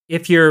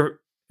if you're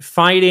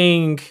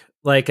fighting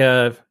like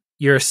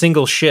you're a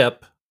single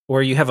ship,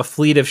 or you have a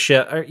fleet of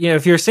ship, or,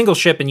 if you're a single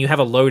ship and you have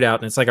a loadout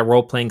and it's like a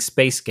role-playing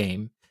space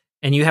game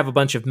and you have a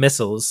bunch of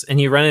missiles and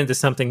you run into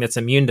something that's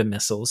immune to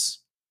missiles,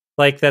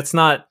 like that's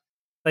not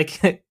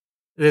like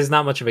there's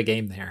not much of a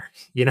game there,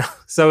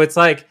 So it's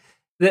like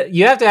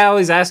you have to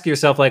always ask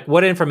yourself, like,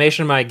 what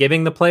information am I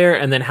giving the player,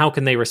 and then how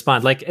can they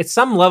respond? Like at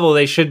some level,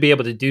 they should be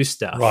able to do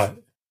stuff, right,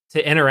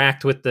 to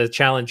interact with the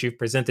challenge you've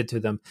presented to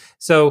them.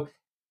 So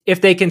if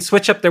they can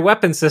switch up their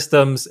weapon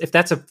systems, if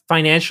that's a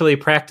financially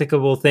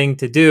practicable thing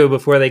to do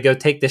before they go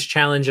take this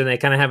challenge and they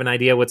kind of have an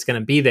idea what's going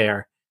to be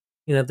there,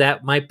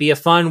 that might be a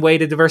fun way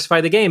to diversify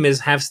the game,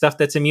 is have stuff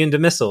that's immune to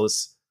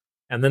missiles.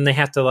 And then they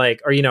have to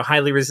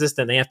highly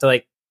resistant. They have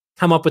to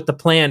come up with the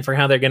plan for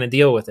how they're going to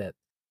deal with it.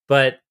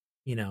 But,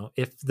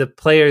 if the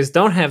players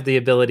don't have the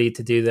ability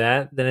to do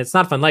that, then it's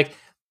not fun. Like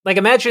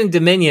imagine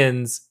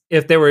Dominions,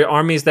 if there were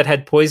armies that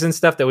had poison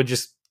stuff that would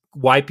just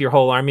wipe your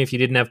whole army if you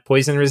didn't have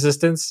poison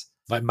resistance.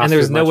 And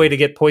there's no way to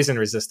get poison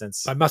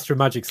resistance. Like Master of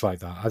Magic's like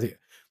that. I think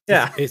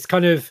it's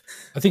kind of,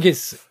 I think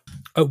it's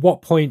at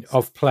what point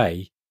of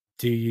play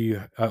do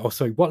you,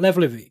 what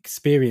level of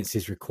experience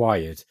is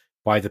required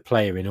by the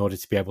player in order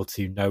to be able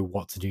to know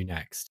what to do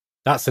next?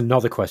 That's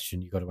another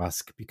question you've got to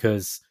ask,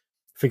 because,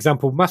 for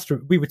example,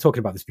 we were talking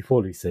about this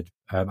before, Lucid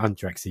and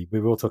Drexy. We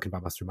were all talking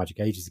about Master of Magic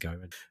ages ago,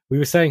 and we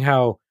were saying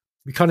how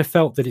we kind of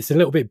felt that it's a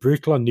little bit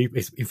brutal on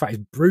it's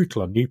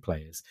brutal on new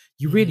players.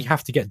 You really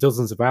have to get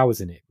dozens of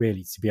hours in it,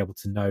 really, to be able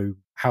to know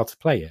how to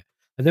play it.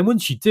 And then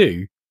once you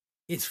do,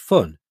 it's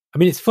fun. I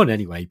mean, it's fun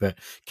anyway, but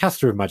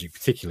Caster of Magic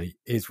particularly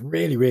is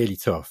really, really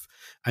tough.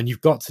 And you've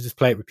got to just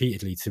play it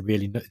repeatedly to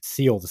really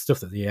see all the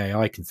stuff that the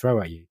AI can throw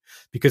at you.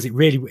 Because it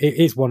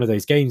is one of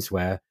those games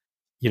where,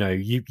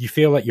 you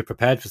feel like you're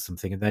prepared for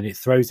something, and then it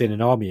throws in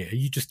an army and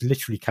you just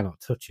literally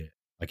cannot touch it.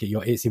 Like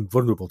it's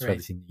invulnerable to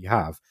everything that you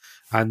have.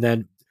 And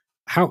then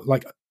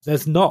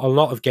there's not a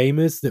lot of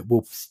gamers that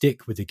will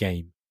stick with a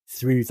game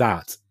through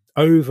that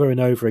over and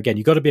over again.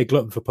 You've got to be a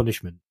glutton for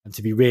punishment and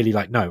to be really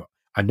no,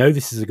 I know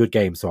this is a good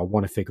game, so I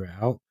want to figure it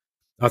out.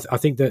 I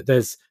think that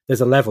there's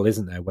a level,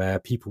 isn't there, where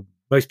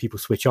most people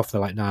switch off. They're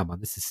like, nah, man,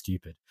 this is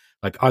stupid.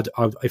 Like,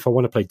 if I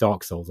want to play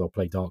Dark Souls, I'll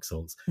play Dark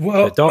Souls.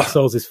 Well, but Dark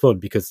Souls is fun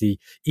because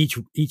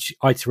each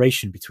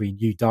iteration between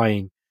you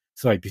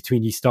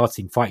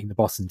starting fighting the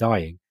boss and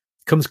dying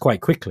comes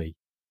quite quickly.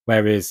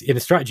 Whereas in a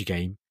strategy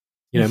game,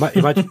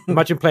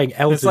 imagine playing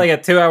Elden. It's like a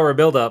 2-hour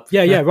build-up.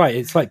 Yeah, right.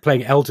 It's like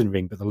playing Elden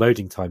Ring, but the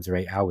loading times are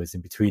 8 hours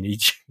in between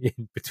each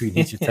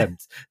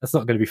attempt. That's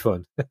not going to be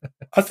fun.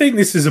 I think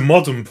this is a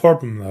modern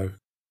problem, though.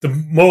 The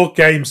more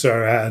games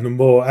there are out and the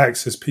more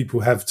access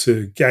people have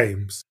to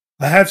games,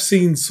 I have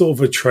seen sort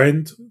of a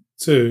trend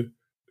to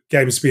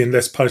games being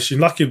less punishing.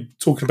 Like you're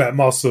talking about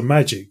Master of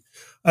Magic.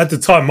 At the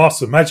time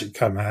Master of Magic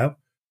came out,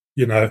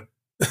 you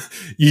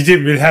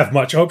didn't really have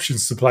much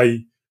options to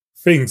play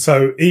things.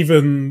 So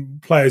even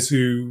players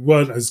who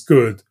weren't as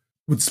good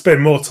would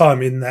spend more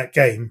time in that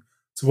game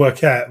to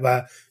work out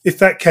that if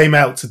that came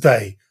out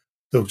today,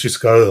 they'll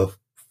just go, oh,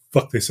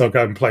 fuck this, I'll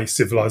go and play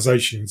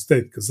Civilization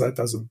instead, because that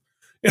doesn't,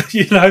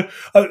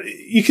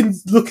 you can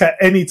look at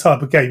any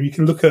type of game. You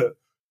can look at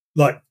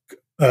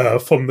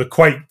from the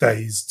Quake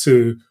days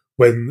to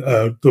when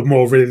the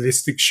more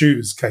realistic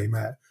shooters came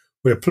out,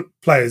 where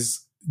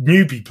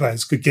newbie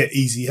players could get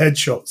easy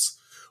headshots.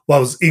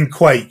 Whilst in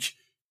Quake,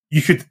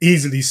 you could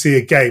easily see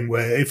a game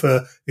where if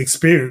a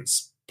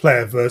experienced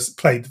player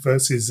played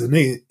versus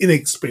an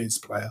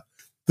inexperienced player,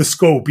 the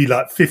score would be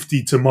like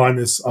 50 to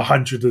minus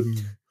 100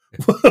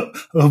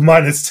 or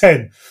minus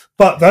 10.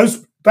 But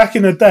those back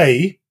in the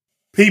day,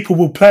 people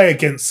will play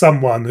against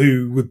someone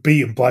who would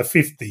beat them by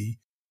 50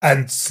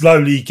 and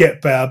slowly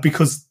get better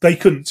because they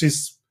couldn't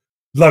just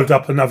load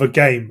up another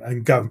game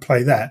and go and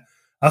play that.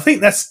 I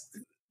think that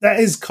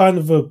is kind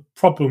of a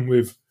problem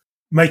with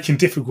making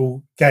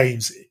difficult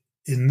games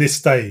in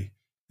this day.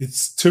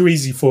 It's too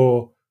easy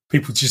for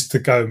people just to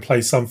go and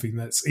play something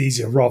that's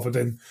easier rather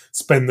than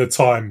spend the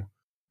time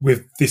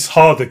with this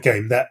harder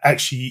game that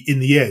actually, in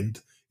the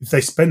end, if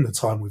they spend the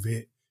time with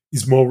it,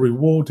 is more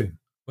rewarding.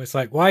 Well, it's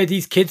like, why are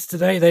these kids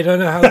today? They don't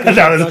know how good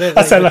No, they've got it.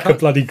 I sound like a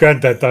bloody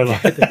granddad, don't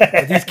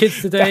I? These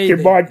kids today, Back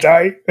in my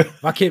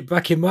day.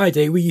 back in my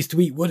day, we used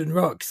to eat wooden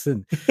rocks,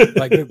 and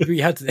like we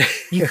had to.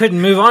 You couldn't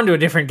move on to a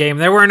different game.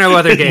 There were no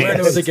other games. There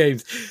were no other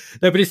games.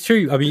 No, but it's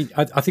true. I mean,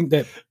 I think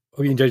that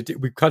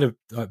we've kind of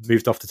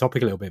moved off the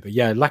topic a little bit, but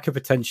yeah, lack of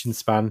attention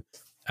span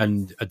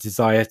and a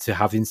desire to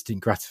have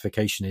instant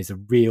gratification is a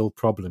real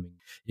problem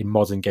in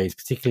modern games,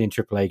 particularly in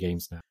AAA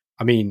games now.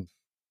 I mean,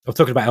 I'm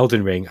talking about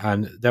Elden Ring,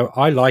 and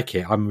I like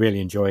it. I'm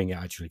really enjoying it,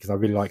 actually, because I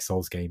really like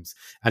Souls games.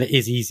 And it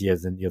is easier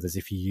than the others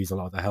if you use a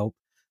lot of the help.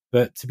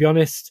 But to be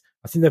honest,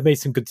 I think they've made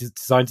some good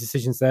design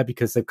decisions there,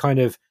 because they've kind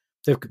of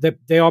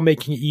they are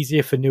making it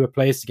easier for newer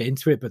players to get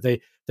into it, but they're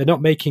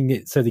not making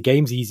it so the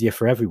game's easier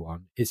for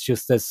everyone. It's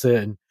just there's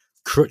certain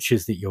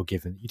crutches that you're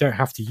given you don't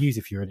have to use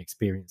if you're an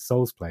experienced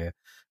Souls player.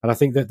 And I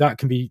think that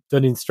can be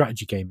done in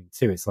strategy gaming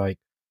too. It's like,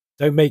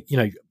 don't make,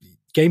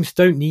 games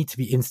don't need to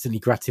be instantly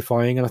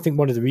gratifying. And I think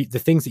one of the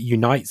things that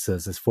unites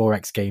us as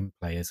 4X game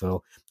players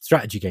or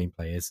strategy game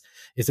players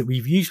is that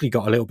we've usually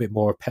got a little bit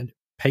more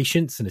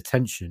patience and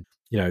attention,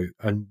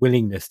 and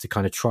willingness to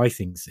kind of try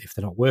things if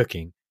they're not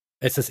working.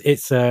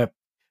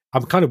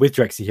 I'm kind of with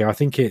Drexy here. I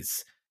think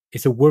it's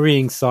a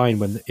worrying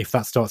sign if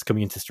that starts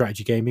coming into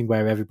strategy gaming,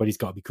 where everybody's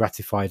got to be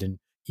gratified and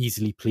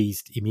easily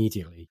pleased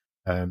immediately.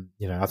 I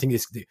think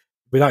it's,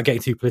 without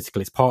getting too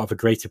political, it's part of a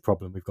greater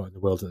problem we've got in the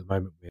world at the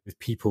moment with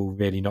people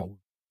really not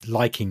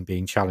liking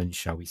being challenged,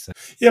 shall we say.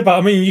 Yeah, but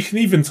I mean, you can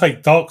even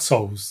take Dark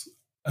Souls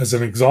as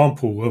an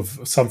example of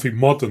something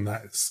modern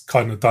that's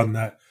kind of done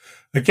that.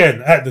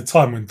 Again, at the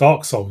time when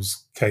Dark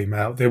Souls came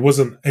out, there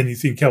wasn't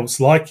anything else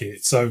like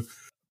it. So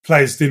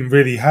players didn't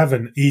really have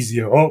an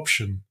easier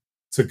option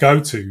to go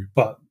to.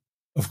 But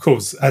of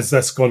course, as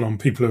that's gone on,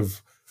 people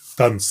have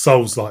done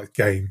Souls-like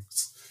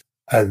games,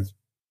 and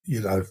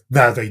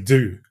now they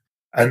do.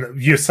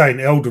 And you're saying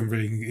Elden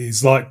Ring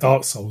is like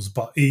Dark Souls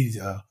but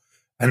easier,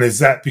 and is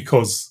that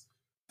because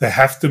they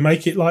have to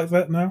make it like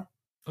that now?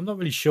 I'm not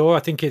really sure. I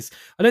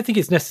don't think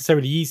it's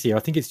necessarily easier. I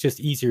think it's just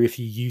easier if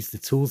you use the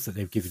tools that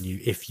they've given you,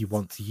 if you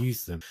want to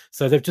use them.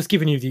 So they've just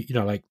given you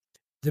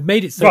they've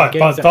made it so right,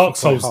 but Dark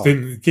Souls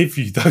didn't give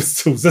you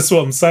those tools. That's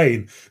what I'm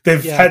saying.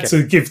 They've had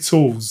to give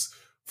tools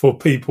for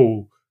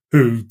people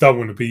who don't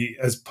want to be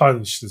as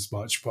punished as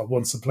much, but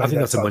wants to play. I think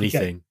that's a money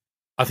thing.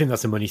 I think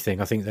that's a money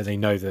thing. I think that they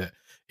know that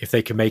if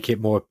they can make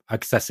it more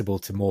accessible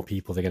to more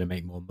people, they're going to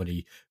make more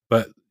money.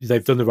 But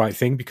they've done the right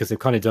thing, because they've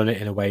kind of done it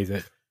in a way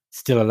that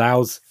still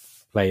allows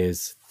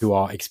players who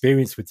are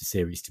experienced with the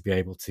series to be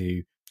able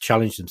to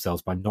challenge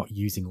themselves by not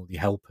using all the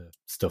helper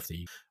stuff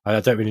I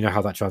don't really know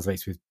how that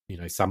translates with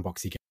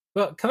sandboxy games.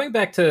 Well, coming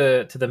back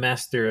to the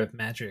Master of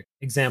Magic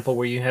example,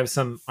 where you have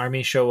some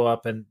army show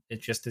up and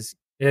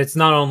it's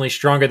not only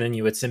stronger than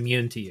you, it's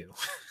immune to you.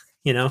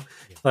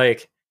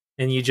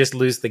 And you just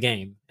lose the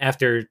game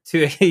after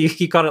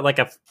you caught it like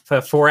a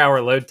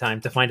 4-hour load time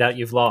to find out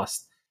you've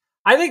lost.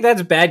 I think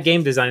that's bad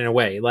game design in a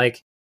way,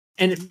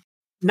 and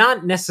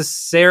not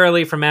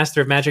necessarily from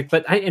Master of Magic,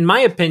 but in my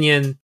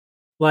opinion,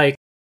 the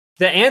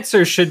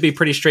answer should be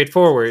pretty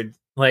straightforward.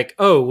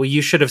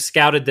 You should have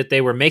scouted that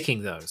they were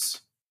making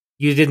those.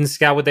 You didn't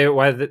scout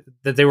that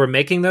they were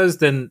making those,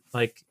 then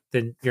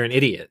you're an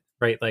idiot,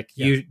 right?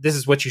 This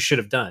is what you should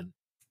have done.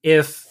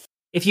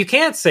 If you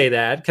can't say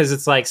that, because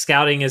it's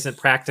scouting isn't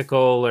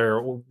practical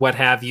or what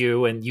have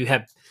you, and you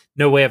have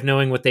no way of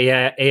knowing what the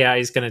AI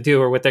is going to do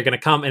or what they're going to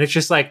come, and it's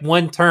just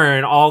one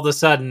turn, all of a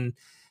sudden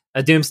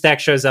a doom stack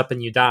shows up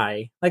and you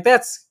die.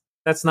 That's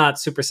not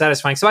super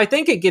satisfying. So I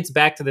think it gets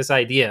back to this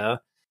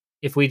idea,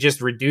 if we just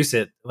reduce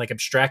it,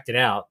 abstract it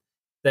out,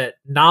 that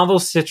novel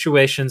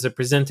situations are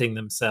presenting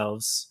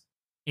themselves,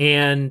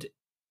 and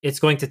it's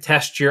going to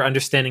test your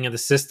understanding of the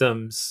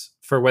systems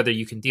for whether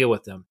you can deal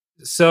with them.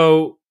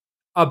 So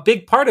a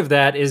big part of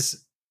that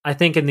is, I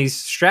think, in these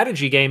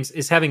strategy games,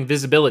 is having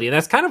visibility. And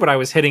that's kind of what I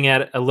was hitting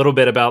at a little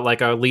bit about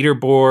a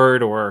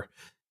leaderboard or,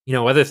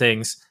 other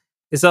things,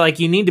 is that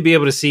you need to be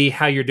able to see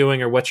how you're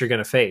doing or what you're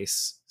going to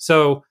face.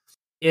 So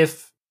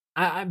if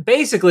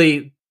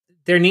basically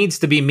there needs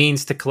to be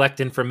means to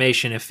collect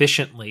information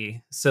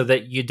efficiently so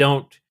that you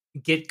don't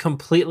get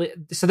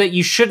so that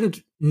you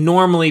shouldn't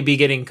normally be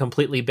getting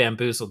completely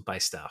bamboozled by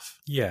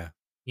stuff. Yeah.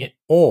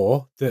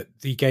 Or that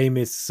the game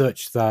is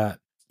such that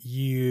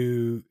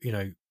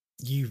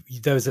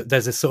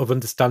there's a sort of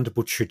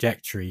understandable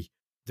trajectory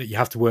that you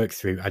have to work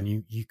through,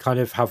 and you kind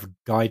of have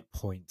guide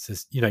points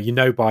as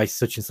by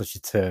such and such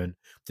a turn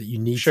that you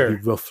need to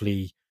be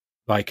roughly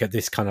at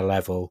this kind of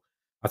level.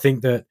 I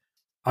think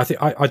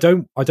I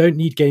don't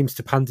need games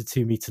to pander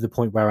to me to the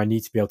point where I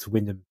need to be able to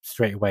win them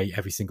straight away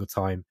every single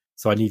time.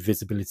 So I need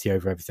visibility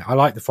over everything. I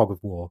like the fog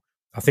of war.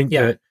 I think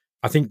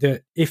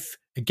that if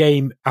a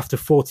game after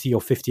 40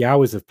 or 50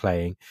 hours of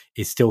playing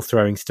is still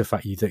throwing stuff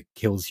at you that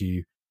kills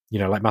you,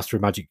 like Master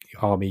of Magic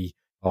army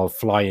of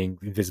flying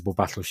invisible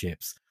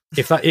battleships,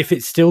 if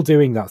it's still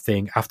doing that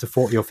thing after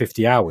 40 or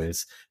 50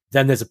 hours,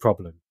 then there's a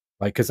problem.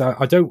 Because I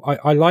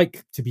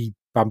like to be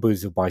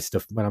bamboozled by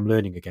stuff when I'm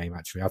learning a game.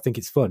 Actually, I think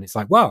it's fun. It's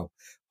wow,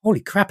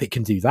 holy crap, it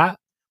can do that.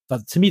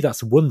 But to me,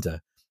 that's a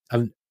wonder.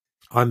 and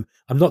I'm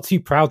not too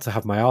proud to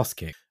have my ass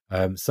kicked.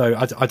 So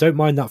I don't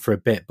mind that for a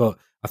bit, but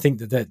I think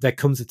that there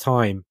comes a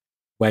time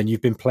when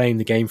you've been playing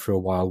the game for a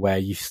while where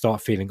you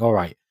start feeling, all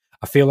right,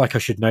 I feel like I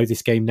should know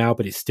this game now,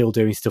 but it's still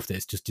doing stuff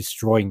that's just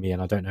destroying me,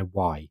 and I don't know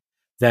why.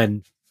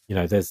 Then, you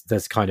know,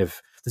 there's got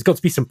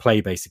to be some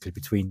play basically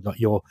between like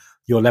your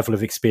level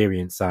of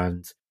experience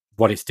and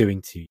what it's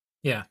doing to you.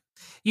 Yeah,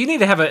 you need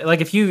to have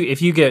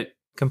if you get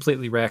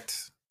completely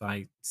wrecked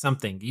by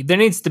something, there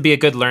needs to be a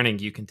good learning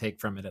you can take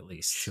from it at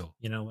least. Sure,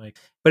 you know,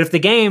 but if the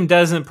game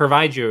doesn't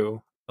provide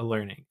you a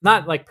learning,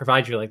 not like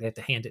provide you like they have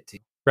to hand it to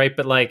you, right?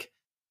 But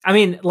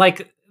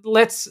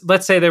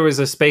let's say there was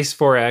a Space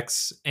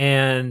 4X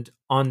and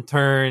on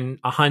turn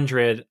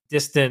 100,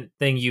 distant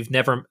thing you've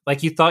never,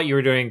 like you thought you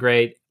were doing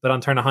great, but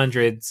on turn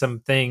 100,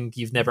 something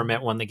you've never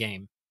met won the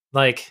game.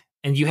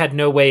 And you had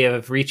no way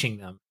of reaching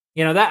them.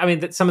 You know,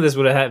 that some of this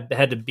would have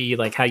had to be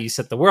like how you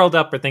set the world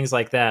up or things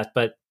like that.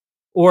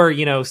 Or,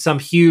 you know, some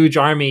huge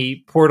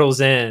army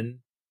portals in.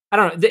 I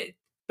don't know.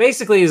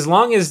 Basically, as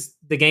long as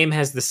the game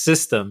has the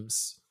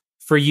systems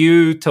for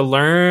you to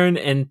learn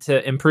and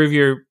to improve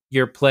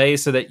your play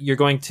so that you're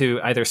going to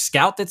either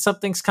scout that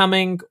something's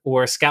coming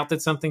or scout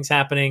that something's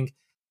happening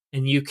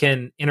and you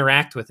can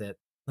interact with it.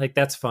 Like,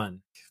 that's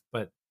fun.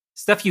 But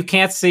stuff you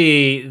can't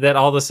see that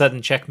all of a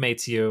sudden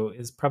checkmates you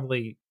is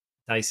probably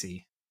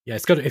dicey. Yeah,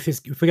 if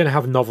we're going to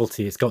have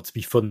novelty, it's got to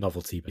be fun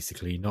novelty,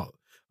 basically. Not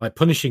like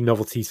punishing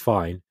novelty is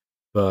fine,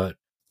 but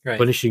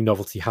punishing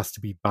novelty has to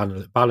be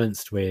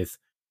balanced with,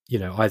 you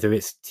know, either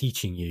it's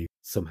teaching you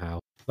somehow.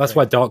 That's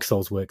why Dark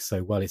Souls works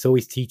so well. It's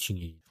always teaching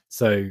you.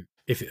 So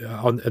if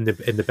in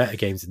the better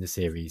games in the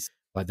series,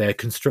 like they're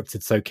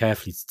constructed so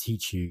carefully to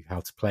teach you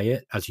how to play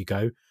it as you go.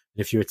 And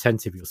if you're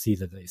attentive, you'll see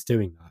that it's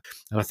doing that.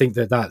 And I think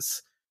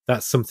that's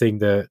something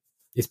that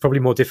is probably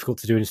more difficult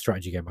to do in a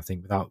strategy game, I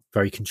think, without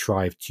very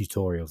contrived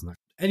tutorials and that.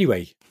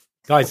 Anyway,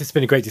 guys, it's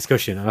been a great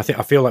discussion, and I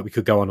feel like we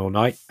could go on all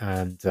night.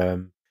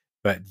 And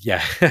but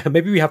yeah,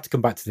 maybe we have to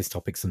come back to this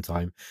topic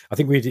sometime. I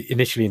think we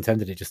initially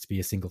intended it just to be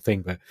a single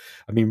thing, but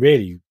I mean,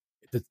 really,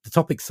 the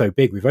topic's so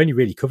big. We've only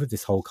really covered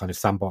this whole kind of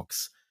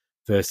sandbox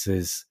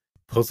versus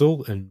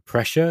puzzle and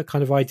pressure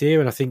kind of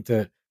idea, and I think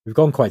that we've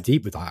gone quite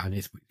deep with that, and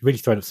it's really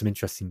thrown up some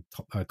interesting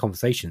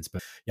conversations.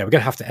 But yeah, we're going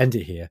to have to end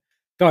it here.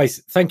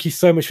 Guys, thank you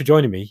so much for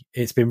joining me.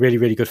 It's been really,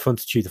 really good fun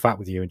to chew the fat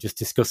with you and just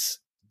discuss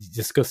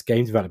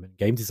game development,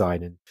 game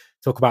design, and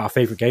talk about our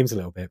favourite games a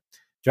little bit.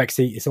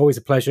 Drexy, it's always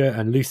a pleasure,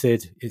 and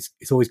Lucid,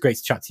 it's always great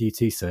to chat to you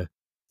too, sir.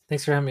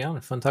 Thanks for having me on.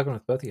 Fun talking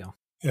with both of y'all.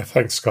 Yeah,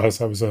 thanks, guys.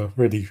 That was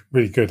really,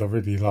 really good. I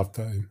really loved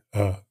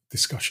that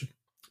discussion.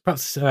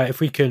 Perhaps if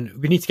we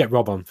need to get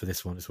Rob on for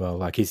this one as well.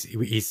 Like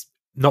he's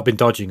not been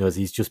dodging us.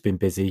 He's just been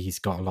busy. He's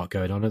got a lot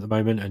going on at the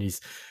moment, and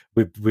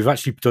we've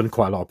actually done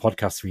quite a lot of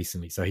podcasts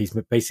recently. So he's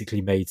basically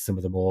made some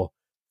of the more,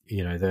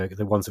 you know,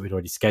 the ones that we'd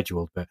already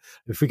scheduled. But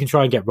if we can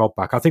try and get Rob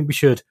back, I think we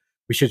should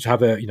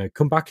have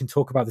come back and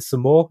talk about this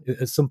some more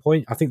at some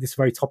point. I think this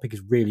very topic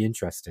is really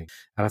interesting,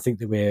 and I think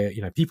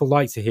that people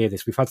like to hear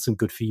this. We've had some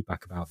good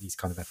feedback about these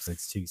kind of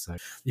episodes too. So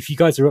if you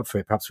guys are up for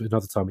it, perhaps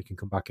another time we can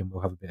come back and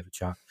we'll have a bit of a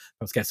chat.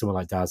 Perhaps get someone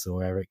like Daz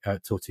or Eric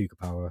Tortuga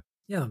Power.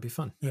 Yeah, that'd be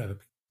fun. Yeah, that'd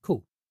be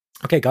cool.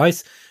 Okay,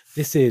 guys,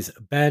 this is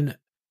Ben,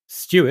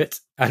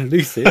 Stuart, and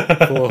Lucid.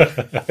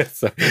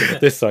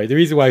 Sorry, the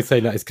reason why I'm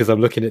saying that is because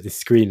I'm looking at this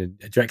screen and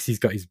Drexy's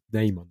got his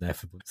name on there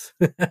for once.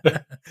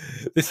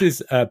 This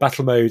is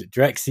Battle Mode,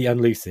 Drexy and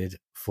Lucid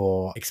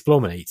for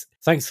Explorminate.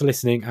 Thanks for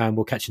listening, and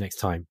we'll catch you next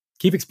time.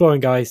 Keep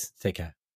exploring, guys. Take care.